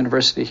Columbia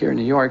University here in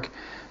New York,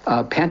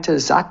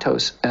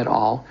 Pantazatos et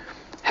al.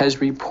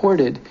 Has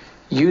reported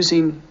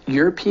using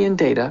European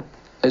data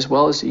as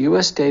well as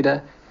U.S.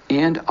 data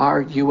and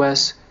our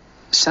U.S.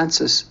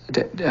 census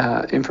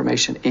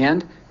information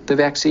and the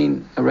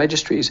vaccine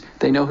registries.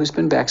 They know who's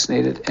been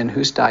vaccinated and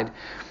who's died.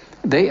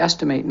 They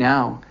estimate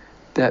now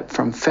that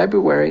from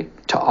February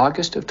to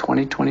August of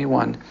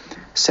 2021,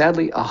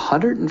 sadly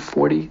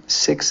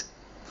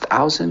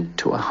 146,000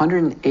 to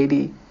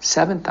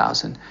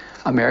 187,000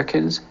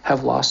 Americans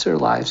have lost their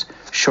lives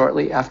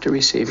shortly after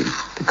receiving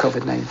the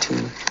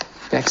COVID-19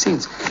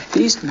 vaccines.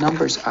 These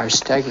numbers are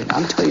staggering.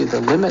 I'm telling you, the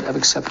limit of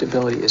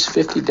acceptability is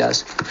 50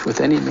 deaths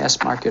with any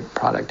mass market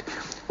product.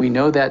 We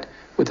know that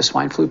with the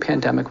swine flu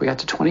pandemic, we got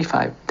to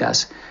 25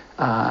 deaths,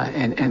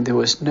 and there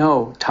was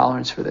no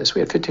tolerance for this.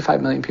 We had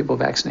 55 million people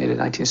vaccinated in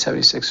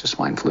 1976 for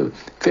swine flu.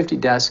 50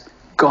 deaths,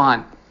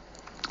 gone.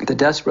 The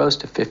deaths rose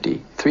to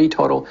 53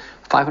 total,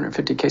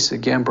 550 cases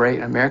of Guillain-Barré,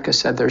 and America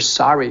said they're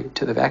sorry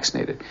to the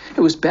vaccinated.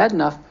 It was bad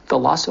enough, the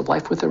loss of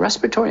life with the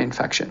respiratory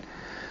infection.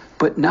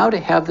 But now to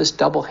have this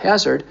double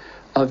hazard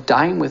of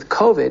dying with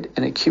COVID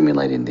and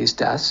accumulating these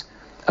deaths,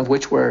 of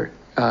which we're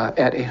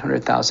at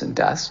 800,000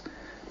 deaths,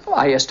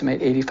 I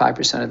estimate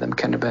 85% of them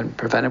can have been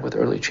prevented with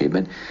early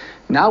treatment.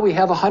 Now we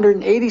have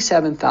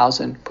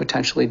 187,000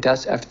 potentially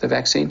deaths after the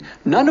vaccine,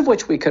 none of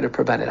which we could have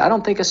prevented. I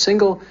don't think a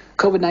single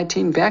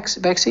COVID-19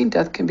 vaccine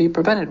death can be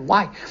prevented.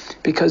 Why?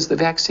 Because the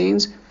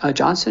vaccines,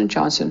 Johnson &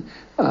 Johnson,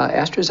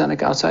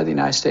 AstraZeneca outside the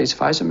United States,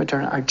 Pfizer,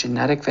 Moderna, are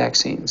genetic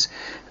vaccines.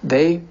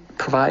 They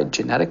provide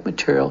genetic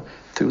material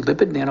through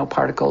lipid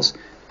nanoparticles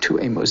to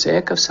a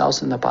mosaic of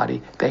cells in the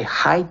body. They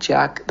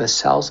hijack the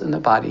cells in the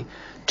body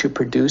to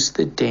produce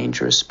the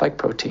dangerous spike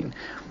protein.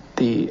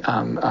 The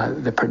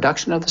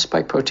production of the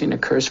spike protein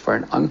occurs for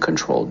an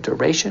uncontrolled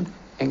duration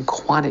and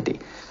quantity.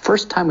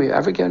 First time we've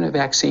ever given a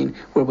vaccine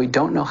where we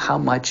don't know how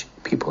much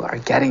people are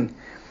getting.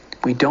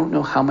 We don't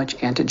know how much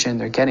antigen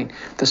they're getting.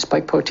 The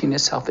spike protein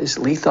itself is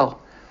lethal.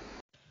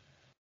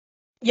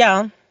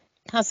 Ja,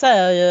 han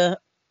säger ju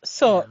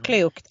så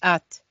klokt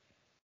att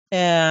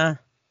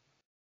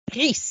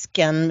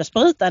risken med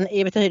sprutan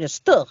är betydligt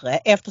större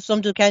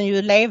eftersom du kan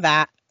ju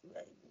leva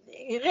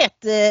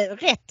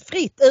rätt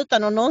fritt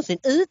utan att någonsin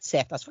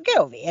utsättas för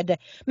covid.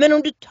 Men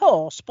om du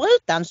tar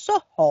sprutan så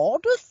har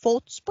du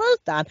fått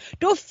sprutan.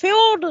 Då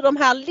får du de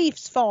här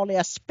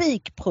livsfarliga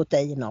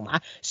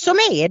spikproteinerna som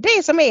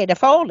är det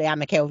farliga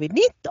med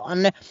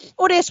covid-19.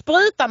 Och det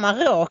sprutar man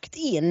rakt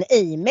in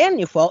i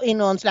människor i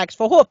någon slags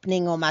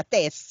förhoppning om att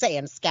det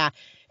sen ska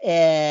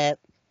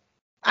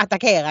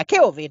attackera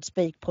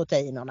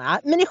covid-spikproteinerna.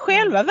 Men i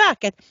själva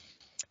verket,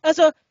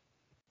 alltså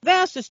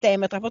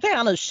världssystemet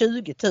rapporterar nu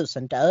 20 000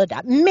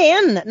 döda.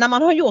 Men när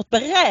man har gjort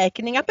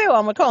beräkningar på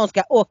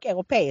amerikanska och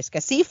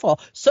europeiska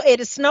siffror så är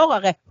det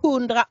snarare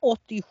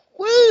 187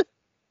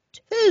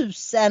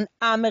 000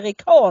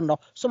 amerikaner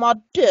som har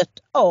dött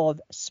av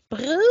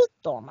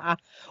sprutorna.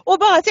 Och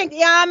bara tänkt,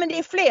 ja men det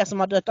är fler som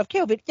har dött av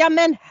covid. Ja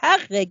men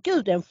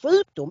herregud, en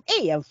sjukdom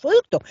är en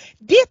sjukdom.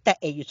 Detta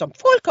är ju som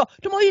folk har,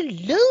 de har ju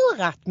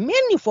lurat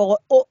människor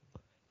och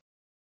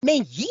med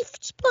en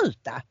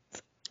giftspruta.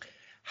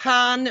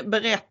 Han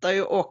berättar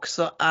ju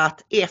också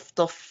att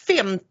efter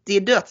 50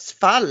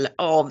 dödsfall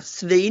av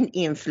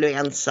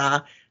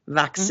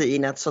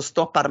svininfluensavaccinet så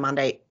stoppade man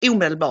det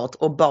omedelbart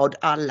och bad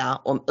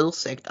alla om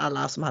ursäkt,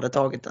 alla som hade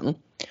tagit den.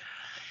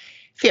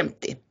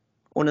 50.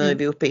 Och nu är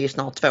vi uppe i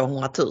snart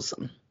 200 000.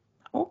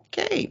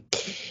 Okej.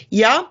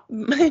 Ja,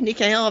 ni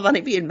kan göra vad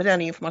ni vill med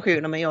den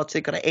informationen men jag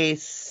tycker det är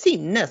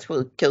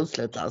sinnessjukt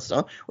kusligt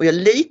alltså. Och jag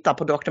litar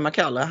på Dr.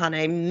 McCullough. Han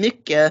är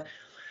mycket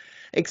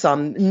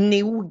liksom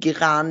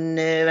noggrann,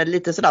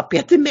 lite sådär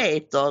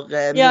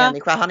petimeter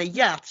människa. Han är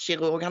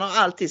hjärtkirurg, han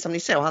har alltid, som ni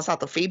såg, han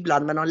satt och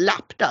fibblade med någon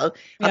lapp där.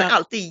 Han är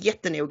alltid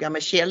jättenoga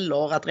med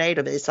källor att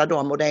redovisa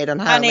dem och det är den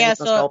här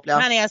vetenskapliga.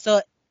 Han är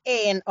alltså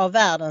en av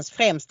världens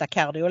främsta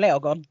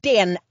kardiologer,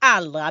 den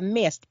allra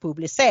mest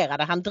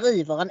publicerade. Han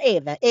driver en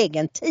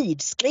egen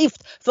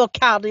tidskrift för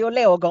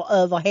kardiologer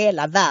över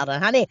hela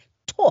världen. Han är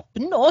top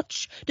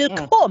notch. Du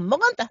kommer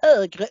inte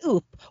högre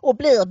upp och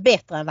blir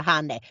bättre än vad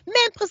han är.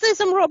 Men precis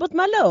som Robert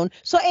Malone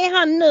så är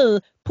han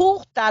nu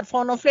portad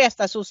från de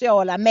flesta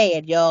sociala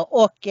medier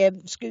och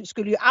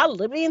skulle ju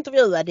aldrig bli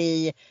intervjuad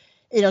i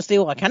de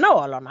stora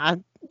kanalerna.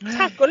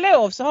 Tack och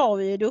lov så har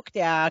vi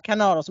duktiga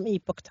kanaler som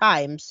Epoch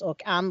Times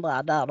och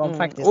andra där de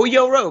faktiskt... Och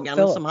Joe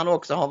Rogan som han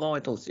också har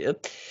varit hos ju.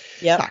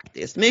 Ja.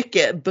 Faktiskt.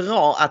 Mycket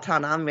bra att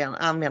han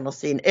använder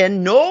sin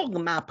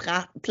enorma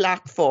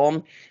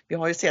plattform. Vi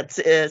har ju sett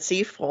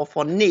siffror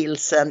från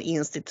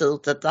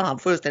Nielsen-institutet där han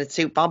fullständigt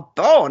sopar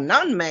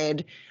banan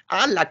med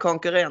alla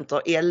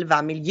konkurrenter.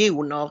 11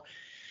 miljoner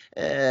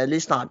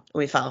lyssnare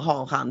ungefär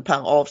har han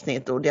per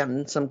avsnitt och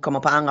den som kommer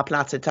på andra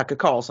plats är Tucker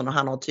Carlson och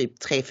han har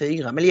typ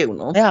 3-4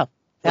 miljoner. Ja.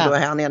 Och då är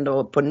han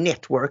ändå på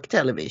network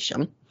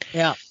television.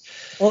 Ja.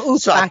 Och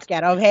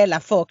uppbackad av hela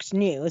Fox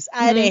News. Det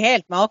är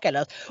helt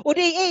makalöst. Och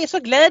det är så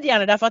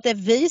glädjande därför att det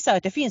visar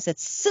att det finns ett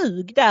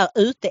sug där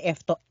ute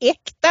efter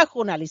äkta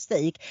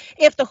journalistik.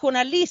 Efter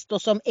journalister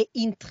som är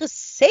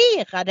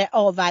intresserade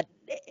av vad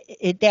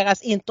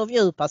deras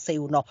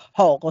intervjupersoner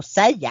har att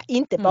säga.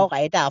 Inte bara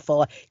är där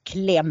för att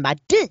klämma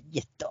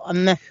dit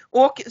dem.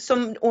 Och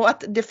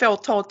att det får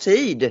ta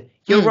tid.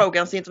 Joe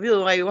Rogans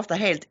intervjuer är ju ofta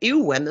helt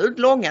oändligt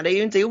långa. Det är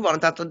ju inte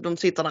ovanligt att de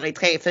sitter där i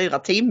 3-4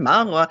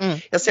 timmar. Och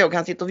jag såg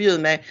hans intervju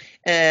med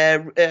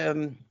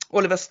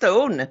Oliver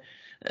Stone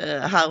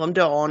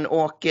häromdagen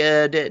och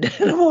det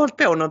har hållit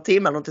på någon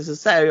timme eller någonting så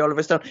säger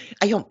Oliver Stone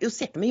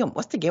ursäkta men jag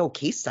måste gå och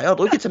kissa. Jag har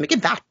druckit så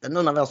mycket vatten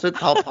nu när vi har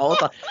suttit här och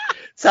pratat.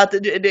 Så att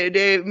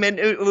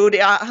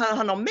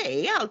han har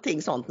med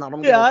allting sånt när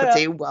de går på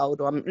toa och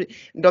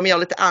de gör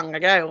lite andra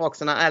grejer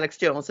också. När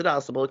Alex Jones är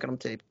där så brukar de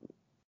typ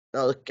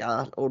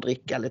röka och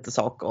dricka lite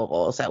saker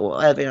och så.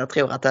 Och jag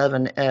tror att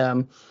även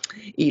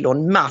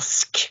Elon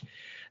Musk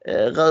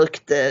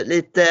rökte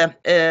lite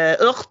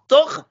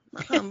örter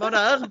när han var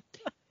där.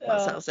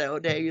 Så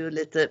det är ju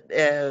lite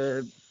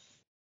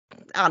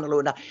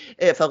annorlunda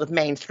för ett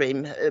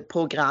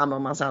mainstream-program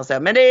om man säger så.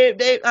 Men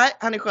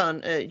han är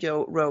skön,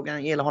 Joe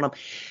Rogan, gillar honom.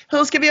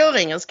 Hur ska vi göra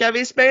Inger? Ska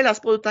vi spela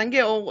sprutan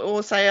går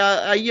och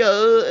säga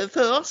adjö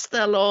först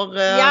eller?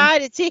 Ja,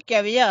 det tycker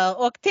jag vi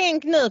gör. Och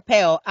tänk nu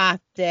på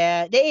att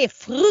det är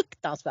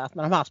fruktansvärt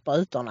med de här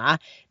sprutorna.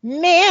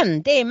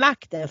 Men det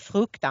makten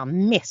fruktar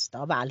mest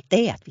av allt,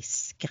 det är att vi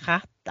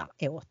skrattar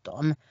åt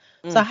dem.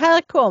 Så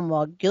här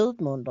kommer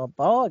Gudmundur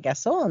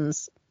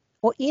Bagasons.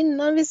 Och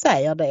innan vi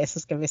säger det så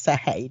ska vi säga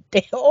hej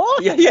då.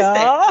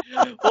 Ja.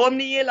 Om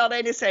ni gillar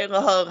det ni ser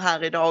och hör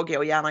här idag,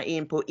 gå gärna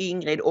in på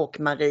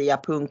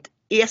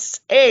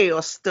ingridochmaria.se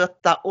och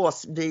stötta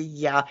oss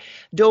via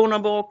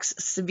Donorbox,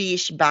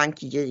 Swish,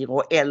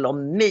 bankgiro eller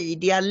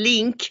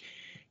Medialink.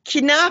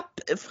 Knapp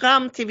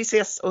fram till vi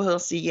ses och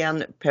hörs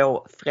igen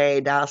på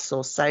fredag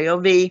så säger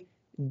vi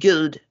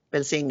Gud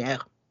välsigne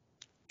er.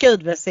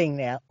 Gud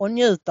välsigne er och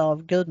njut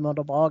av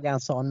Gudmundur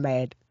Bragansson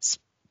med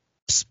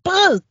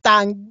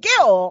Sprutan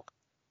går!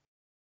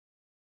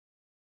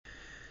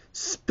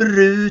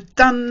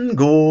 Sprutan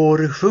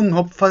går, sjung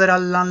hopp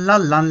faderallan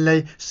lallan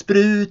lej.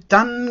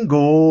 Sprutan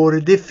går,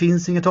 det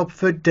finns inget hopp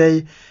för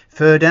dig.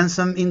 För den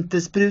som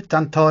inte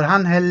sprutan tar,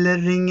 han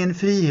heller ingen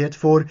frihet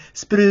får.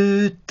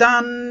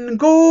 Sprutan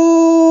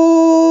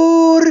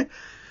går,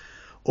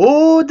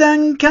 och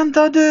den kan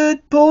ta död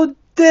på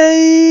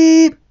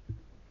dig.